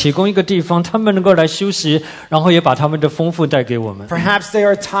这里提供一个地方，他们能够来休息，然后也把他们的丰富带给我们。Perhaps they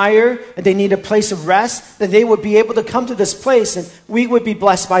are tired and they need a place of rest, that they would be able to come to this place and we would be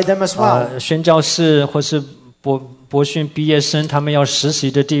blessed by them as well. 宣教士或是博训毕业生，他们要实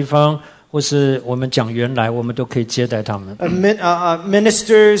习的地方，或是我们讲员来，我们都可以接待他们。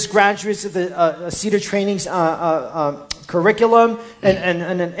Ministers, graduates of the Cedar Training's curriculum,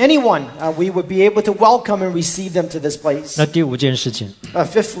 and anyone, we would be able to welcome and receive them to this place. 那第5件事情。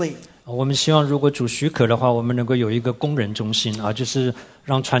Fifthly, 我们希望如果主许可的话，我们能够有一个工人中心就是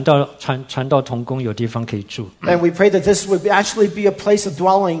让传道同工有地方可以住。And we pray that this would actually be a place of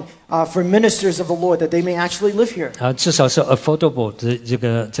dwelling for ministers of the Lord, that they may actually live here. 至少是 affordable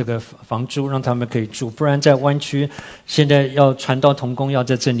的这个房租让他们可以住，不然在湾区现在要传道同工要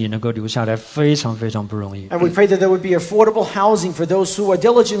在这里能够留下来非常非常不容易。 And we pray that there would be affordable housing for those who are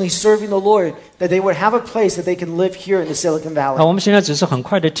diligently serving the Lord, that they would have a place that they can live here in the Silicon Valley. 我们现在只是很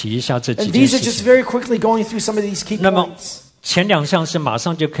快的提一下这几 And 件 these 事 are just 情。 very quickly going through some of these key 那么 points. 前2项是马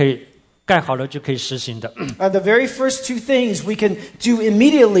上就可以盖好了就可以实行的。The very first two things we can do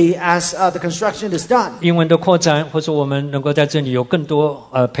immediately as the construction is done. 英文的扩展，或者我们能够在这里有更多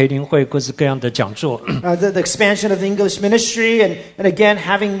培灵会各式各样的讲座。The expansion of the English ministry and again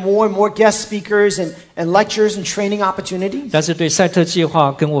having more and more guest speakers and lectures and training opportunities. 但是对赛特计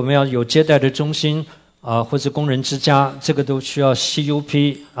划跟我们要有接待的中心或者工人之家，这个都需要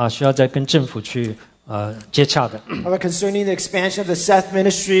CUP 需要再跟政府去接洽的。Concerning the expansion of the Seth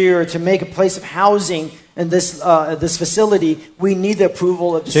ministry or to make a place of housing in this facility, we need the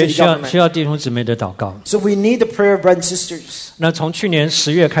approval of the 所以 city 需 government. 要弟兄姊妹的祷告。 So we need the prayer of brothers and sisters. 那从去年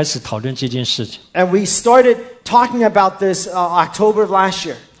10月开始讨论这件事情， And we started talking about this October of last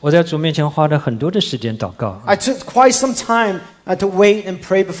year. 我在主面前花了很多的时间祷告。 I took quite some time to wait and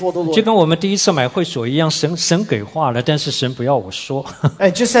pray before the 就 Lord. 跟我们第一次买会所一样，神给话了，但是神不要我说。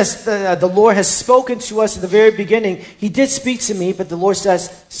 And just as the Lord has spoken to us at the very beginning, He did speak to me, but the Lord says,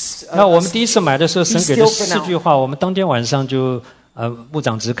 那我们第一次买的时候，神给了4句话，我们当天晚上就部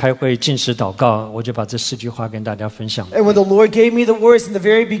长职开会禁食祷告，我就把这4句话跟大家分享。 And when the Lord gave me the words in the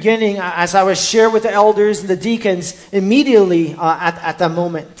very beginning, as I was shared with the elders and the deacons, immediately at that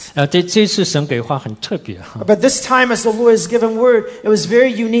moment. 这次神给话很特别。 But this time, as the Lord has given word, it was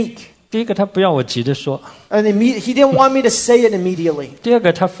very unique. 第一个，他不要我急着说； And He didn't want me to say it immediately. 第二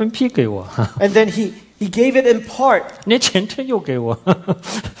个，他分批给我； And then He gave it in part. 连前天又给我。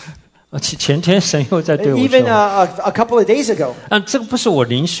前天神又在对我 Even 说。 a couple of days ago. 这个不是我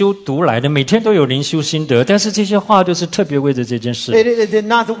灵修读来的，每天都有灵修心得，但是这些话都是特别为着这件事。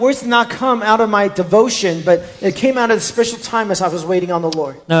 The words did not come out of my devotion, but it came out of the special time as I was waiting on the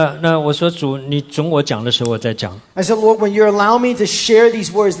Lord. 那我说主，你准我讲的时候我再讲。 I said, Lord, when you allow me to share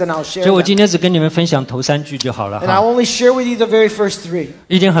these words, then I'll share 所以我 them. 今天只跟你们分享头3句就好了 And I'll 哈， only share with you the very first three.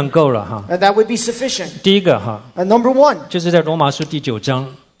 已经很够了哈。 And that would be sufficient. 第一个哈， Number one, 就是在罗马书第9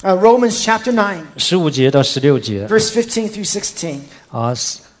章 Romans chapter 9, 15节到16节 verse 15 through 16.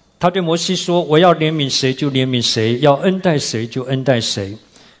 他对摩西说：“我要怜悯谁就怜悯谁，要恩待谁就恩待谁。”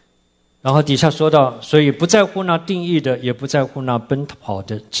然后底下说到，所以不在乎那定义的，也不在乎那奔跑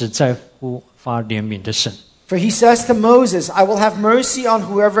的，只在乎发怜悯的神。 For he says to Moses, I will have mercy on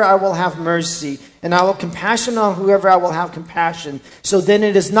whoever I will have mercy, and I will compassion on whoever I will have compassion. So then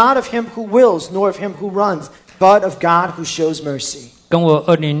it is not of him who wills, nor of him who runs, but of God who shows mercy. 跟我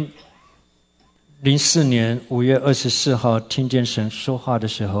2004年5月24号听见神说话的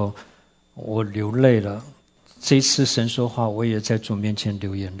时候，我流泪了。这一次神说话，我也在主面前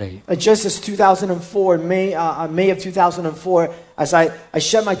流眼泪。 Just as 2004, May of 2004, as I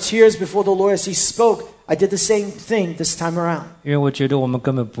shed my tears before the Lord as He spoke, I did the same thing this time around. 因为我觉得我们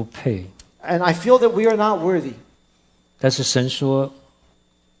根本不配， And I feel that we are not worthy. 但是神说，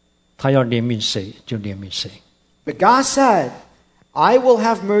他要怜悯谁就怜悯谁， But God said, I will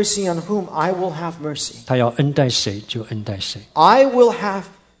have mercy on whom I will have mercy. 他要恩待谁就恩待谁， I will have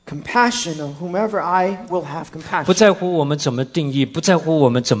compassion on whomever I will have 不 compassion. 在乎我们怎么定义，不在乎我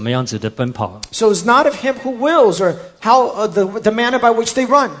们怎么样子的奔跑。 So it's not of him who wills or how the manner by which they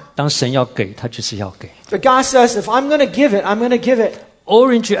run. 当神要给，他就是要给。 But God says, if I'm going to give it, I'm going to give it.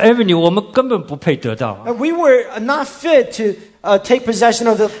 Orange Avenue 我们根本不配得到， And we were not fit to take possession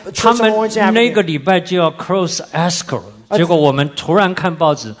of the 他 church of Orange 们那个 Avenue. 礼拜就要 close escrow， 结果我们突然看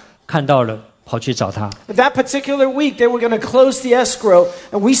报纸看到了，跑去找他。 That particular week, they were going to close the escrow,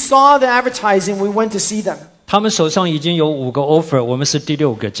 and we saw the advertising. We went to see them. 他们手上已经有5个 offer， 我们是第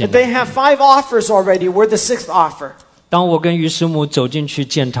6个进 And they 来。 have 5 offers already. We're the 6th offer. 当我跟于师母走进去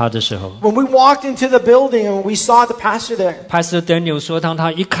见他的时候， When we walked into the building and we saw the pastor there, Pastor Daniel 说，当他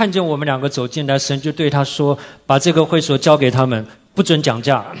一看见我们2个走进来，神就对他说：“把这个会所交给他们，不准讲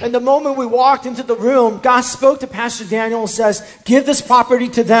价。 and the moment we walked into the room, God spoke to Pastor Daniel and says, give this property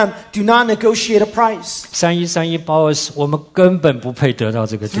to them. Do not negotiate a price. 3131 Bowers， 我们根本不配得到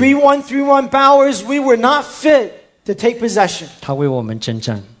这个地。 3131 Bowers, we were not fit to take possession. 他为我们征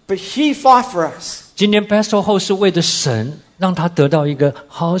战。 But he fought for us. 今年 Bethel 后是为着神，让他得到一个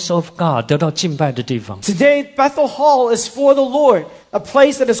House of God， 得到敬拜的地方。 Today, Bethel Hall is for the Lord, a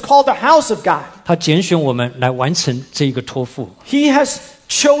place that is called the house of God. 他拣选我们来完成这一个托付。He has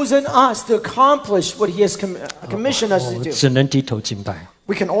chosen us to accomplish what He has commissioned us 我 to 们 do. 只能低头敬拜。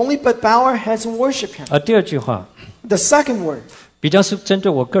 We can only but bow our heads and worship Him. 第二句话 The second word 比较是针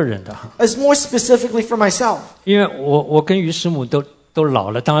对我个人的， is more specifically for myself. 因为我跟于师母都老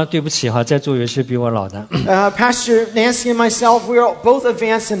了，当然对不起哈，在座有些比我老的。Pastor Nancy and myself, we are both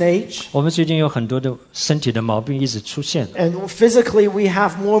advanced in age. 我们最近有很多的身体的毛病一直出现， And physically, we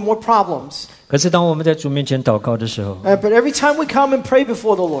have more and more problems. 可是当我们在主面前祷告的时候， But every time we come and pray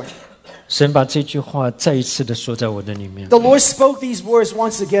before the Lord, 神把这句话再一次的说在我的里面， the Lord spoke these words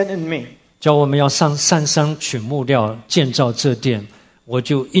once again in me. 叫我们要上山取木料建造这殿，我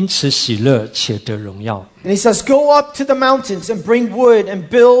就因此喜乐且得荣耀。 And He says, Go up to the mountains and bring wood and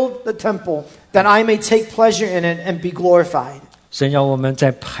build the temple, that I may take pleasure in it and be glorified. 神要我们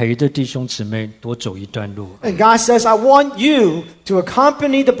在陪的弟兄姊妹多走一段路。 And God says, I want you to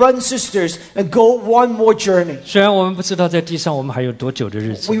accompany the brothers and sisters and go one more journey. 虽然我们不知道在地上我们还有多久的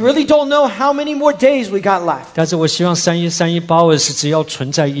日子， We really don't know how many more days we got left. 但是我希望313Bowers只要存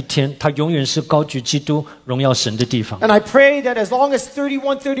在一天，它永远是高举基督荣耀神的地方。 And I pray that as long as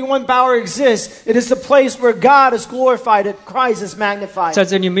 3131 Bower exists, it is the place where God is glorified and Christ is magnified. 在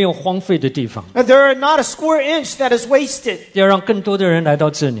这里没有荒废的地方， And there are not a square inch that is wasted. 要让更多的人来到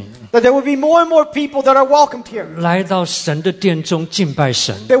这里， That there will be more and more people that are welcomed here. 来到神的殿中敬拜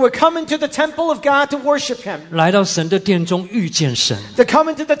神， They would come into the temple of God to worship Him. 来到神的殿中遇见神， To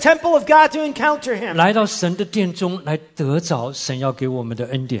come into the temple of God to encounter Him. 来到神的殿中来得着神要给我们的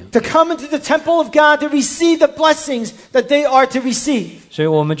恩典。 To come into the temple of God to receive the blessings that they are to receive. 所以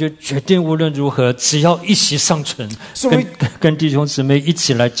我们就决定无论如何，只要一息尚存， So 跟弟兄姊妹一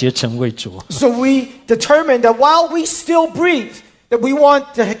起来结成为主。 So we determined that while we still breathe, that we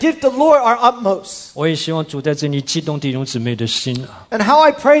want to give the Lord our utmost. 我也希望主在这里激动弟兄姊妹的心， And how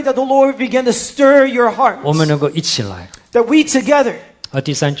I pray that the Lord begin to stir your hearts. 我们能够一起来。 That we together.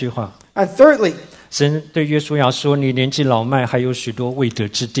 第三句话， And thirdly, 神对约书亚说：“你年纪老迈，还有许多未得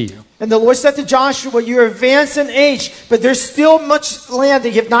之地。” and the Lord said to Joshua, you're advanced in age, but there's still much land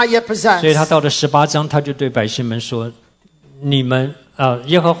that you have not yet 所以他 possessed. 到了18章，他就对百姓们说：“你们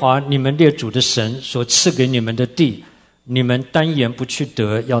耶和华你们列祖的神所赐给你们的地，你们单言不去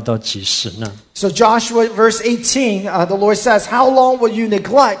得，要到几时呢？” So Joshua verse 18, the Lord says, how long will you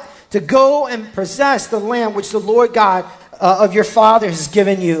neglect to go and possess the land which the Lord God of your father has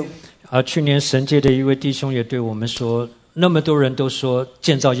given you? 去年神界的一位弟兄也对我们说，那么多人都说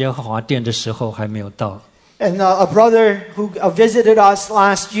建造耶和华殿的时候还没有到。 And a brother who visited us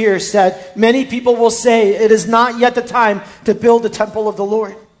last year said, many people will say it is not yet the time to build the temple of the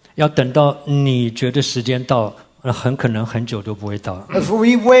Lord. 要等到你觉得时间到，很可能很久都不会到。 If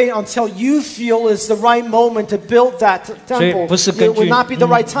we wait until you feel it's the right moment to build that 所以 temple, 不是 it 根 will 据 not be the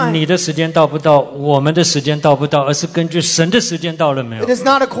right time. 你的时间到不到，我们的时间到不到，而是根据神的时间到了没有 It。is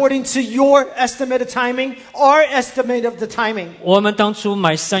not according to your estimate of timing, our estimate of the timing. 我们当初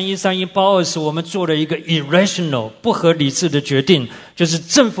买3131包时，我们做了一个 irrational 不合理智的决定，就是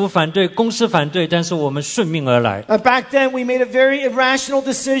政府反对，公司反对，但是我们顺命而来。 Back then, we made a very irrational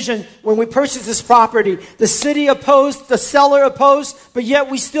decision when we purchased this property. The city opposed, the seller opposed, but yet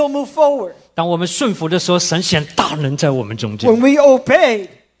we still move forward. 当我们顺服的时候，神显大能在我们中间。 When we obeyed,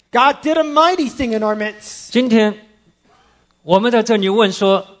 God did a mighty thing in our midst. 今天我们在这里问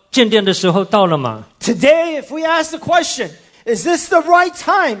说，建殿的时候到了吗？ Today, if we ask the question, is this the right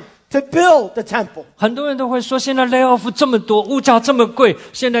time to build the temple? 很多人都会说，现在 lay off 这么多，物价这么贵，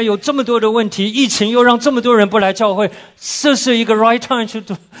现在有这么多的问题，疫情又让这么多人不来教会，这是一个 right time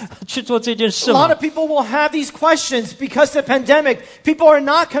去做这件 A 事 lot 吗？ of people will have these questions because of the pandemic. People are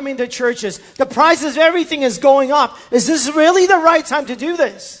not coming to churches. The price of everything is going up. Is this really the right time to do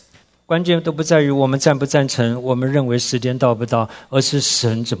this? 关键都不在于我们赞不赞成，我们认为时间到不到，而是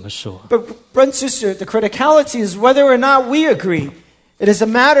神怎么说。 But brother and sister, the criticality is whether or not we agree. It is a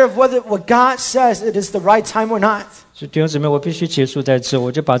matter of whether what God says it is the right time or not. 所以弟兄姊妹，我必须结束在这，我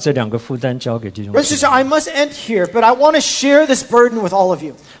就把这两个负担交给弟兄 Brother and 姊 sister, 妹。 I must end here, but I want to share this burden with all of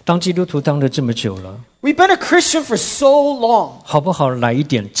you. 当基督徒当了这么久了， We've been a Christian for so long. 好不好来一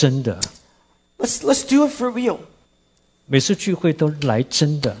点真的？ Let's do it for real. 每次聚会都来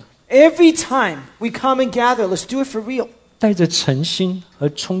真的， Every time we come and gather, let's do it for real. 带着诚心和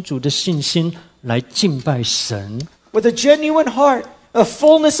充足的信心来敬拜神。 With a genuine heart, a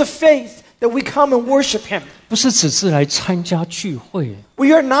fullness of faith that we come and worship Him. 不是只是来参加聚会， We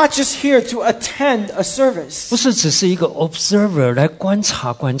are not just here to attend a service. 不是只是一个 observer 来观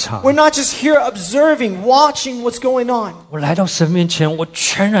察观察。 We're not just here observing, watching what's going on. 我来到神面前，我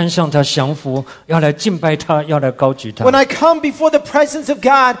全然向他降服，要来敬拜他，要来高举他。 When I come before the presence of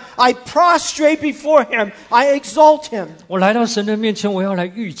God, I prostrate before Him. I exalt Him. 我来到神的面前，我要来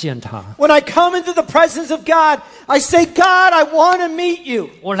遇见他。 When I come into the presence of God, I say, God, I want to meet you.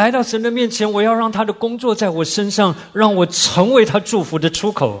 我来到神的面前，我要让他的工作在我身上，让我成为他祝福的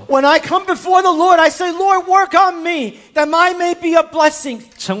出口。 When I come before the Lord, I say, Lord, work on me, that I may be a blessing,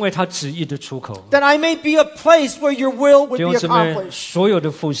 成为他旨意的出口。 that I may be a place where your will would 弟 be 兄姊妹， accomplished. 所有的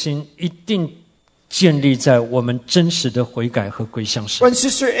复兴一定建立在我们真实的悔改和归向神。 Friend,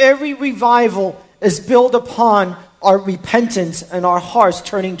 sister, every revival is built upon our repentance and our hearts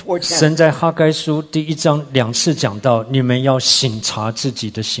turning towards Him. 神在哈该书第1章2次讲到，你们要省察自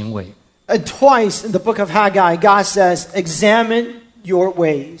己的行为。 And twice in the book of Haggai, God says, examine your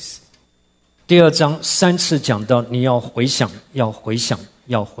ways. 第2章3次讲到，你要回想，要回想，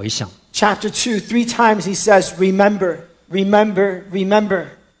要回想。 Chapter 2, 3 times He says, remember, remember, remember.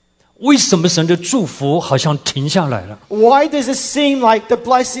 为什么神的祝福好像停下来了？ Why does it seem like the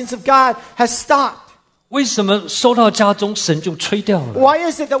blessings of God has stopped? 为什么收到家中神就吹掉了？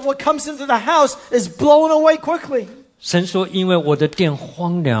 Why is it that what comes into the house is blown away quickly? 神说：“因为我的殿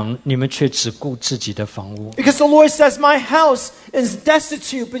荒凉，你们却只顾自己的房屋。 Because the Lord says, my house is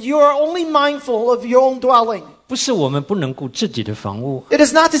destitute, but you are only mindful of your own dwelling. 不是我们不能顾自己的房屋， It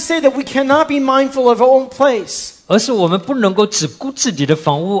is not to say that we cannot be mindful of our own place, 而是我们不能够只顾自己的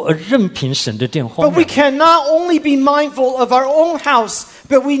房屋，而任凭神的殿荒 but we 凉。 cannot only be mindful of our own house,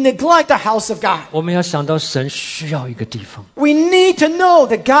 but we neglect the house of God. 我们要想到神需要一个地方， We need to know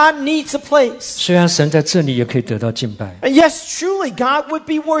that God needs a place. 虽然神在这里也可以得到敬拜， And yes, truly, God would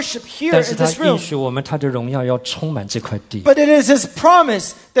be worshipped here 但是 in 他 this 应 room. 许我们，他的荣耀要充满这块地， But it is His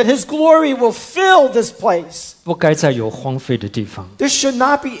promise that His glory will fill this place. 不该再有荒废的地方， There should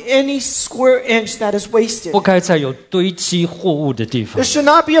not be any square inch that is wasted. 不该再有堆积货物的地方 There，should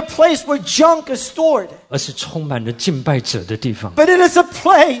not be a place where junk is stored. 而是充满了敬拜者的地方。 But it is a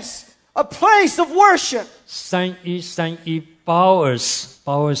place of worship. 3131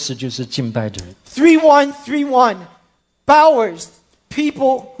 Bowers 就是敬拜的人。 3131, bowers,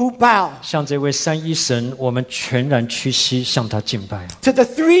 people who bow. 向这位三一神，我们全然屈膝向他敬拜。 To the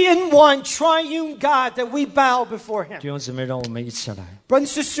 3-in-1 triune God that we bow before 弟 Him. 兄姊妹，让我们一起来。 Brother and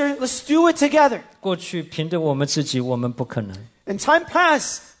sister, let's do it together. 过去凭着我们自己，我们不可能； In time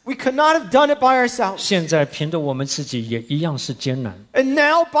past, we could not have done it by ourselves. 现在凭着我们自己，也一样是艰难。 And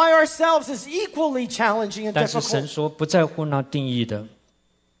now by ourselves is equally challenging and 但是神 difficult. 说，不在乎那定义的，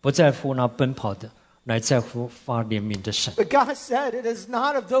不在乎那奔跑的，乃在乎发怜悯的神。 But God said, it is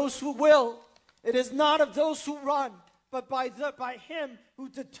not of those who will, it is not of those who run, but by Him who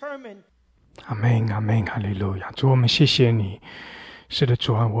determined. 阿们，阿们，哈利路亚！主，我们谢谢你。是的，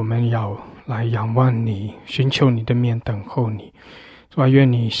主啊，我们要来仰望你，寻求你的面，等候你。主啊，愿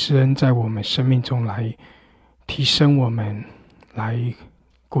你施恩在我们生命中来提升我们，来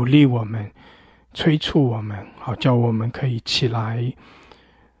鼓励我们，催促我们，好叫我们可以起来，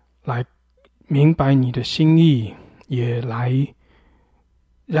来明白你的心意，也来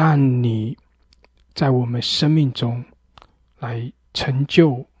让你在我们生命中来成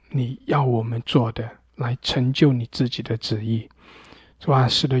就你要我们做的，来成就你自己的旨意。主啊，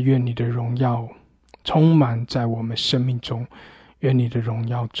是的，愿你的荣耀充满在我们生命中，愿你的荣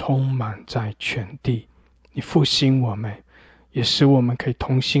耀充满在全地。你复兴我们，也使我们可以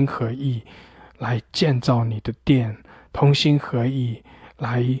同心合意来建造你的殿，同心合意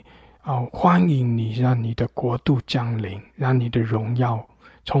来欢迎你，让你的国度降临，让你的荣耀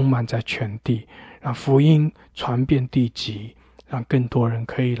充满在全地，让福音传遍地极，让更多人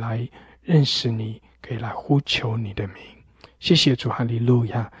可以来认识你，可以来呼求你的名。谢谢主，哈利路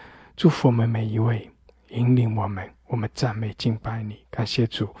亚！祝福我们每一位，引领我们，我们赞美敬拜你。感谢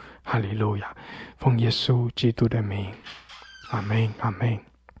主，哈利路亚！奉耶稣基督的名，阿们，阿们，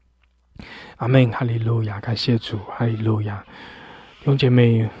阿们，哈利路亚！感谢主，哈利路亚！弟兄姐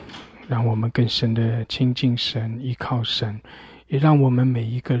妹，让我们更深的亲近神，依靠神，也让我们每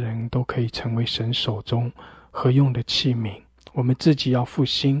一个人都可以成为神手中合用的器皿。我们自己要复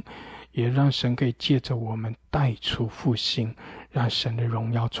兴，也让神可以借着我们带出复兴，让神的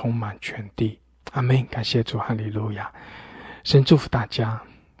荣耀充满全地。阿们，感谢主，哈利路亚！神祝福大家，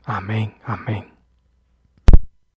阿们，阿们。